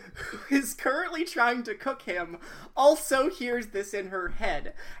woman who is currently trying to cook him also hears this in her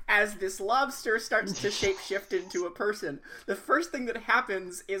head as this lobster starts to shapeshift into a person. The first thing that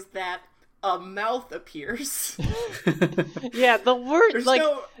happens is that a mouth appears. Yeah, the worst,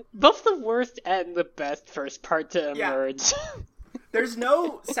 both the worst and the best first part to emerge. There's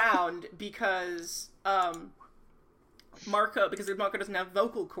no sound because Marco doesn't have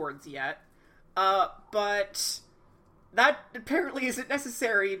vocal cords yet. But that apparently isn't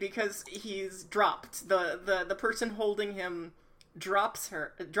necessary because he's dropped. The person holding him drops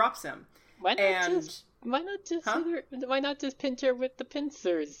him. Why not just pinch her with the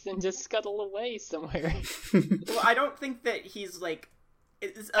pincers and just scuttle away somewhere? Well, I don't think that he's like.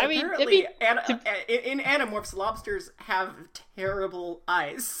 Apparently, in Animorphs, lobsters have terrible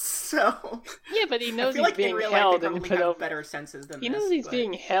eyes. So yeah, but he knows he's being held and put over. Better senses than he knows he's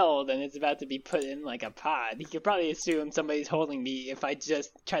being held and it's about to be put in like a pod. He could probably assume somebody's holding me. If I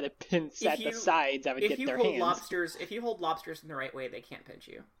just try to pinch at the sides, I would get their hands. If you hold lobsters in the right way, they can't pinch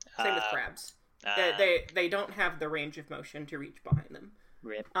you. Same with crabs. They don't have the range of motion to reach behind them.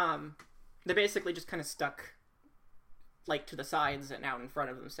 Rip. They're basically just kind of stuck, like, to the sides and out in front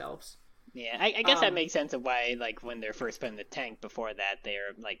of themselves. Yeah, I guess that makes sense of why, like, when they're first put in the tank, before that,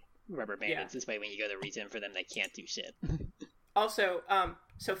 they're, like, rubber bandits. This way, when you go to reach in for them, they can't do shit. Also,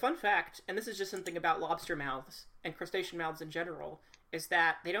 so fun fact, and this is just something about lobster mouths, and crustacean mouths in general, is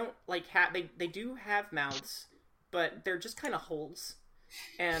that they don't, like, they do have mouths, but they're just kind of holes.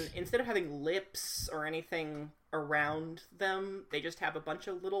 And instead of having lips or anything around them, they just have a bunch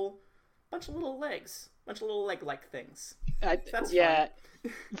of little legs. Bunch of little leg-like things. That's fun.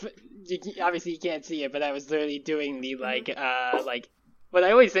 Obviously you can't see it, but I was literally doing the what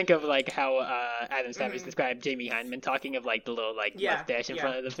I always think of, like, how Adam Savage described Jamie Hyneman talking of, like, the little, like, mustache in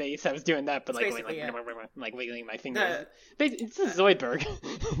front of the face. I was doing that, but, like, going, like wiggling my fingers. It's a Zoidberg.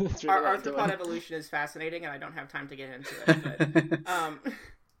 Really our arthropod evolution is fascinating, and I don't have time to get into it.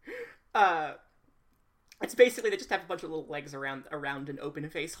 But, it's basically they just have a bunch of little legs around an open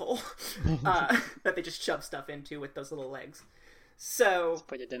face hole that they just shove stuff into with those little legs. So let's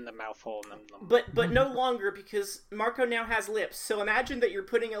put it in the mouth hole. Num, num. But no longer, because Marco now has lips. So imagine that you're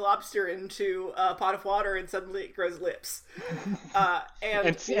putting a lobster into a pot of water and suddenly it grows lips.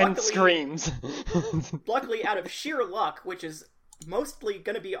 And screams. Luckily, out of sheer luck, which is mostly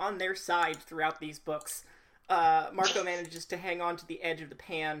going to be on their side throughout these books, Marco manages to hang on to the edge of the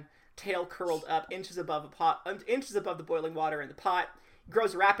pan, tail curled up inches above the boiling water in the pot.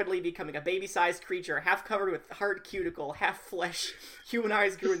 Grows rapidly, becoming a baby-sized creature, half covered with hard cuticle, half flesh. Human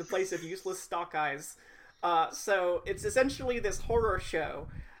eyes grew in the place of useless stalk eyes. So it's essentially this horror show.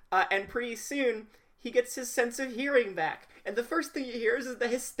 And pretty soon, he gets his sense of hearing back. And the first thing he hears is the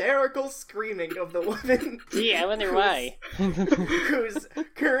hysterical screaming of the woman. Yeah, I wonder why. Who's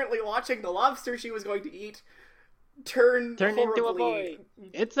currently watching the lobster she was going to eat turn into a boy.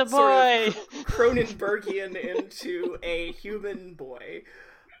 It's a boy. Sort of Cronenbergian into a human boy.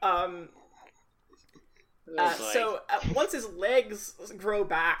 Once his legs grow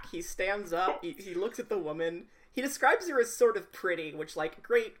back, he stands up. He looks at the woman. He describes her as sort of pretty, which, like,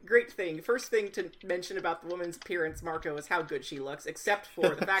 great thing. First thing to mention about the woman's appearance, Marco, is how good she looks, except for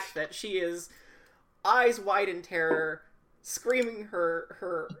the fact that she is eyes wide in terror, screaming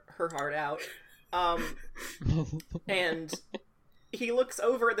her heart out. And he looks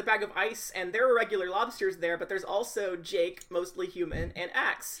over at the bag of ice, and there are regular lobsters there, but there's also Jake, mostly human, and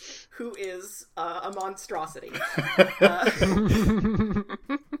Axe, who is a monstrosity.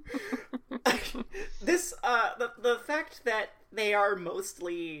 The fact that they are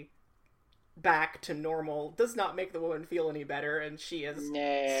mostly back to normal does not make the woman feel any better, and she is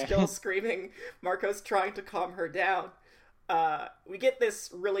still screaming. Marco's trying to calm her down. We get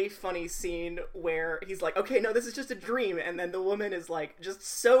this really funny scene where he's like, okay, no, this is just a dream, and then the woman is like, just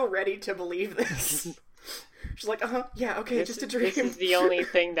so ready to believe this. She's like, yeah, okay, just a dream. This is the only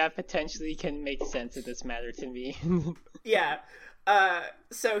thing that potentially can make sense of this matter to me. Yeah.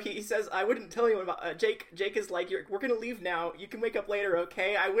 So he says, I wouldn't tell anyone about, Jake is like, we're gonna leave now, you can wake up later,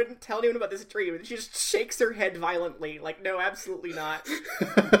 okay? I wouldn't tell anyone about this dream. And she just shakes her head violently, like, no, absolutely not.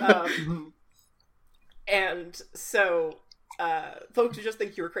 And so, folks would just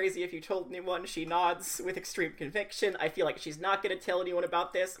think you were crazy if you told anyone. She nods with extreme conviction. I feel like she's not gonna tell anyone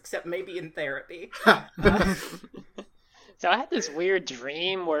about this, except maybe in therapy. So I had this weird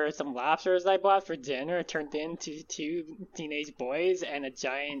dream where some lobsters I bought for dinner turned into 2 teenage boys and a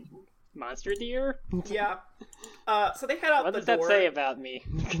giant monster deer. Yeah. So they head out what the does door. That say about me?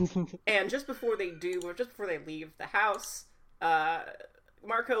 And just before they leave the house,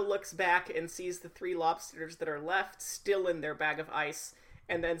 Marco looks back and sees the 3 lobsters that are left still in their bag of ice,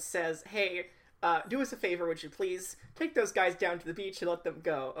 and then says, hey, do us a favor, would you please? Take those guys down to the beach and let them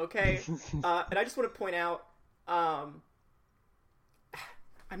go, okay? And I just want to point out,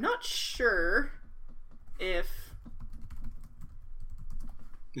 I'm not sure if...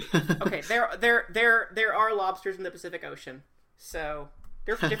 Okay, there are lobsters in the Pacific Ocean, so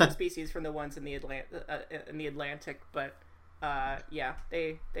they're different species from the ones in the Atlantic, but yeah,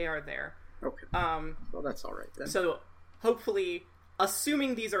 they are there. Okay. Well, that's all right then. So hopefully,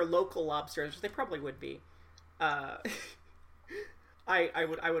 assuming these are local lobsters, which they probably would be, I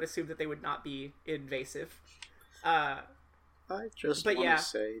would assume that they would not be invasive. I just want to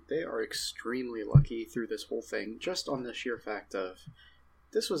say they are extremely lucky through this whole thing, just on the sheer fact of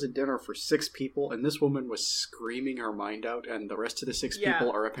this was a dinner for 6 people, and this woman was screaming her mind out, and the rest of the 6 people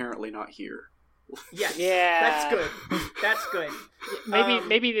are apparently not here. Yes. Yeah. That's good.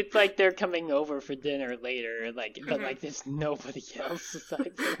 Maybe it's like they're coming over for dinner later, but like there's nobody else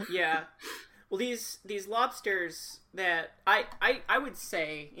besides them. Yeah. Well, these lobsters that I would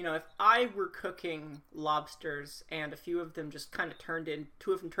say, if I were cooking lobsters and a few of them just kind of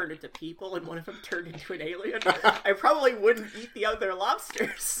two of them turned into people and one of them turned into an alien, I probably wouldn't eat the other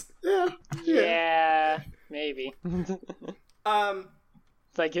lobsters. Yeah, maybe.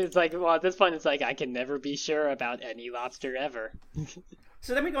 It's like well, at this point it's like I can never be sure about any lobster ever.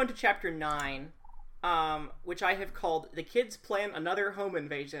 So then we go into chapter 9, which I have called "The Kids Plan Another Home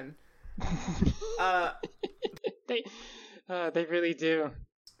Invasion." They really do.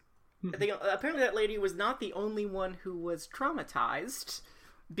 Apparently that lady was not the only one who was traumatized,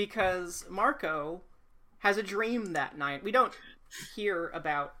 because Marco has a dream that night. We don't hear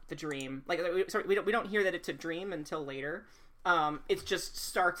about the dream. We don't hear that it's a dream until later. It just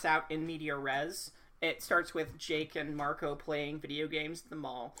starts out in media res. It starts with Jake and Marco playing video games at the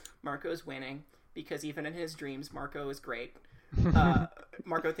mall. Marco's winning, because even in his dreams, Marco is great.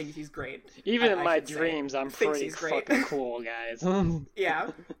 Marco thinks he's great. Even in my dreams, I'm pretty fucking cool, guys. Yeah.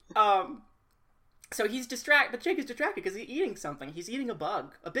 So he's distracted, but Jake is distracted because he's eating something. He's eating a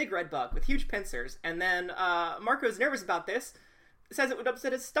bug, a big red bug with huge pincers. And then Marco's nervous about this says it would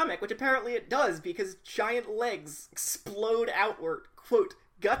upset his stomach, which apparently it does because giant legs explode outward. Quote,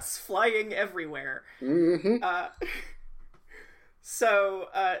 guts flying everywhere. Mm-hmm. So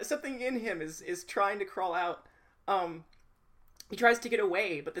something in him is trying to crawl out. He tries to get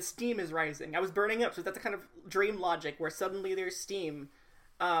away, but the steam is rising. I was burning up, so that's a kind of dream logic where suddenly there's steam.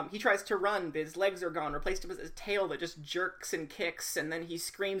 He tries to run, but his legs are gone, replaced with his tail that just jerks and kicks, and then he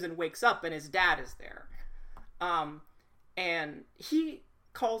screams and wakes up, and his dad is there. And he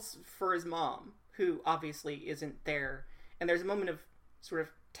calls for his mom, who obviously isn't there. And there's a moment of sort of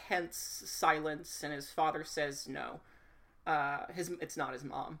tense silence, and his father says no. It's not his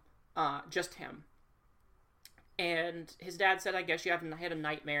mom, just him. And his dad said, I guess you had a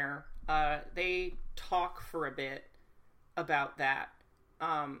nightmare. They talk for a bit about that,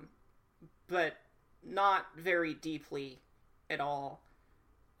 but not very deeply at all.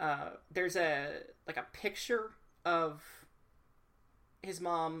 There's a picture of his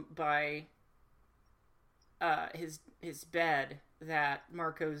mom by his bed that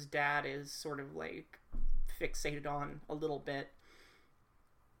Marco's dad is sort of like fixated on a little bit.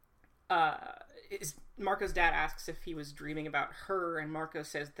 Marco's dad asks if he was dreaming about her, and Marco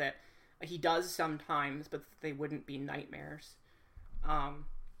says that he does sometimes, but they wouldn't be nightmares.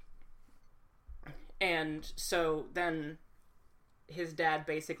 And so then his dad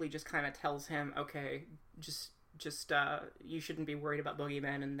basically just kind of tells him, okay, just you shouldn't be worried about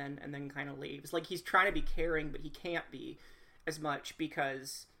boogeymen, and then kind of leaves. Like, he's trying to be caring, but he can't be as much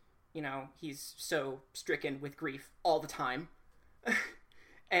because, you know, he's so stricken with grief all the time.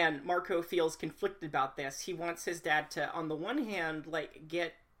 And Marco feels conflicted about this. He wants his dad to, on the one hand,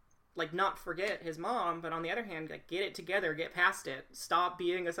 not forget his mom, but on the other hand, get it together, get past it, stop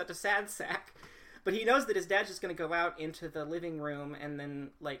being such a sad sack. But he knows that his dad's just going to go out into the living room and then,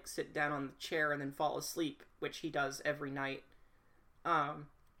 sit down on the chair and then fall asleep, which he does every night.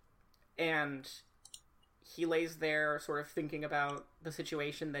 And he lays there sort of thinking about the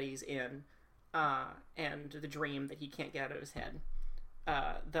situation that he's in, and the dream that he can't get out of his head.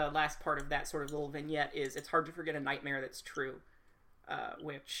 The last part of that sort of little vignette is, it's hard to forget a nightmare that's true,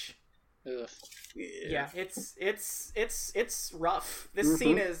 which... Ugh. Yeah, it's rough. This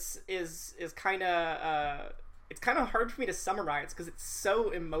scene is kind of it's kind of hard for me to summarize because it's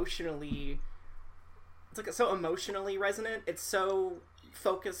so emotionally resonant. It's so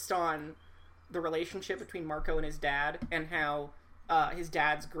focused on the relationship between Marco and his dad, and how his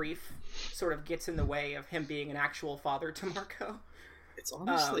dad's grief sort of gets in the way of him being an actual father to Marco. It's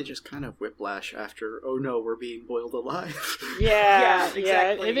honestly just kind of whiplash after, oh no, we're being boiled alive. Yeah,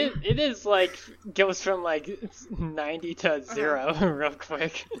 exactly. It is goes from 90 to 0 real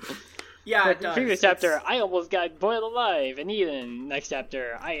quick. Yeah, it does. Previous chapter, I almost got boiled alive and eaten. Next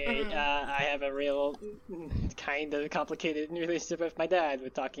chapter, I have a real kind of complicated relationship with my dad. We're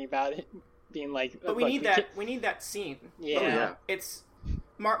talking about it being But we need that scene. Yeah. Oh, yeah. It's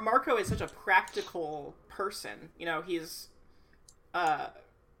Marco is such a practical person. You know, he's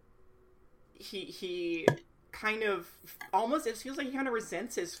he kind of almost, it feels like he kind of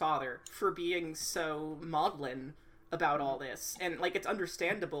resents his father for being so maudlin about all this, and it's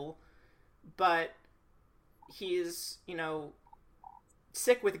understandable, but he's, you know,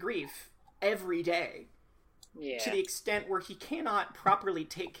 sick with grief every day, to the extent where he cannot properly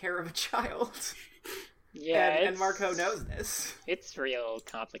take care of a child. Yeah, and Marco knows this. It's real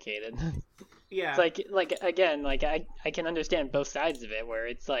complicated. Yeah, it's again, I can understand both sides of it, where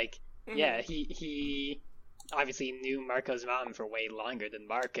it's yeah, he obviously knew Marco's mom for way longer than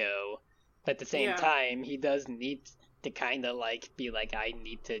Marco, but at the same time, he does need to kind of be I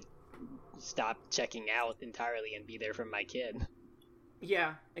need to stop checking out entirely and be there for my kid.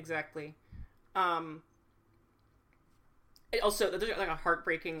 Yeah, exactly. Also, there's a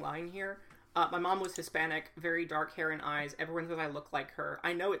heartbreaking line here. My mom was Hispanic, very dark hair and eyes. Everyone says I look like her.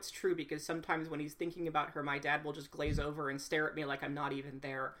 I know it's true because sometimes when he's thinking about her, my dad will just glaze over and stare at me like I'm not even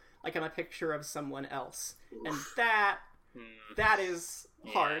there, like I'm a picture of someone else. And that is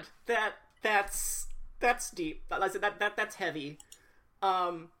hard. That's deep. That's heavy.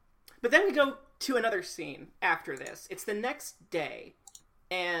 But then we go to another scene after this. It's the next day,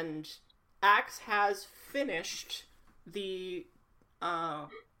 and Axe has finished the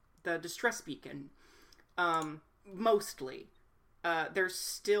distress beacon, mostly. There's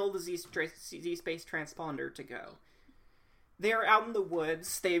still the Z-Space transponder to go. They're out in the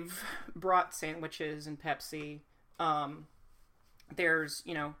woods. They've brought sandwiches and Pepsi. There's,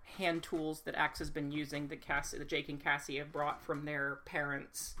 hand tools that Axe has been using that Jake and Cassie have brought from their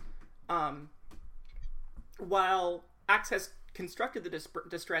parents. While Axe has constructed the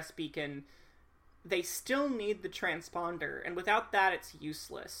distress beacon, they still need the transponder, and without that, it's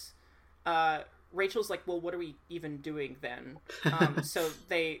useless. Rachel's like, well, what are we even doing then? So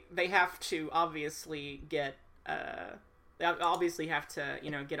they have to obviously get get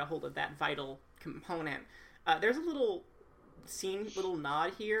a hold of that vital component. There's a little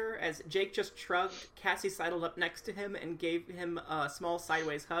nod here as Jake just shrugged. Cassie sidled up next to him and gave him a small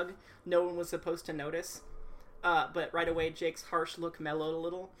sideways hug. No one was supposed to notice. But right away, Jake's harsh look mellowed a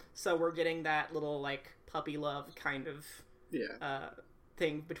little. So we're getting that little, like, puppy love kind of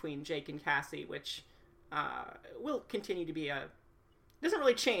thing between Jake and Cassie, which will continue to be doesn't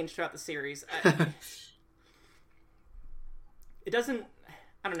really change throughout the series. It doesn't...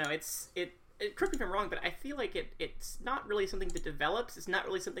 I don't know, correct me if I'm wrong, but I feel like it's not really something that develops. It's not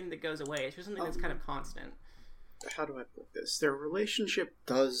really something that goes away. It's just something that's kind of constant. How do I put this? Their relationship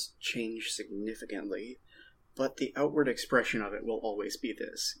does change significantly, but the outward expression of it will always be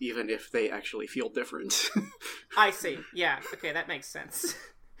this, even if they actually feel different. I see. Yeah. Okay, that makes sense.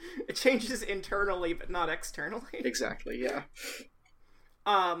 It changes internally, but not externally. Exactly, yeah.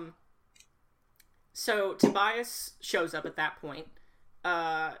 So Tobias shows up at that point.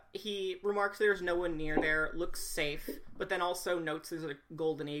 He remarks there's no one near there, looks safe, but then also notes there's a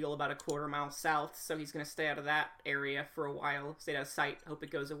golden eagle about a quarter mile south, so he's going to stay out of that area for a while, stay out of sight, hope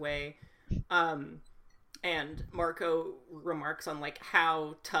it goes away. And Marco remarks on, like,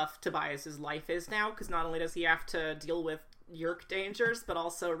 how tough Tobias's life is now, because not only does he have to deal with Yerk dangers, but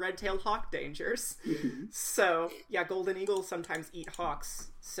also red-tailed hawk dangers. Mm-hmm. So, yeah, golden eagles sometimes eat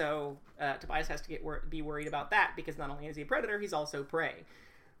hawks, so Tobias has to be worried about that, because not only is he a predator, he's also prey.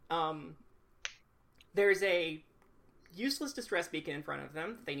 There's a useless distress beacon in front of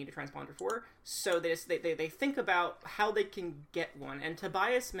them that they need a transponder for, so they think about how they can get one, and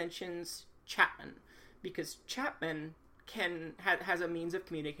Tobias mentions Chapman, because Chapman has a means of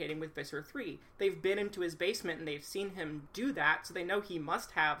communicating with Visser 3. They've been into his basement and they've seen him do that, so they know he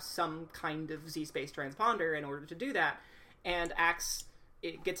must have some kind of Z-Space transponder in order to do that. And Axe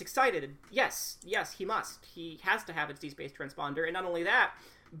gets excited. Yes, he must. He has to have a Z-Space transponder, and not only that,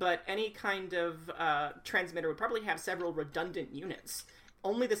 but any kind of transmitter would probably have several redundant units,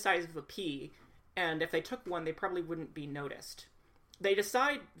 only the size of a pea, and if they took one, they probably wouldn't be noticed. They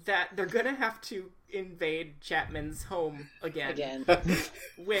decide that they're gonna have to invade Chapman's home again.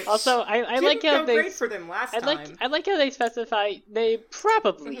 Which also, I like how they great for them last time. I like how they specify they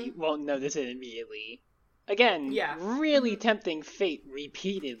probably won't notice it immediately. Again, really tempting fate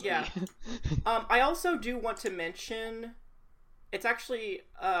repeatedly. Yeah. I also do want to mention, it's actually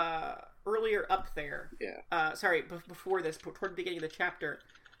earlier up there. Yeah. Before this, toward the beginning of the chapter.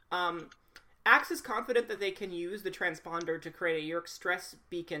 Axe is confident that they can use the transponder to create a Yerk distress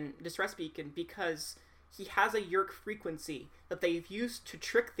beacon because he has a Yerk frequency that they've used to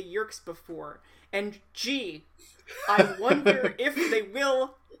trick the Yerks before. And gee, I wonder if they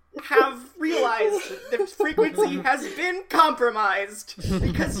will have realized that the frequency has been compromised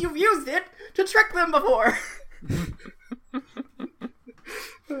because you've used it to trick them before.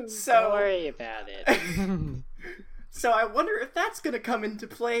 So don't worry about it. So I wonder if that's going to come into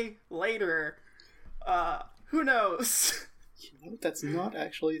play later. Who knows? You know, that's not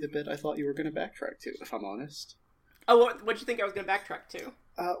actually the bit I thought you were going to backtrack to, if I'm honest. Oh, what'd you think I was going to backtrack to?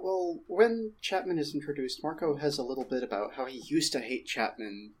 Well, when Chapman is introduced, Marco has a little bit about how he used to hate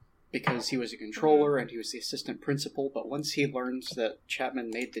Chapman because he was a controller and he was the assistant principal, but once he learns that Chapman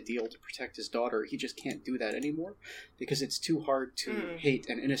made the deal to protect his daughter, he just can't do that anymore because it's too hard to hate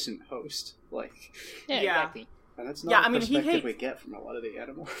an innocent host. Like, yeah, exactly. And that's not a perspective we get from a lot of the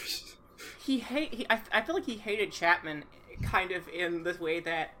Animorphs. I feel like he hated Chapman kind of in the way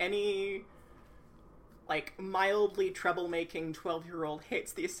that any, like, mildly troublemaking 12-year-old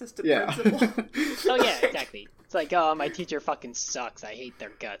hates the assistant principal. Oh, yeah, exactly. It's like, oh, my teacher fucking sucks. I hate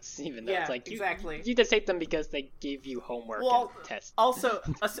their guts. Even though it's like, you just hate them because they gave you homework and tests. Also,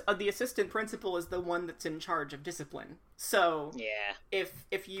 the assistant principal is the one that's in charge of discipline. So, yeah,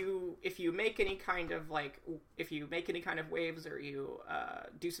 if you make any kind of waves or you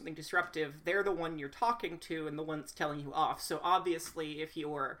do something disruptive, they're the one you're talking to and the one that's telling you off. So obviously, if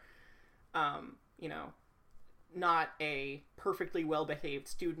you're, not a perfectly well-behaved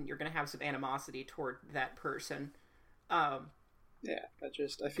student, you're going to have some animosity toward that person. I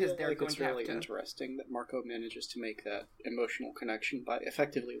feel like it's really interesting that Marco manages to make that emotional connection by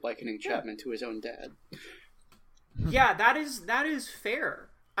effectively likening Chapman to his own dad. Yeah, that is fair.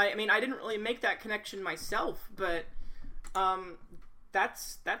 I mean, I didn't really make that connection myself, but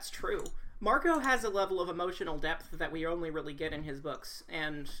that's true. Marco has a level of emotional depth that we only really get in his books,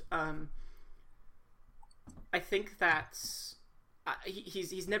 and I think that's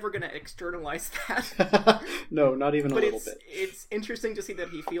he's never going to externalize that. No, not even a little bit. It's interesting to see that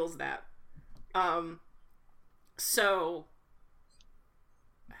he feels that. So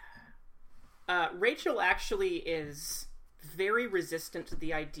Rachel actually is very resistant to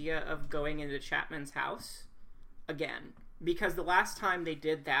the idea of going into Chapman's house again, because the last time they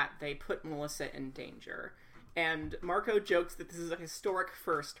did that, they put Melissa in danger. And Marco jokes that this is a historic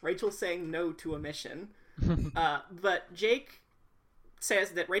first, Rachel saying no to a mission. But Jake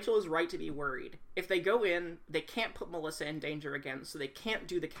says that Rachel is right to be worried. If they go in, they can't put Melissa in danger again, so they can't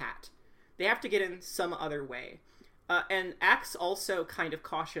do the cat. They have to get in some other way. And Axe also kind of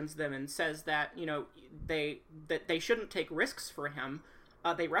cautions them and says that, you know, they shouldn't take risks for him.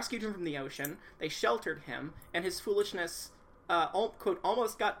 They rescued him from the ocean, they sheltered him, and his foolishness, quote,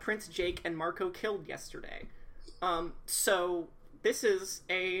 almost got Prince Jake and Marco killed yesterday. So this is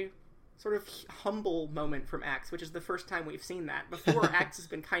a sort of humble moment from Axe, which is the first time we've seen that. Before, Axe has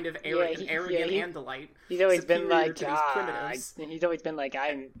been kind of arrogant Andalite. He's always been like, he's always been like,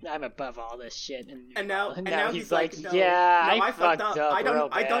 I'm above all this shit. And now he's like, no, I fucked up. I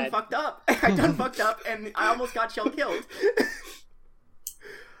done fucked up. I done fucked up, and I almost got Shell killed.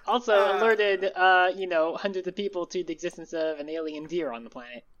 Also alerted, hundreds of people to the existence of an alien deer on the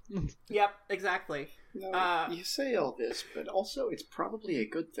planet. Yep, exactly. No, you say all this, but also it's probably a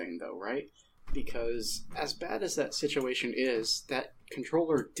good thing, though, right? Because as bad as that situation is, that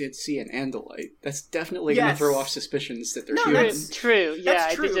controller did see an Andalite. That's definitely going to throw off suspicions that they're human. That's true. Yeah,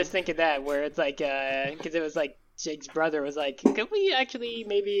 that's true. I did just think of that, where it's like, because it was like, Jake's brother was like, could we actually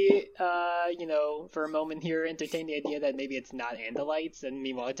maybe, for a moment here entertain the idea that maybe it's not Andalites? And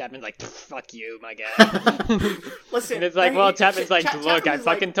meanwhile, Chapman's like, fuck you, my guy. Listen, and it's like, Chapman's like, look, I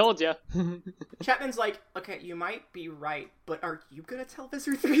fucking told you. Chapman's like, okay, you might be right, but are you gonna tell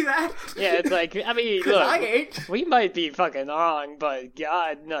Visser 3 that? Yeah, it's like, I mean, look, I ain't. We might be fucking wrong, but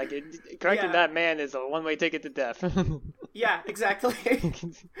God, like, correcting that man is a one-way ticket to death. Yeah, exactly.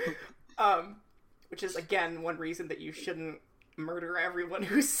 Which is, again, one reason that you shouldn't murder everyone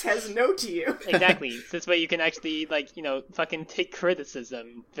who says no to you. Exactly. This way you can actually, fucking take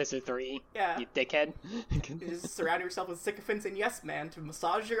criticism, Visser 3. Yeah. You dickhead. You just surround yourself with sycophants and yes man to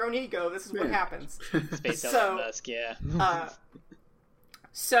massage your own ego. This is what happens. Space Elon Musk, yeah.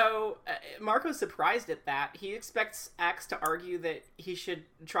 So, Marco's surprised at that. He expects Axe to argue that he should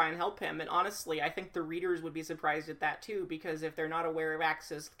try and help him, and honestly, I think the readers would be surprised at that too, because if they're not aware of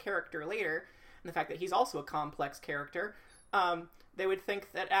Axe's character later, and the fact that he's also a complex character, they would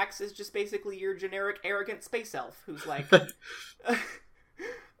think that Axe is just basically your generic arrogant space elf who's like,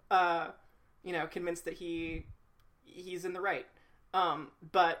 convinced that he's in the right.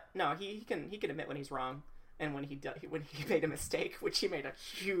 But no, he can admit when he's wrong and when he made a mistake, which he made a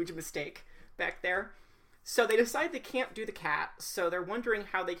huge mistake back there. So they decide they can't do the cat, so they're wondering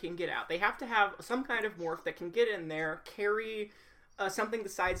how they can get out. They have to have some kind of morph that can get in there, carry something the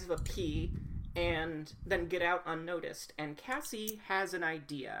size of a pea, and then get out unnoticed. And Cassie has an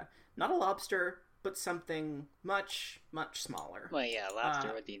idea. Not a lobster, but something much, much smaller. Well, yeah, a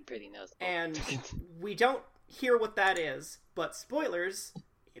lobster would be pretty noticeable. And we don't hear what that is, but spoilers,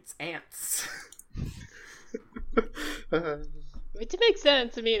 it's ants. Which makes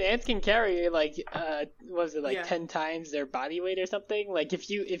sense. I mean, ants can carry, 10 times their body weight or something? Like, if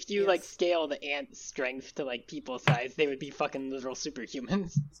you yes. Scale the ant strength to, people size, they would be fucking literal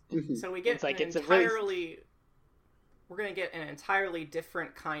superhumans. So we get we're gonna get an entirely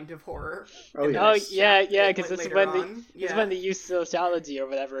different kind of horror. Because this is when the use sociology or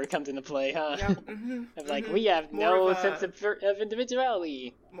whatever comes into play, huh? Yeah. Mm-hmm. We have no sense of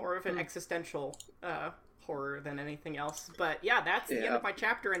individuality. More of an existential horror than anything else. But yeah, that's the end of my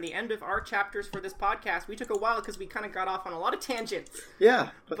chapter and the end of our chapters for this podcast. We took a while because we kind of got off on a lot of tangents. Yeah,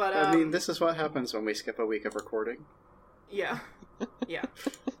 but I mean, this is what happens when we skip a week of recording. Yeah. Yeah.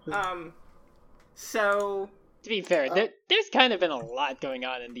 So... To be fair, there's kind of been a lot going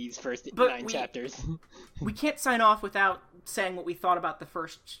on in these first 9 chapters. We can't sign off without saying what we thought about the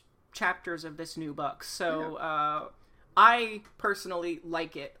first chapters of this new book. So, I personally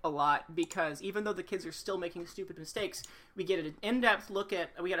like it a lot because even though the kids are still making stupid mistakes, we get a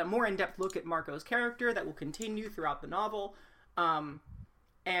more in-depth look at Marco's character that will continue throughout the novel.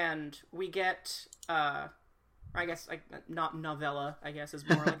 And we get, I guess, not novella, I guess is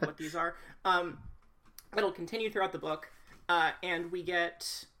more like what these are. That'll continue throughout the book, and we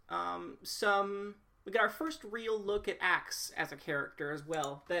get our first real look at Axe as a character as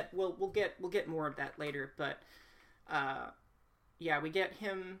well. That we'll get more of that later, but we get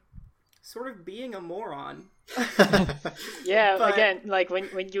him sort of being a moron. Yeah, But- again, like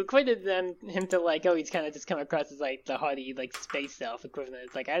when you equated him to like, oh, he's kind of just come across as like the haughty like space self equivalent.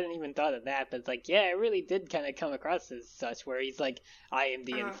 It's like I didn't even thought of that, but it's like yeah, it really did kind of come across as such, where he's like, I am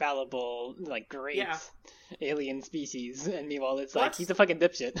the infallible like great alien species, and meanwhile it's like he's a fucking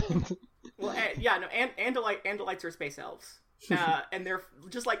dipshit. Well, Andalites are space elves, and they're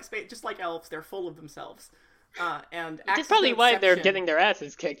just like elves. They're full of themselves. And which is probably why they're getting their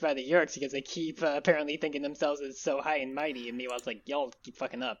asses kicked by the Yeerks, because they keep apparently thinking themselves as so high and mighty, and meanwhile it's like y'all keep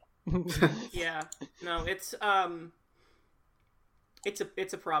fucking up. Yeah, no, it's a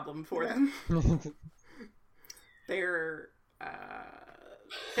problem for them. They're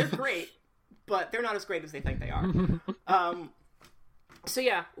great, but they're not as great as they think they are. So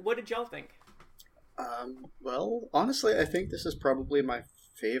yeah, what did y'all think? Well, honestly, I think this is probably my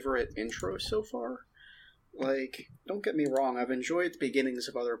favorite intro so far. Like, don't get me wrong, I've enjoyed the beginnings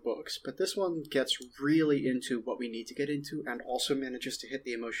of other books, but this one gets really into what we need to get into and also manages to hit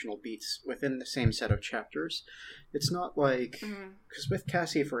the emotional beats within the same set of chapters. It's not like... Because with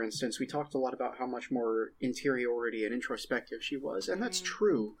Cassie, for instance, we talked a lot about how much more interiority and introspective she was, and that's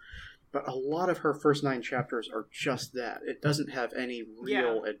true. But a lot of her first 9 chapters are just that. It doesn't have any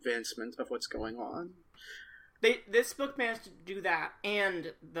real advancement of what's going on. This book managed to do that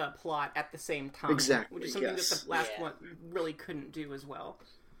and the plot at the same time. Exactly, which is something that the last one really couldn't do as well.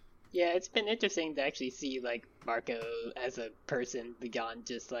 Yeah, it's been interesting to actually see, like, Marco as a person beyond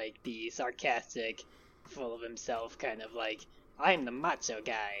just, like, the sarcastic, full of himself kind of, like, I'm the macho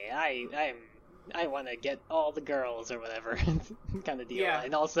guy, I want to get all the girls or whatever kind of deal. Yeah.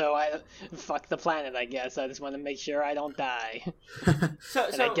 And also, fuck the planet, I guess. I just want to make sure I don't die. So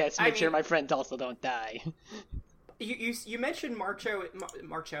I guess make sure my friends also don't die. You mentioned Marcho.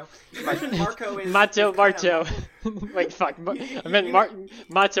 You mentioned Marco is... Marcho. Wait, fuck. I meant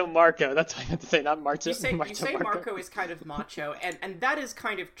Macho Marco. That's what I meant to say, not Marcho. You say Marco is kind of macho, and that is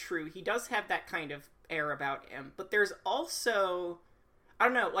kind of true. He does have that kind of air about him. But there's also... I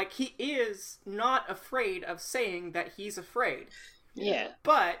don't know, like, he is not afraid of saying that he's afraid. Yeah.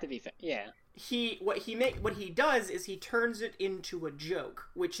 But to be fair, yeah. What he does is he turns it into a joke,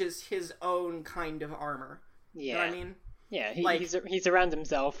 which is his own kind of armor. Yeah. You know what I mean? Yeah, he's around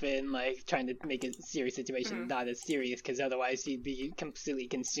himself in, like, trying to make a serious situation not as serious, because otherwise he'd be completely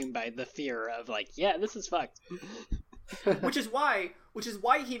consumed by the fear of, like, yeah, this is fucked. which is why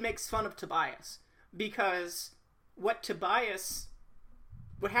he makes fun of Tobias, because what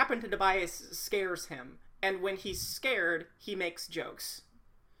happened to Tobias scares him, and when he's scared, he makes jokes.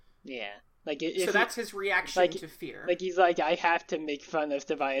 Yeah. So that's his reaction to fear. Like, he's like, I have to make fun of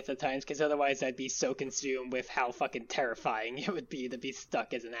Tobias at times, because otherwise I'd be so consumed with how fucking terrifying it would be to be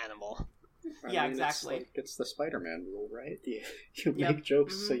stuck as an animal. I mean, exactly. It's the Spider-Man rule, right? You make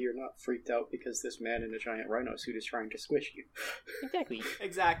jokes so you're not freaked out because this man in a giant rhino suit is trying to squish you.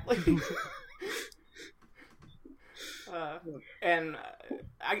 Exactly.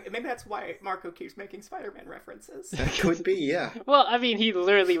 Maybe that's why Marco keeps making Spider-Man references. That could be, yeah. Well, I mean, he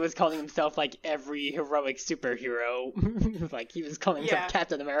literally was calling himself, like, every heroic superhero. Like, he was calling himself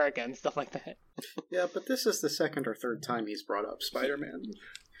Captain America and stuff like that. Yeah, but this is the second or third time he's brought up Spider-Man.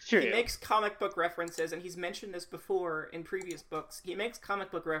 True. He makes comic book references, and he's mentioned this before in previous books. He makes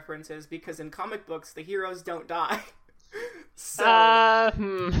comic book references because in comic books, the heroes don't die.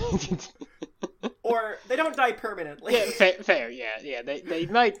 Or they don't die permanently. Yeah, fair. Yeah. They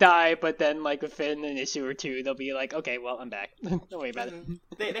might die, but then like within an issue or two, they'll be like, okay, well, I'm back. Don't worry about it.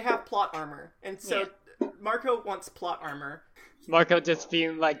 They have plot armor, and so Marco wants plot armor. Marco just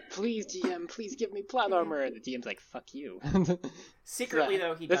being like, please, GM, please give me plot armor. And the GM's like, fuck you. Secretly,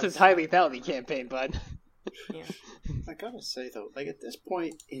 though, he does. This is high lethality campaign, bud. Yeah. I gotta say, though, like, at this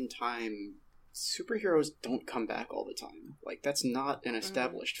point in time, superheroes don't come back all the time. Like, that's not an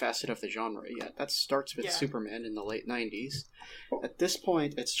established facet of the genre yet. That starts with Superman in the late 90s. At this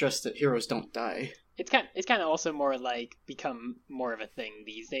point, it's just that heroes don't die. It's kind of also more, like, become more of a thing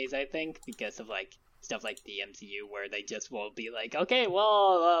these days, I think, because of, like, stuff like the MCU, where they just will be like, okay,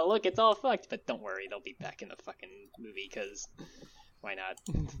 well, look, it's all fucked, but don't worry, they'll be back in the fucking movie, because why not?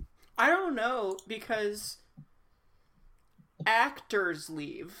 I don't know, because actors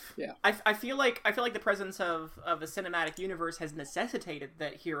leave. Yeah. I feel like the presence of a cinematic universe has necessitated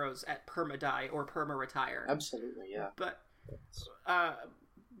that heroes at perma-die or perma-retire. Absolutely, yeah. But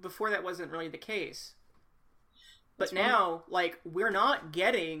before that wasn't really the case. But now, like, we're not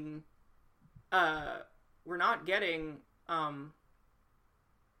getting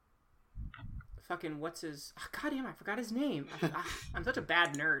fucking what's his... Oh, God damn, I forgot his name. I'm such a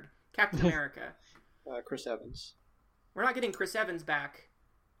bad nerd. Captain America. Chris Evans. We're not getting Chris Evans back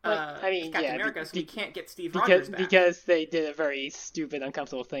Captain America, so we can't get Steve Rogers back. Because they did a very stupid,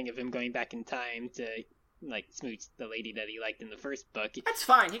 uncomfortable thing of him going back in time to like smooch the lady that he liked in the first book. That's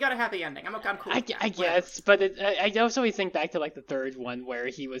fine. He got a happy ending. I'm cool. I guess, but I also always think back to like the third one where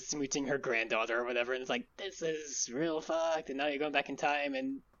he was smooching her granddaughter or whatever, and it's like, this is real fucked, and now you're going back in time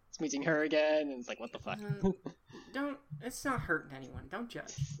and smooching her again, and it's like, what the fuck? It's not hurting anyone. Don't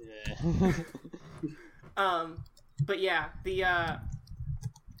judge. But yeah,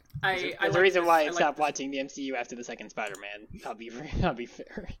 there's a reason why I stopped watching the MCU after the second Spider-Man. I'll be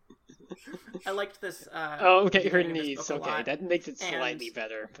fair. I liked this. Okay, her knees. Okay, that makes it slightly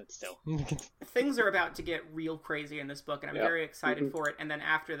better, but still. Things are about to get real crazy in this book, and I'm very excited for it. And then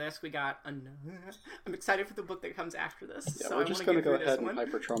after this, I'm excited for the book that comes after this. Yeah, so we're just going to go ahead and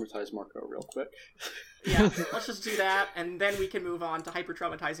hyper-traumatize Marco real quick. Yeah, let's just do that, and then we can move on to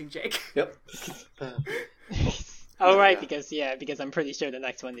hyper-traumatizing Jake. Yep. Right, because I'm pretty sure the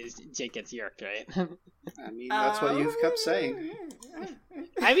next one is Jake gets yerked, right? I mean, that's what you've kept saying.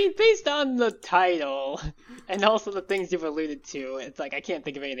 I mean, based on the title, and also the things you've alluded to, it's like, I can't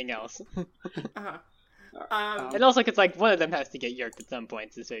think of anything else. And also, it's like, one of them has to get yerked at some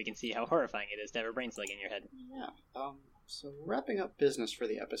point, so you can see how horrifying it is to have a brain slug in your head. Yeah, so wrapping up business for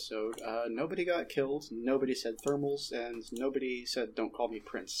the episode, nobody got killed, nobody said thermals, and nobody said don't call me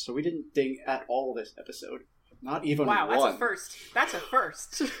Prince, so we didn't ding at all this episode. Not even one. Wow, that's a first. That's a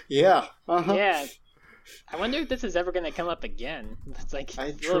first. Yeah. Yeah. I wonder if this is ever going to come up again. It's like, I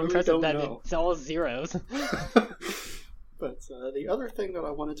it's a little impressive that know. It's all zeros. But the other thing that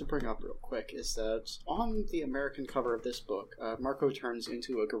I wanted to bring up real quick is that on the American cover of this book, Marco turns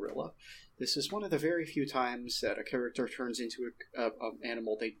into a gorilla. This is one of the very few times that a character turns into an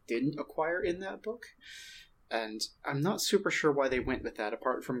animal they didn't acquire in that book. And I'm not super sure why they went with that,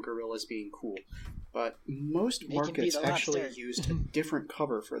 apart from gorillas being cool. But most markets actually used a different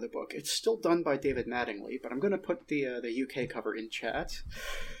cover for the book. It's still done by David Mattingly, but I'm going to put the UK cover in chat.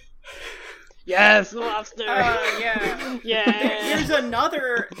 Yes, lobster. Yeah. Yeah.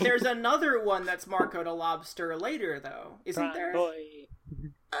 There's another one that's Marco to lobster later, though, isn't there? Boy.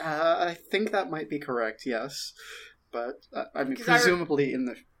 I think that might be correct. Yes, but I mean, presumably in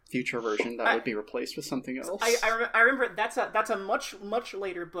the future version that would be replaced with something else. I remember that's a much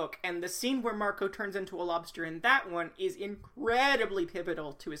later book, and the scene where Marco turns into a lobster in that one is incredibly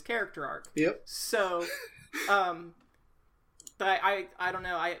pivotal to his character arc. Yep. So, but I don't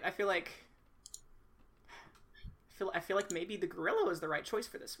know. I feel like maybe the gorilla was the right choice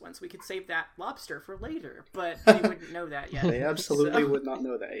for this one, so we could save that lobster for later. But we wouldn't know that yet. They absolutely would not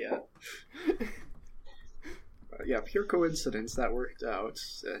know that yet. Yeah, pure coincidence that worked out.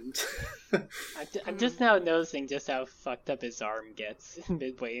 And I'm just now noticing just how fucked up his arm gets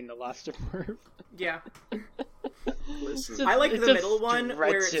midway in the lobster morph. Yeah. Listen, I like the middle one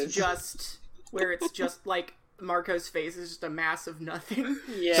where it's just like Marco's face is just a mass of nothing.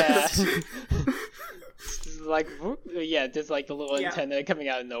 Yeah. Like, yeah, just like the little antenna coming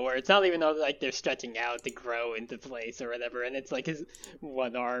out of nowhere. It's not even like they're stretching out to grow into place or whatever, and it's like his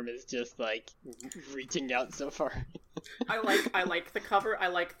one arm is just like reaching out so far. I like the cover. I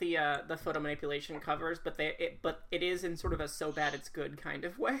like the photo manipulation covers, but it is in sort of a so bad it's good kind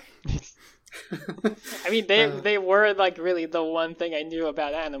of way. I mean, they were like really the one thing I knew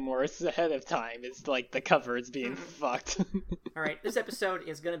about Animorphs ahead of time is like the covers being fucked. All right, this episode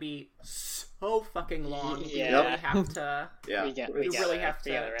is gonna be so fucking long. Yeah. We really have to. Yeah, we really have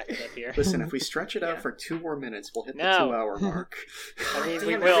to wrap it up here. Listen, if we stretch it out for 2 more minutes, we'll hit the 2-hour mark. I mean,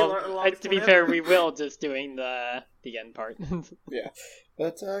 we will. To be fair, we will just doing the end part. Yeah,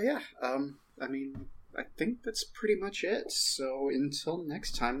 but I mean, I think that's pretty much it. So until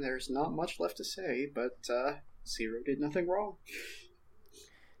next time, there's not much left to say, but Zero did nothing wrong.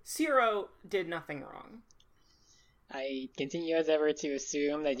 Zero did nothing wrong. I continue as ever to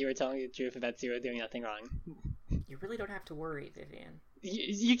assume that you were telling the truth about Zero doing nothing wrong. You really don't have to worry, Vivian.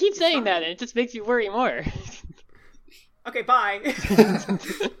 You keep saying that, and it just makes me worry more. Okay, bye.